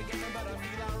 Everybody's at the game, but I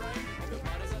feel alright.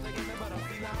 Everybody's at the game, but I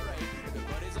feel alright.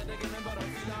 Everybody's at the game, but I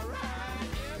feel alright.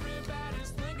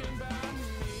 Everybody's thinking about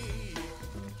me.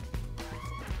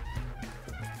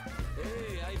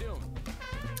 Hey, how you doing?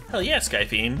 Hell yeah,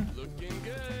 Skyfiend. Looking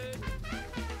good.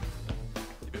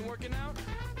 You been working out?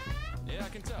 Yeah, I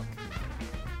can tell.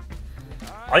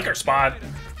 I like our spot.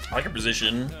 I like our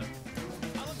position.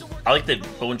 I like that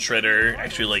Bone Shredder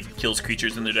actually like kills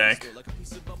creatures in their deck.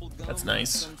 That's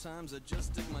nice.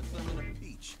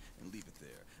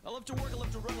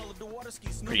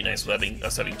 Pretty nice with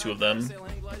us having 2 of them.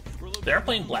 They are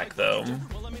playing black though.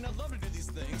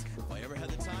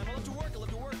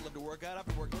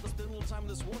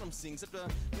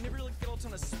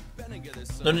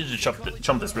 No need to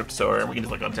chump this Rift Sower. We can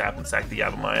just like untap and sack the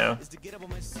Yavimaya.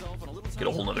 Get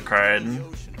a whole nother card.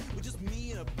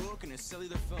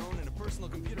 cellular phone, and a personal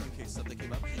computer in case something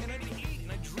came up. And I'd eat,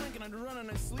 and I'd drink, and I'd run, and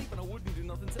I'd sleep, and I wouldn't do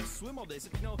nothing except swim all day. So,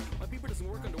 you know, my beaver doesn't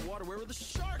work underwater. Where were the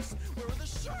sharks? Where were the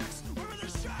sharks? Where were the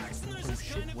sharks? And there's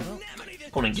this kind of anemone that...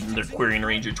 Opponent getting their Querying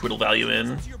Ranger twiddle value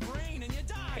in.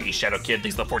 Hey, Shadow Kid,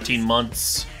 thanks for the 14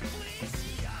 months.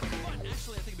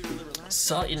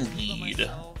 Saw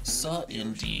indeed. Saw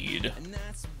indeed. And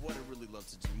that's what I really love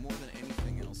to do more than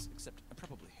anything else, except I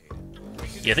probably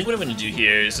hate it. Yeah, I think what I'm gonna do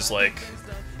here is just like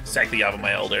sack the Yava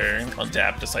My Elder,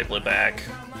 untap, disciple it back.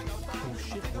 Oh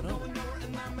shit, what up?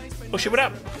 Oh shit, what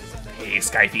up? Hey,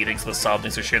 Skyfy, thanks for the sub,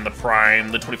 thanks for sharing the Prime,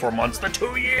 the 24 months, the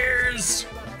 2 years!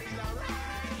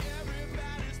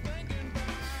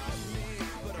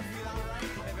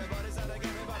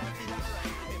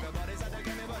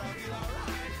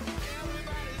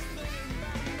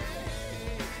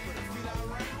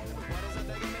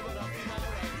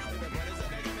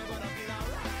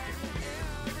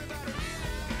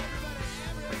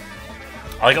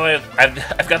 I like how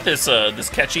I've got this this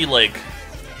catchy like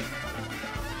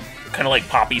kind of like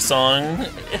poppy song,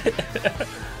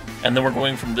 and then we're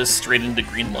going from this straight into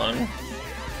Green Lung.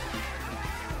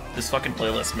 This fucking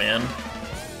playlist, man.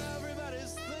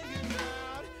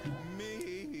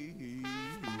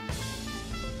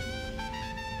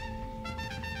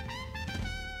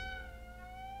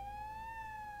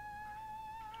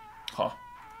 Huh.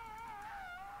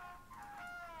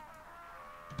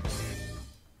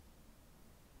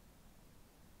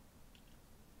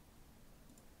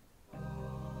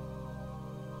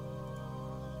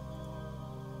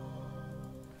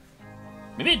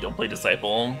 Maybe I don't play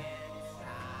Disciple.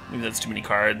 Maybe that's too many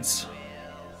cards.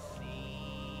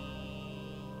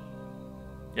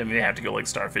 Yeah, maybe I have to go like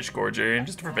Starfish Gorger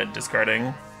just to prevent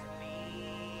discarding.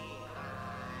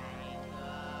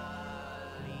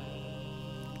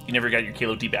 You never got your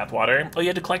CalebD Bathwater? Oh, you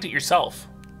had to collect it yourself.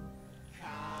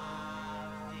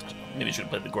 Maybe I should have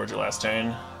played the Gorger last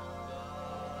turn.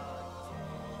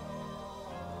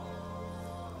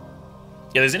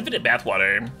 Yeah, there's infinite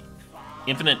Bathwater.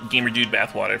 Infinite Gamer Dude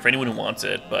Bathwater for anyone who wants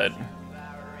it, but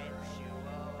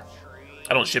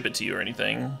I don't ship it to you or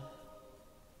anything.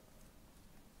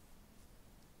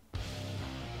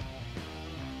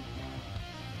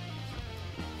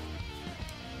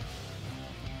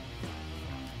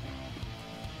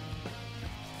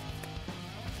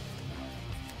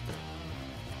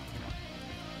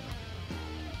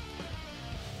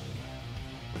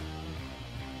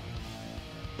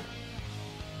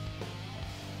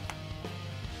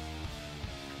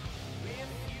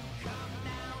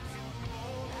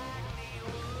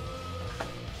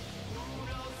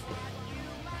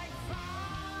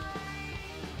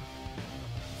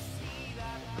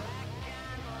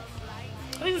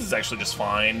 I think this is actually just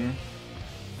fine.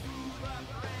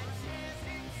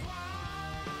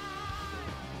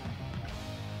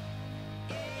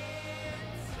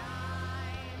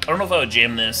 I don't know if I would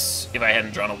jam this if I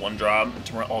hadn't drawn a 1-drop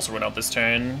to also run out this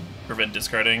turn, prevent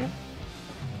discarding.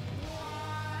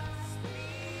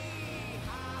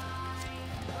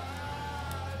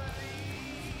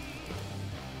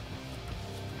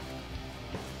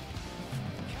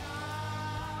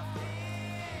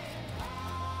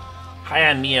 Hi,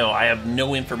 I'm Neo. I have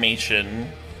no information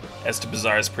as to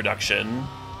Bazaar's production.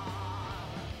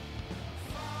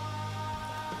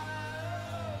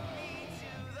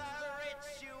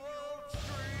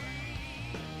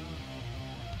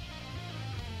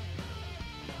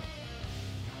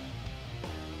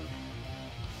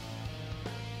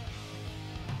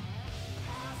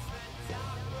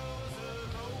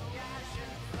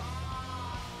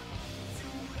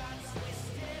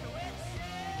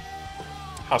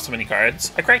 How so many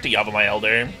cards? I cracked a Yava My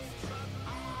Elder.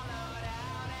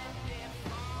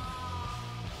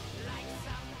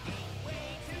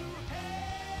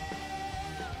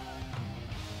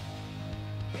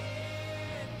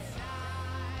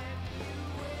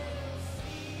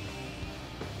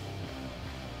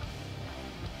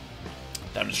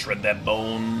 Time to shred that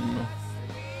bone.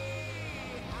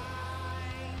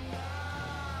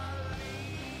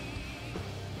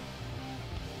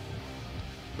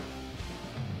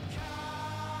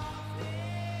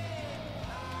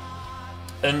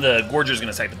 And the Gorger's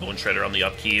gonna sack the Bone Shredder on the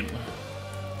upkeep.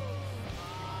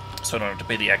 So I don't have to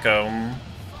pay the Echo. Then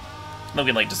we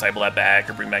can like disciple that back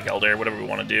or bring back Elder, whatever we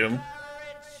want to do.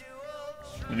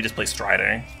 Maybe just play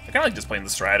Strider. I kinda like just playing the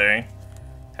Strider.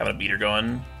 Having a beater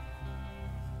going.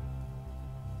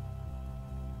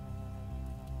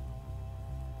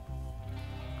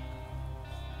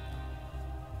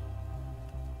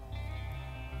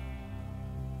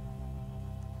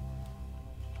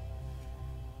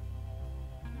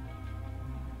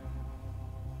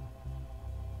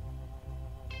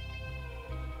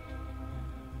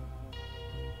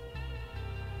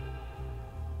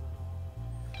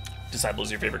 Disciple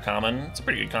is your favorite common. It's a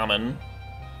pretty good common.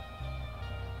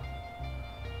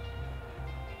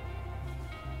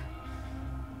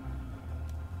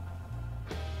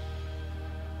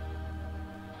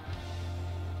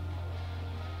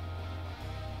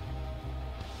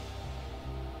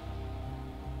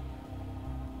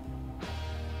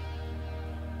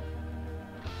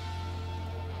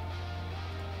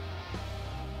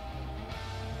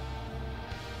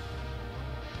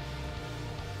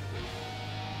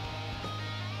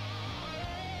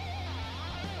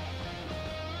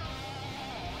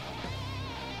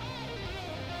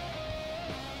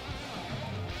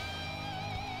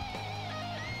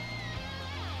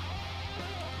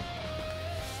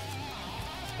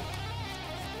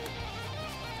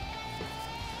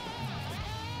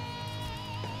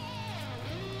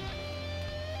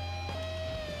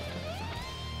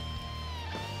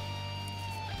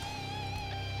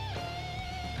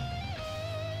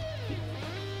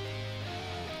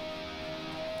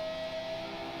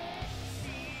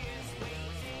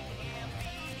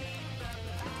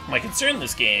 My concern in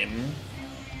this game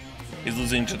is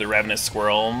losing to the Ravenous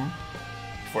Squirrel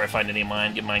before I find any of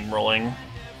mine, get mine rolling.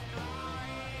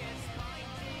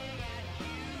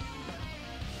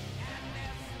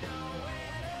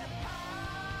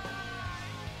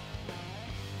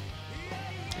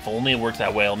 If only it worked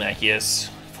that way, Almachius.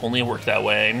 If only it worked that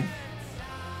way.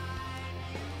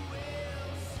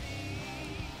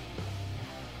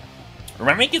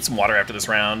 Remind me to get some water after this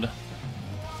round.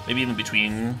 Maybe even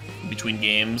between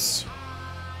games.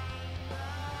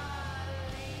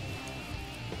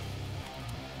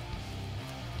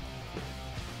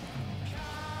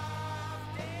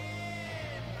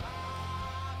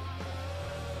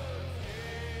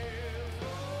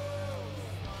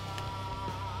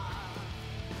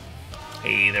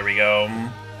 Hey, there we go.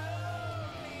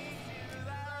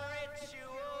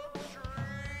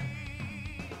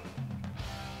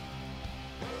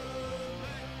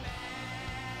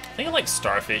 I think I like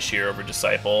Starfish here over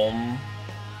Disciple.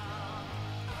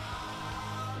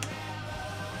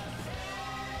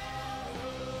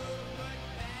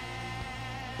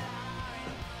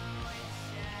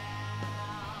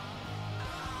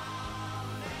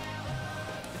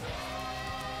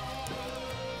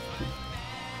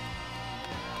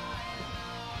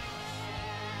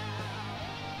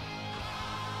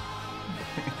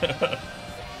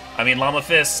 I mean, Llama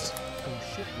Fist.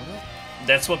 Oh shit, what up?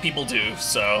 That's what people do,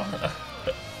 so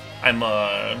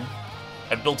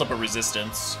I've built up a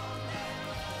resistance.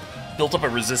 Built up a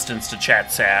resistance to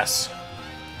chat sass.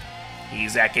 Hey,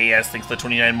 Zach AS, thanks for the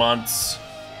 29 months.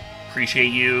 Appreciate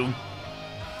you.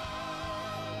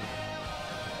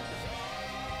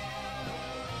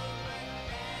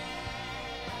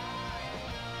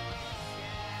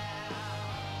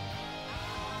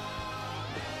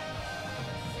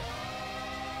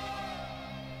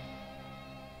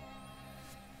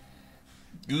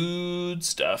 Good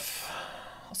stuff.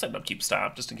 I'll set an upkeep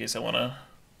stop just in case I want to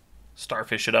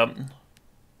starfish it up.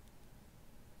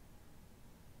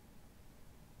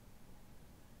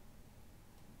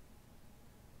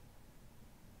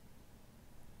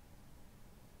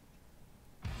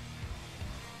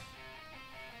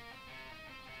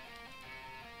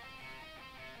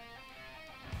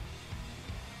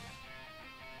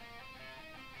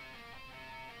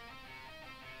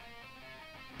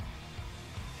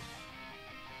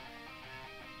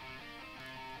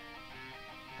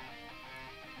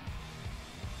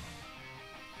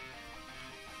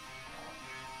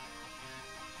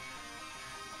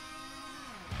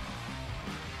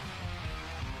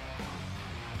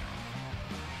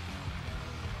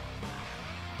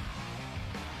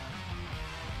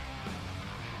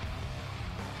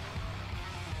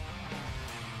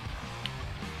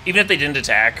 Even if they didn't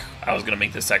attack, I was gonna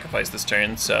make this sacrifice this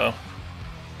turn, so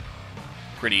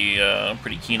pretty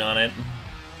keen on it.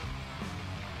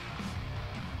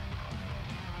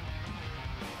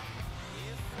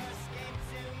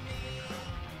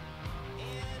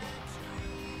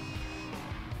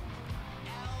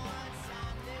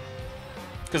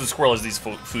 Because the squirrel has these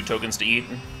food tokens to eat,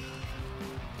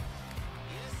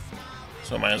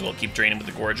 so I might as well keep draining with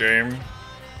the Gorger.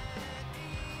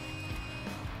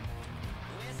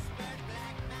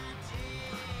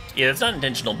 Yeah, it's not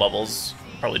intentional bubbles.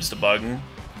 Probably just a bug.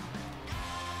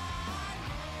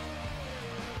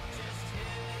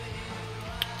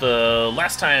 The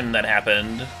last time that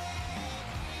happened,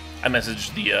 I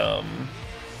messaged the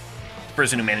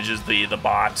person who manages the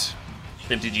bot,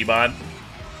 the MTG bot,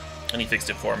 and he fixed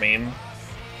it for me.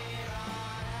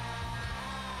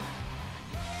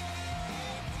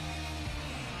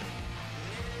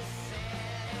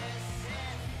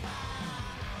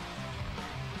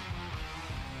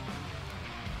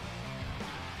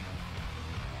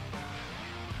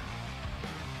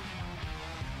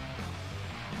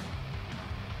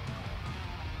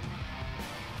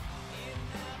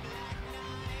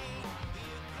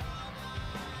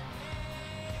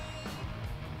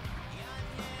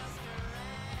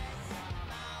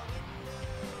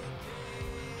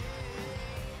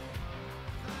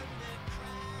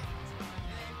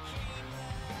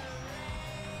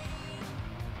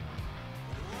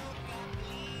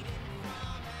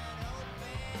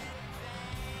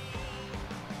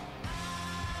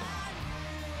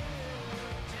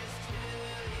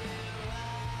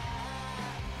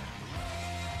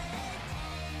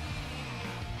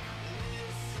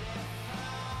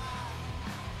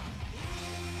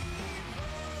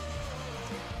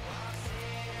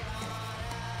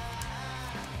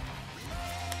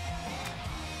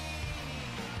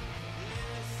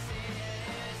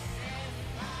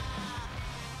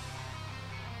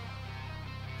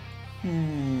 Do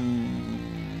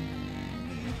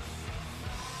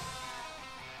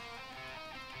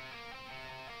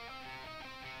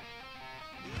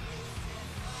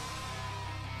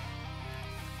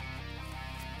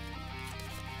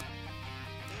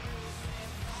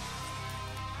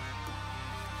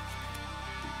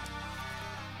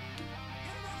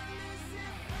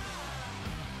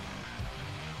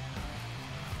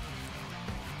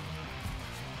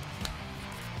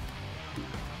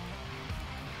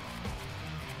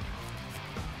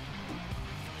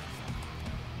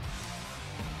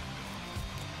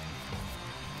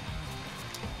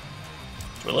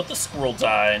I let the squirrel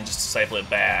die and just disciple it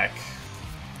back?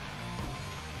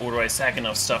 Or do I sack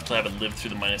enough stuff to have it live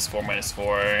through the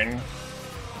 -4/-4? I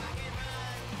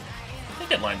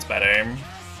think that line's better.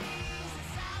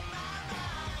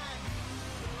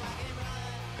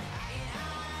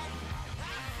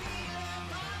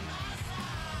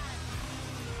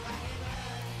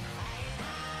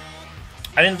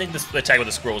 I didn't think this attack with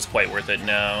the squirrel was quite worth it,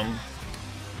 no.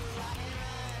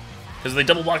 Because if they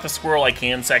double block the squirrel, I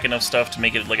can sack enough stuff to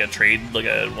make it like a trade, like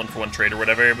a 1-for-1 trade or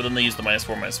whatever, but then they use the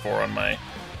 -4/-4 on my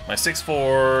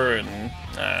 6-4, and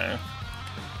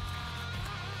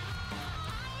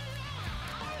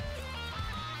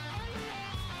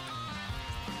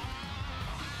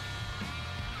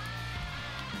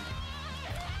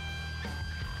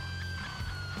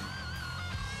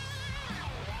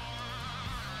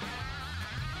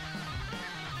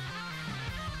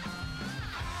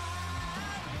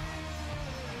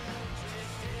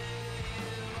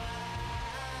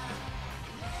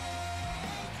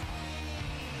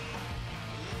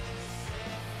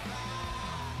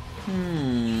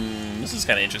this is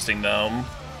kind of interesting, though.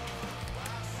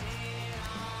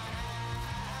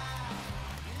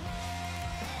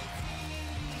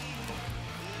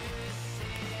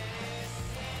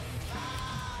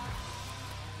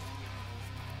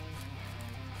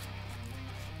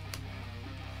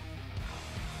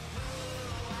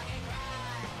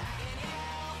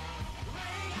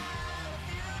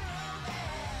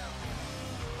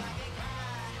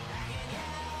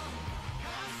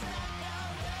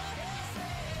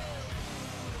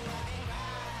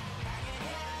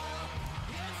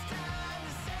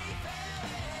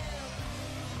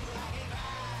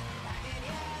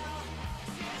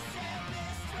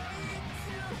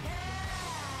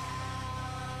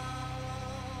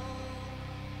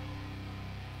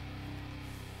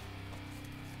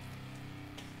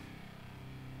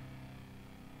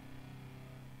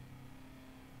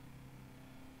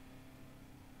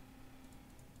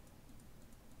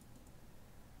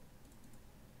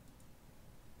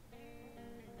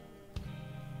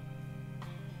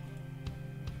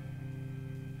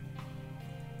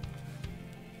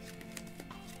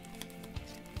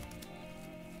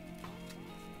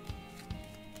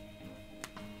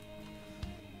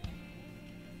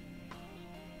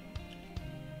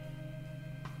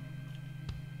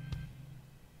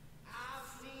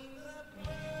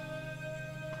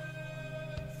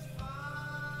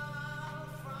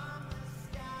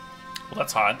 Well,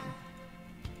 that's hot.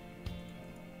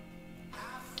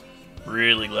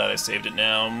 Really glad I saved it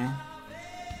now.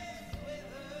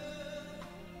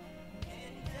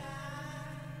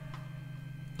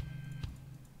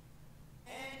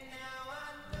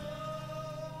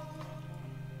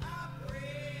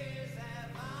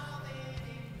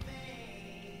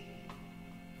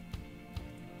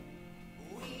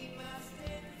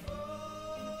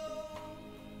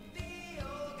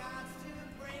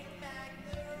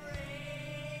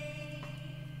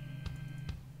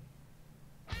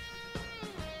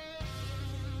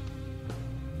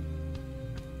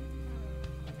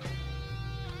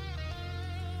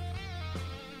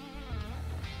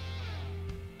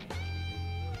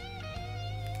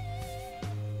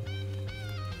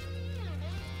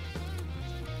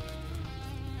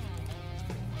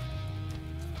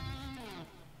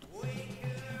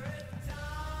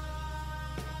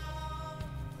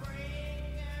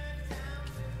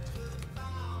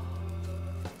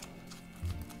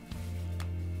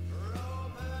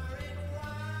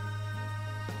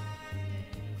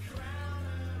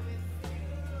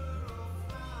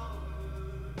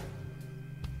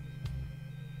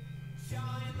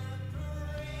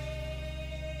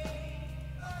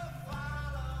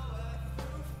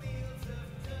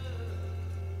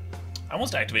 I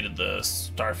almost activated the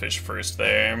starfish first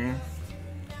there.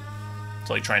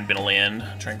 To like try and bin a land,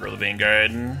 try and grow the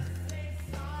Vanguard.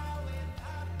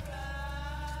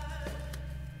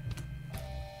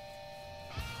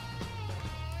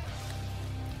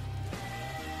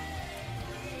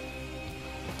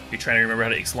 You're trying to remember how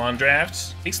to Ixalan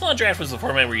draft? Ixalan draft was the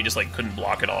format where you just like couldn't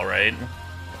block at all, right?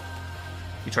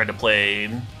 You tried to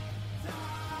play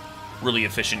really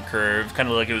efficient curve, kind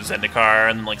of like it was Zendikar,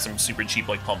 and then like some super cheap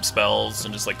like pump spells,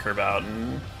 and just like curve out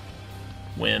and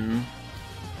win.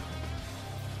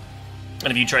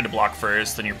 And if you tried to block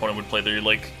first, then your opponent would play their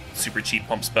like super cheap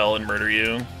pump spell and murder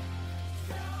you.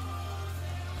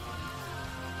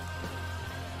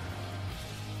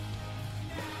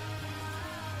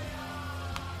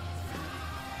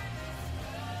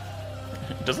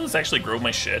 Doesn't this actually grow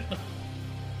my shit?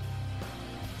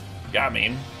 Got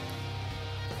me.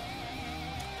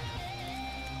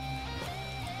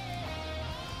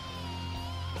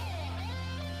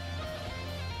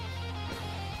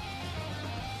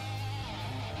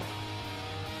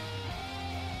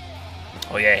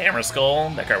 Oh yeah, Hammer Skull?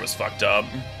 That card was fucked up.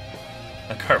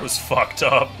 That card was fucked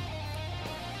up.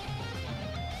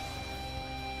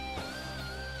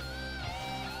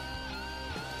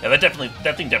 Yeah, that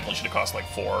thing definitely should have cost like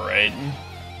 4, right?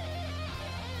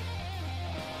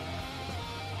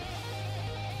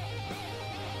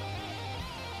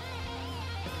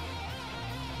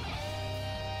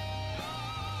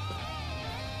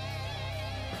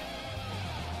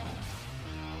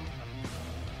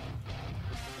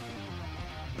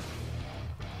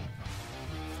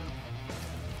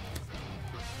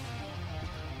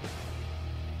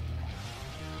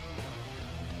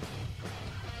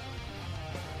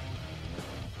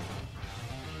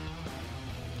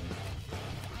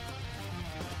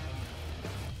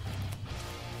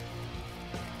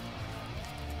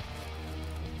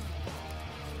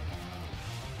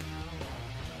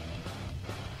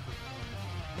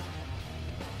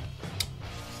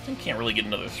 Can't really get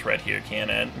another threat here,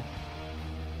 can it?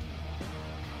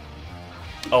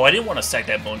 Oh, I didn't want to sack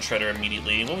that Bone Shredder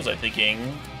immediately. What was I thinking?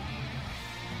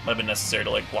 Might have been necessary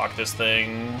to, like, block this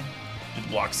thing. Do the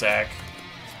block sack.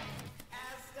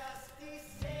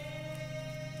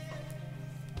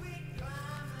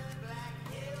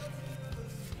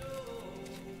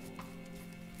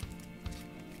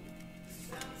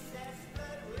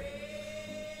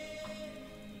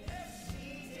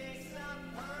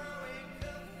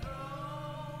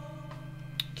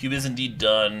 Cube is indeed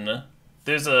done.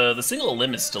 There's the single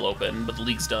limb is still open, but the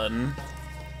league's done.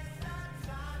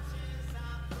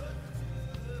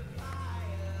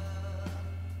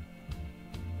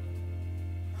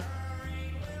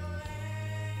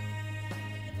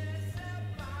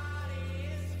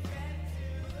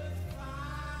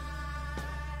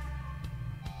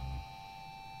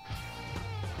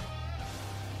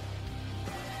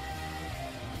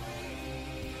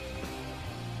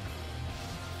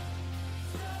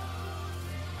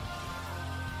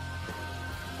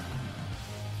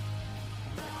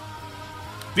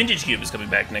 Vintage Cube is coming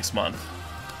back next month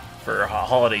for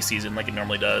holiday season like it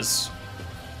normally does.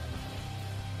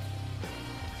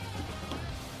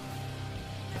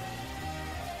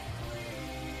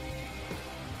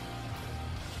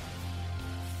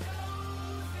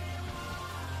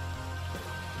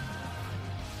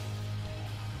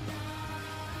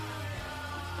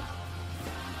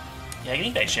 Yeah,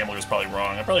 getting back Shambler was probably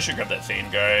wrong. I probably should grab that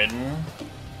Fane Guard.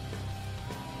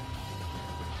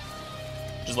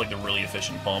 Just like the really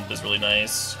efficient pump is really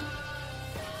nice.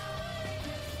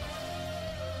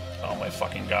 Oh my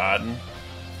fucking god.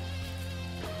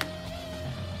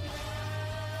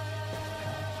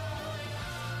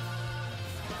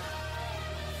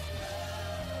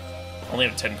 Only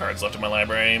have 10 cards left in my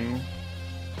library.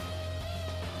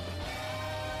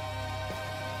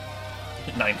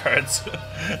 9 cards.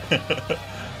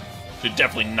 Should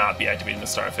definitely not be activating the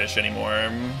Starfish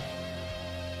anymore.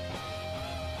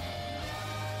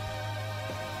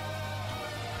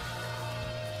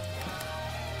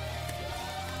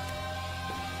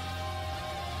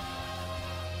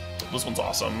 This one's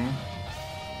awesome.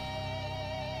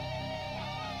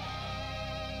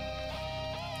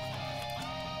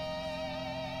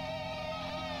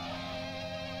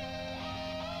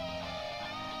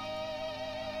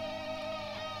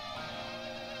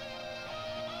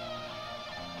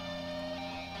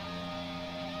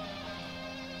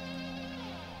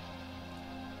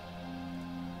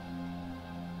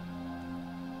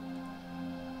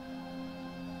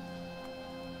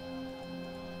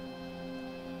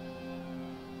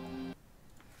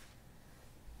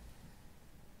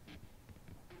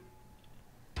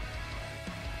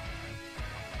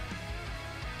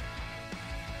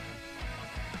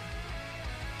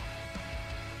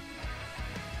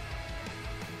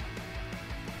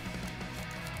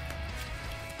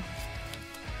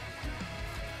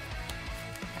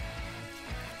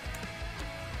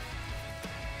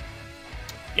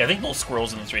 Yeah, I think both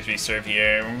Squirrels in the 3-3 serve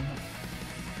here.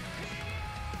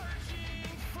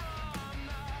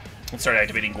 Let's start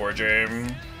activating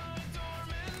Gorger.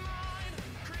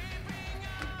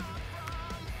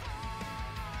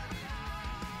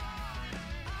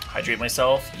 Hydrate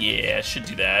myself? Yeah, I should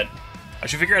do that. I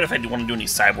should figure out if I want to do any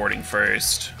sideboarding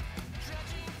first.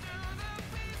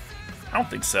 I don't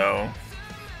think so.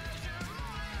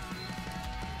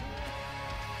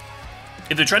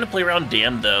 If they're trying to play around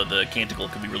Dam, though, the Canticle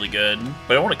could be really good.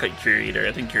 But I want to cut Curator.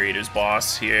 I think Curator's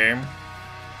boss here.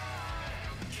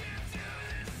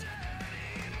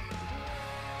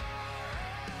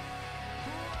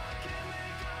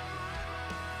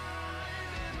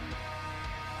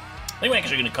 I think we're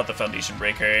actually going to cut the Foundation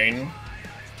Breaker.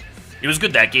 It was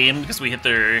good that game because we hit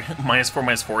their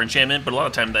 -4/-4 enchantment, but a lot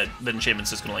of time that enchantment's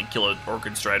just going to like kill an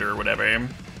Orchid Strider or whatever.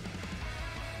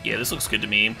 Yeah, this looks good to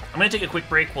me. I'm going to take a quick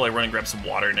break while I run and grab some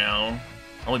water now.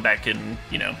 I'll be back in,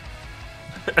 you know,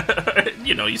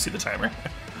 you see the timer.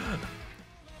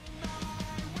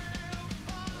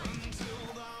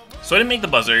 So I didn't make the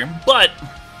buzzer, but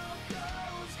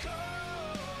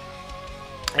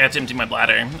I got to empty my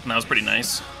bladder, and that was pretty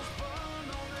nice.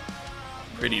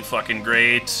 Pretty fucking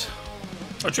great.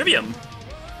 Oh, Trivium.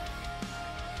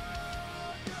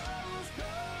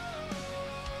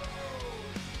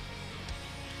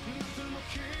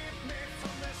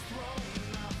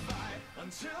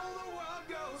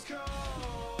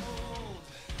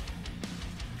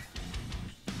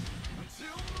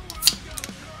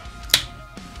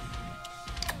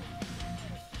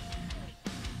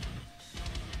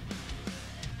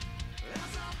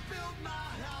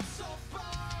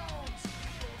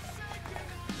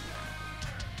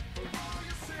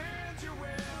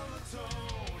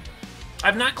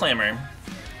 I've not Clamor.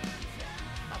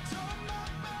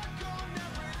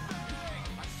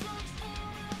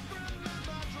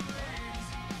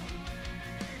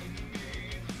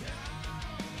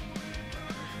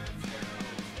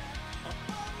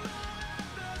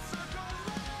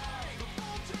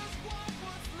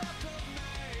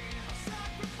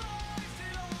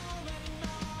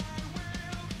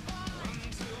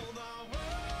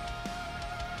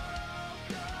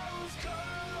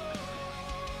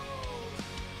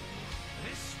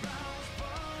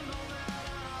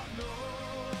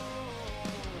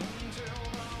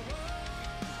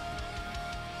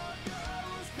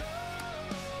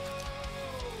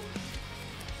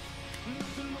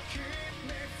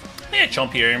 Yeah,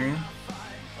 Chomp here.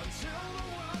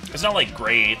 It's not like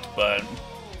great, but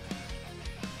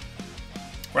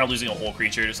we're not losing a whole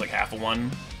creature, just like half of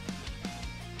one.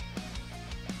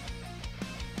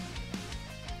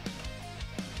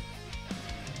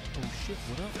 Oh shit,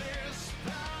 what up?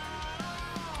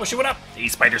 Oh shit, what up? Hey,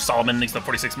 Spider Solomon, thanks for the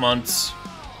 46 months.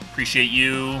 Appreciate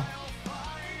you.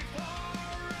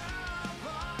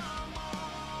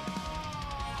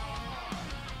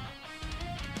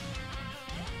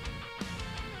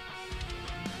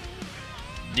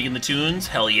 Digging the tunes?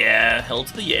 Hell yeah. Hell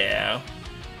to the yeah.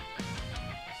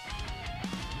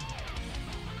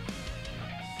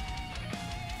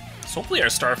 So hopefully our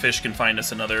Starfish can find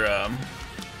us another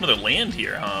another land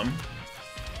here, huh?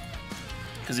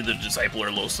 Because either Disciple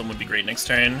or Loathsome would be great next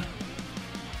turn.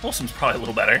 Loathsome's probably a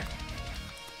little better.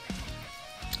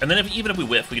 And then even if we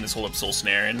whiff, we can just hold up Soul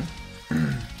Snare and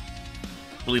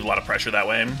relieve a lot of pressure that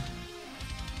way.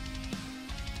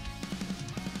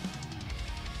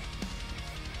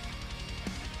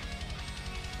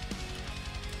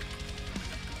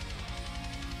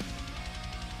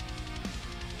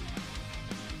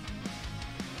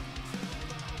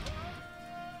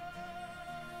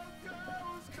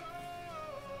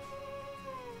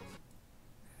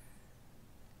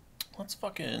 Let's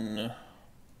fucking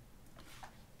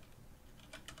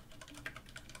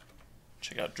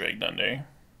check out Drag Thunder.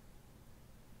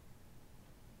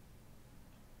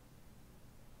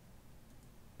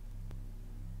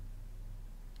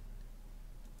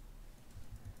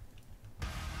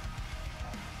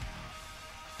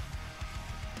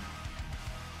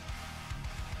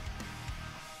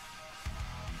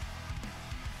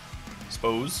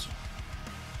 Suppose.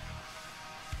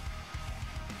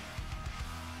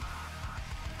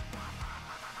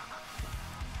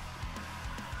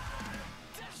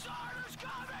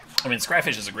 I mean,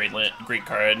 Scryfish is a great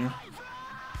card. I'm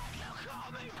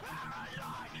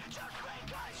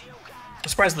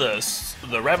surprised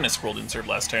the Ravenous Scroll didn't serve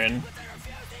last turn.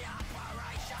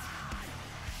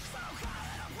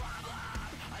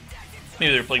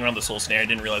 Maybe they were playing around the Soul Snare. I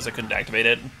didn't realize I couldn't activate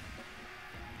it.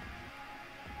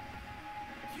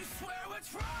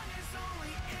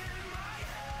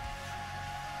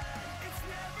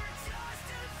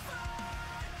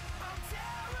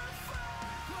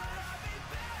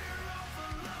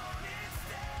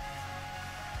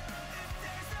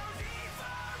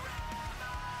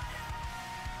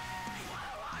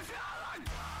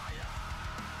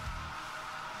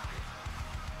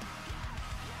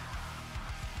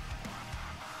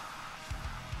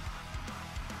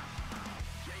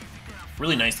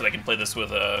 Really nice that I can play this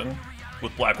with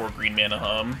black or green mana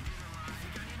hum.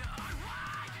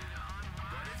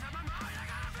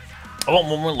 I want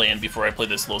one more land before I play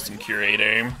this Loathsome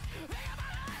Curator.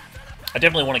 I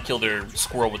definitely want to kill their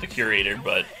squirrel with the Curator,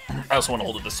 but I also want to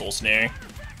hold it the Soul Snare.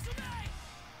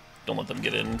 Don't let them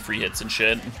get in free hits and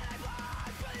shit.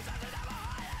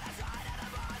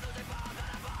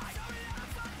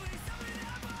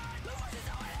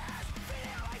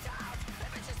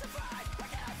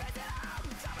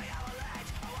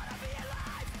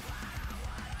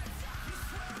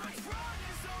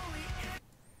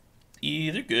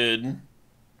 Either good.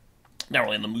 Not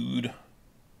really in the mood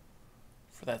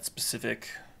for that specific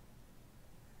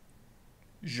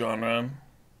genre.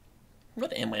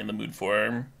 What am I in the mood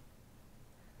for?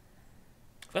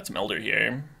 I've got some Elder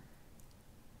here.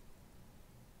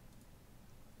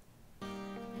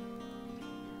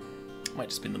 Might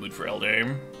just be in the mood for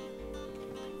Elder.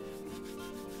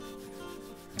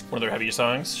 One of their heavier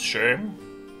songs? Sure.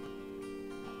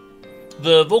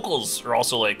 The vocals are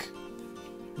also, like,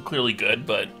 clearly good,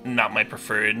 but not my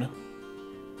preferred.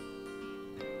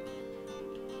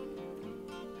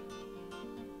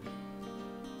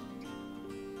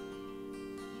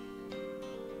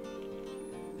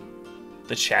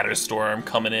 The Chatterstorm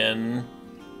coming in.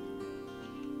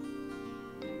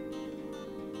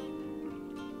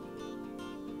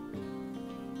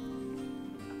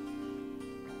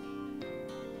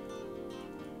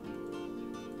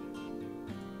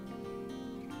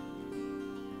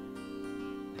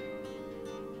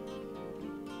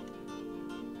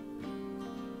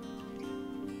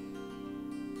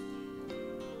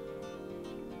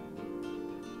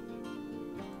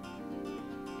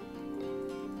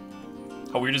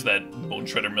 How weird is that Bone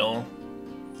Shredder Mill?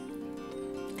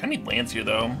 Kinda need lands here,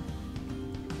 though.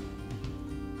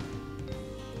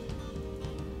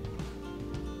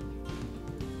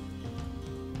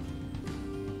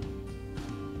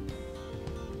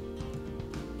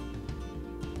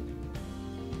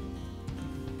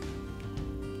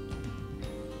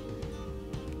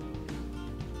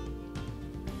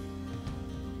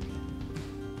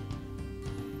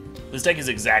 This deck is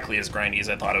exactly as grindy as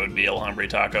I thought it would be, El Hombre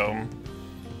Taco.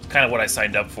 Kind of what I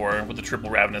signed up for with the triple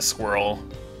Ravenous Squirrel.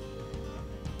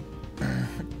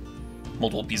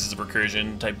 Multiple pieces of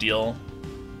recursion type deal.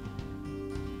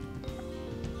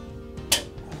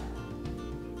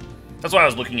 That's why I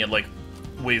was looking at like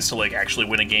ways to like actually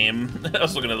win a game. I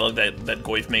was looking at like that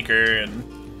Goyf Maker and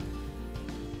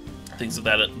things of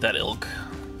that ilk.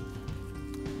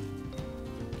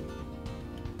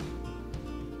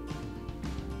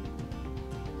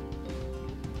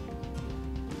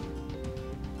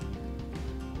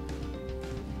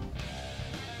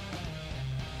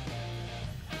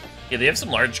 Yeah, they have some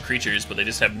large creatures, but they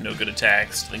just have no good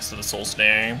attacks, thanks to the Soul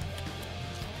Snare.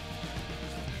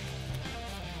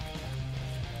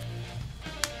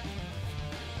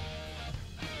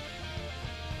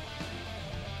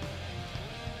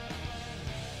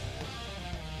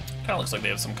 Kinda looks like they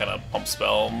have some kind of pump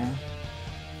spell.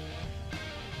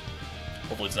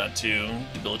 Hopefully it's not too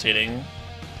debilitating.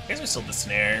 I guess we still have the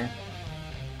Snare.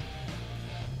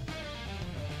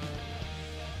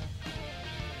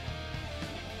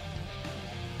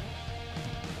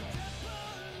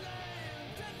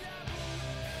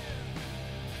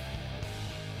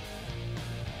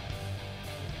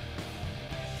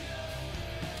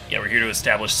 Yeah, we're here to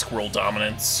establish squirrel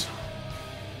dominance.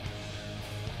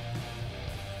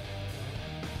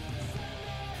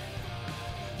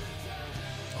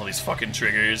 All these fucking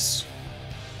triggers.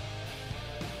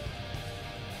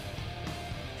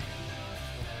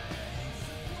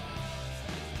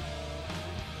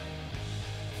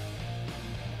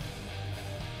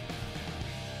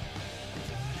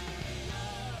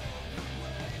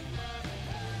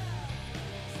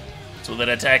 So that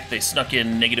attack, they snuck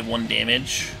in -1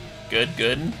 damage. Good,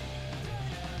 good.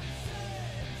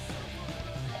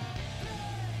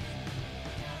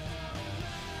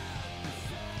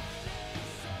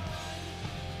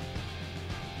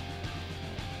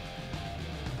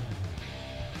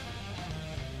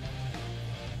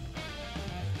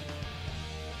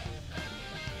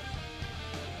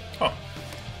 Oh.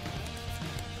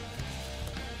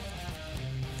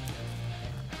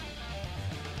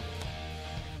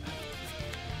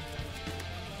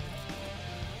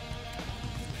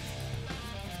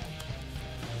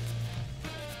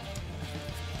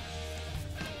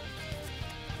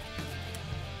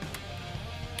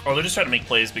 Oh, they're just trying to make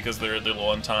plays because they're low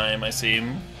on time, I see.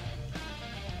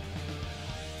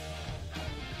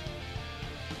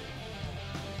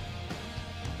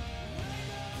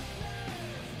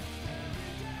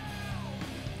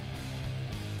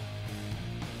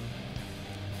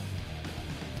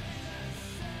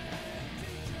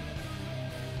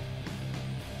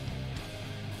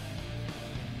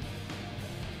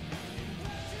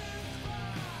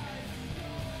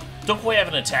 Don't quite have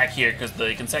an attack here because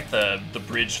they can sack the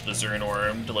bridge to the Zern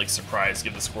Orb to like surprise,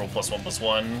 give the squirrel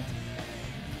 +1/+1.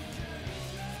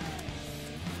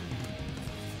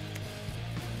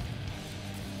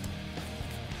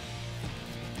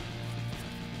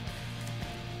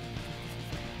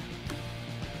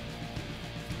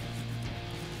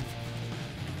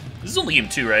 This is only game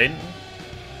 2, right?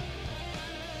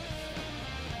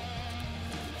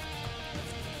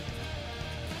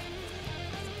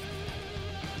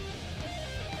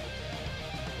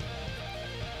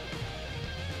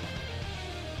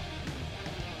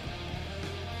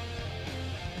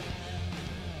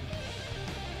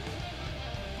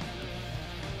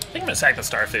 I think I'm gonna sack the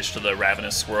Starfish to the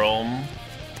Ravenous Squirrel.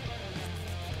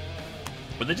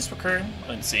 Would they just recur? I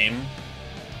didn't see him.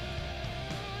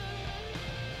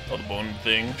 Oh, the bone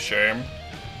thing, sure.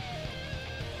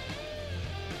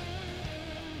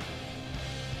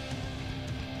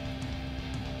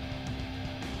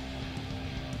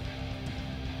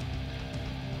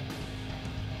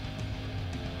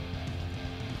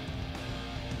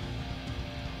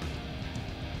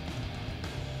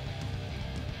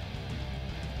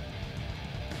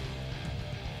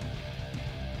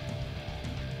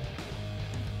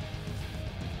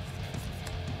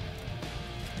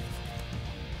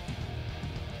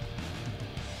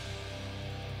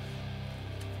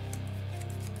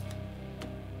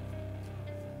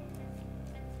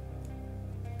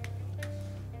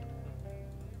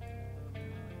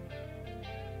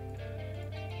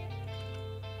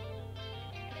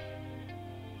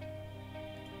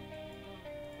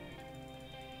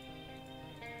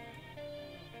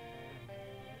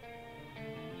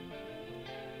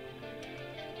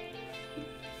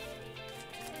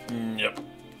 Yep.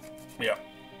 Yep.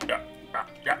 Yeah. Yeah.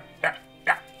 Yeah. Yeah.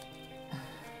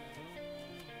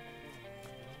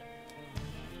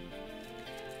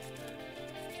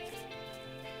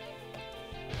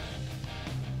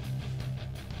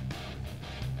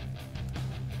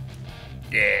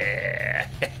 Yeah.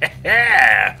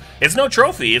 Yeah. It's no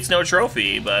trophy. It's no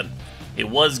trophy, but it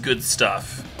was good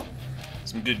stuff.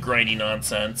 Some good grindy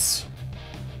nonsense.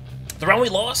 The round we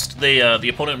lost, the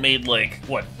opponent made like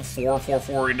what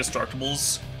 4/4/4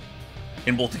 indestructibles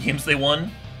in both the games they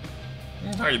won.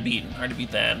 Hard to beat. Hard to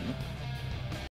beat that.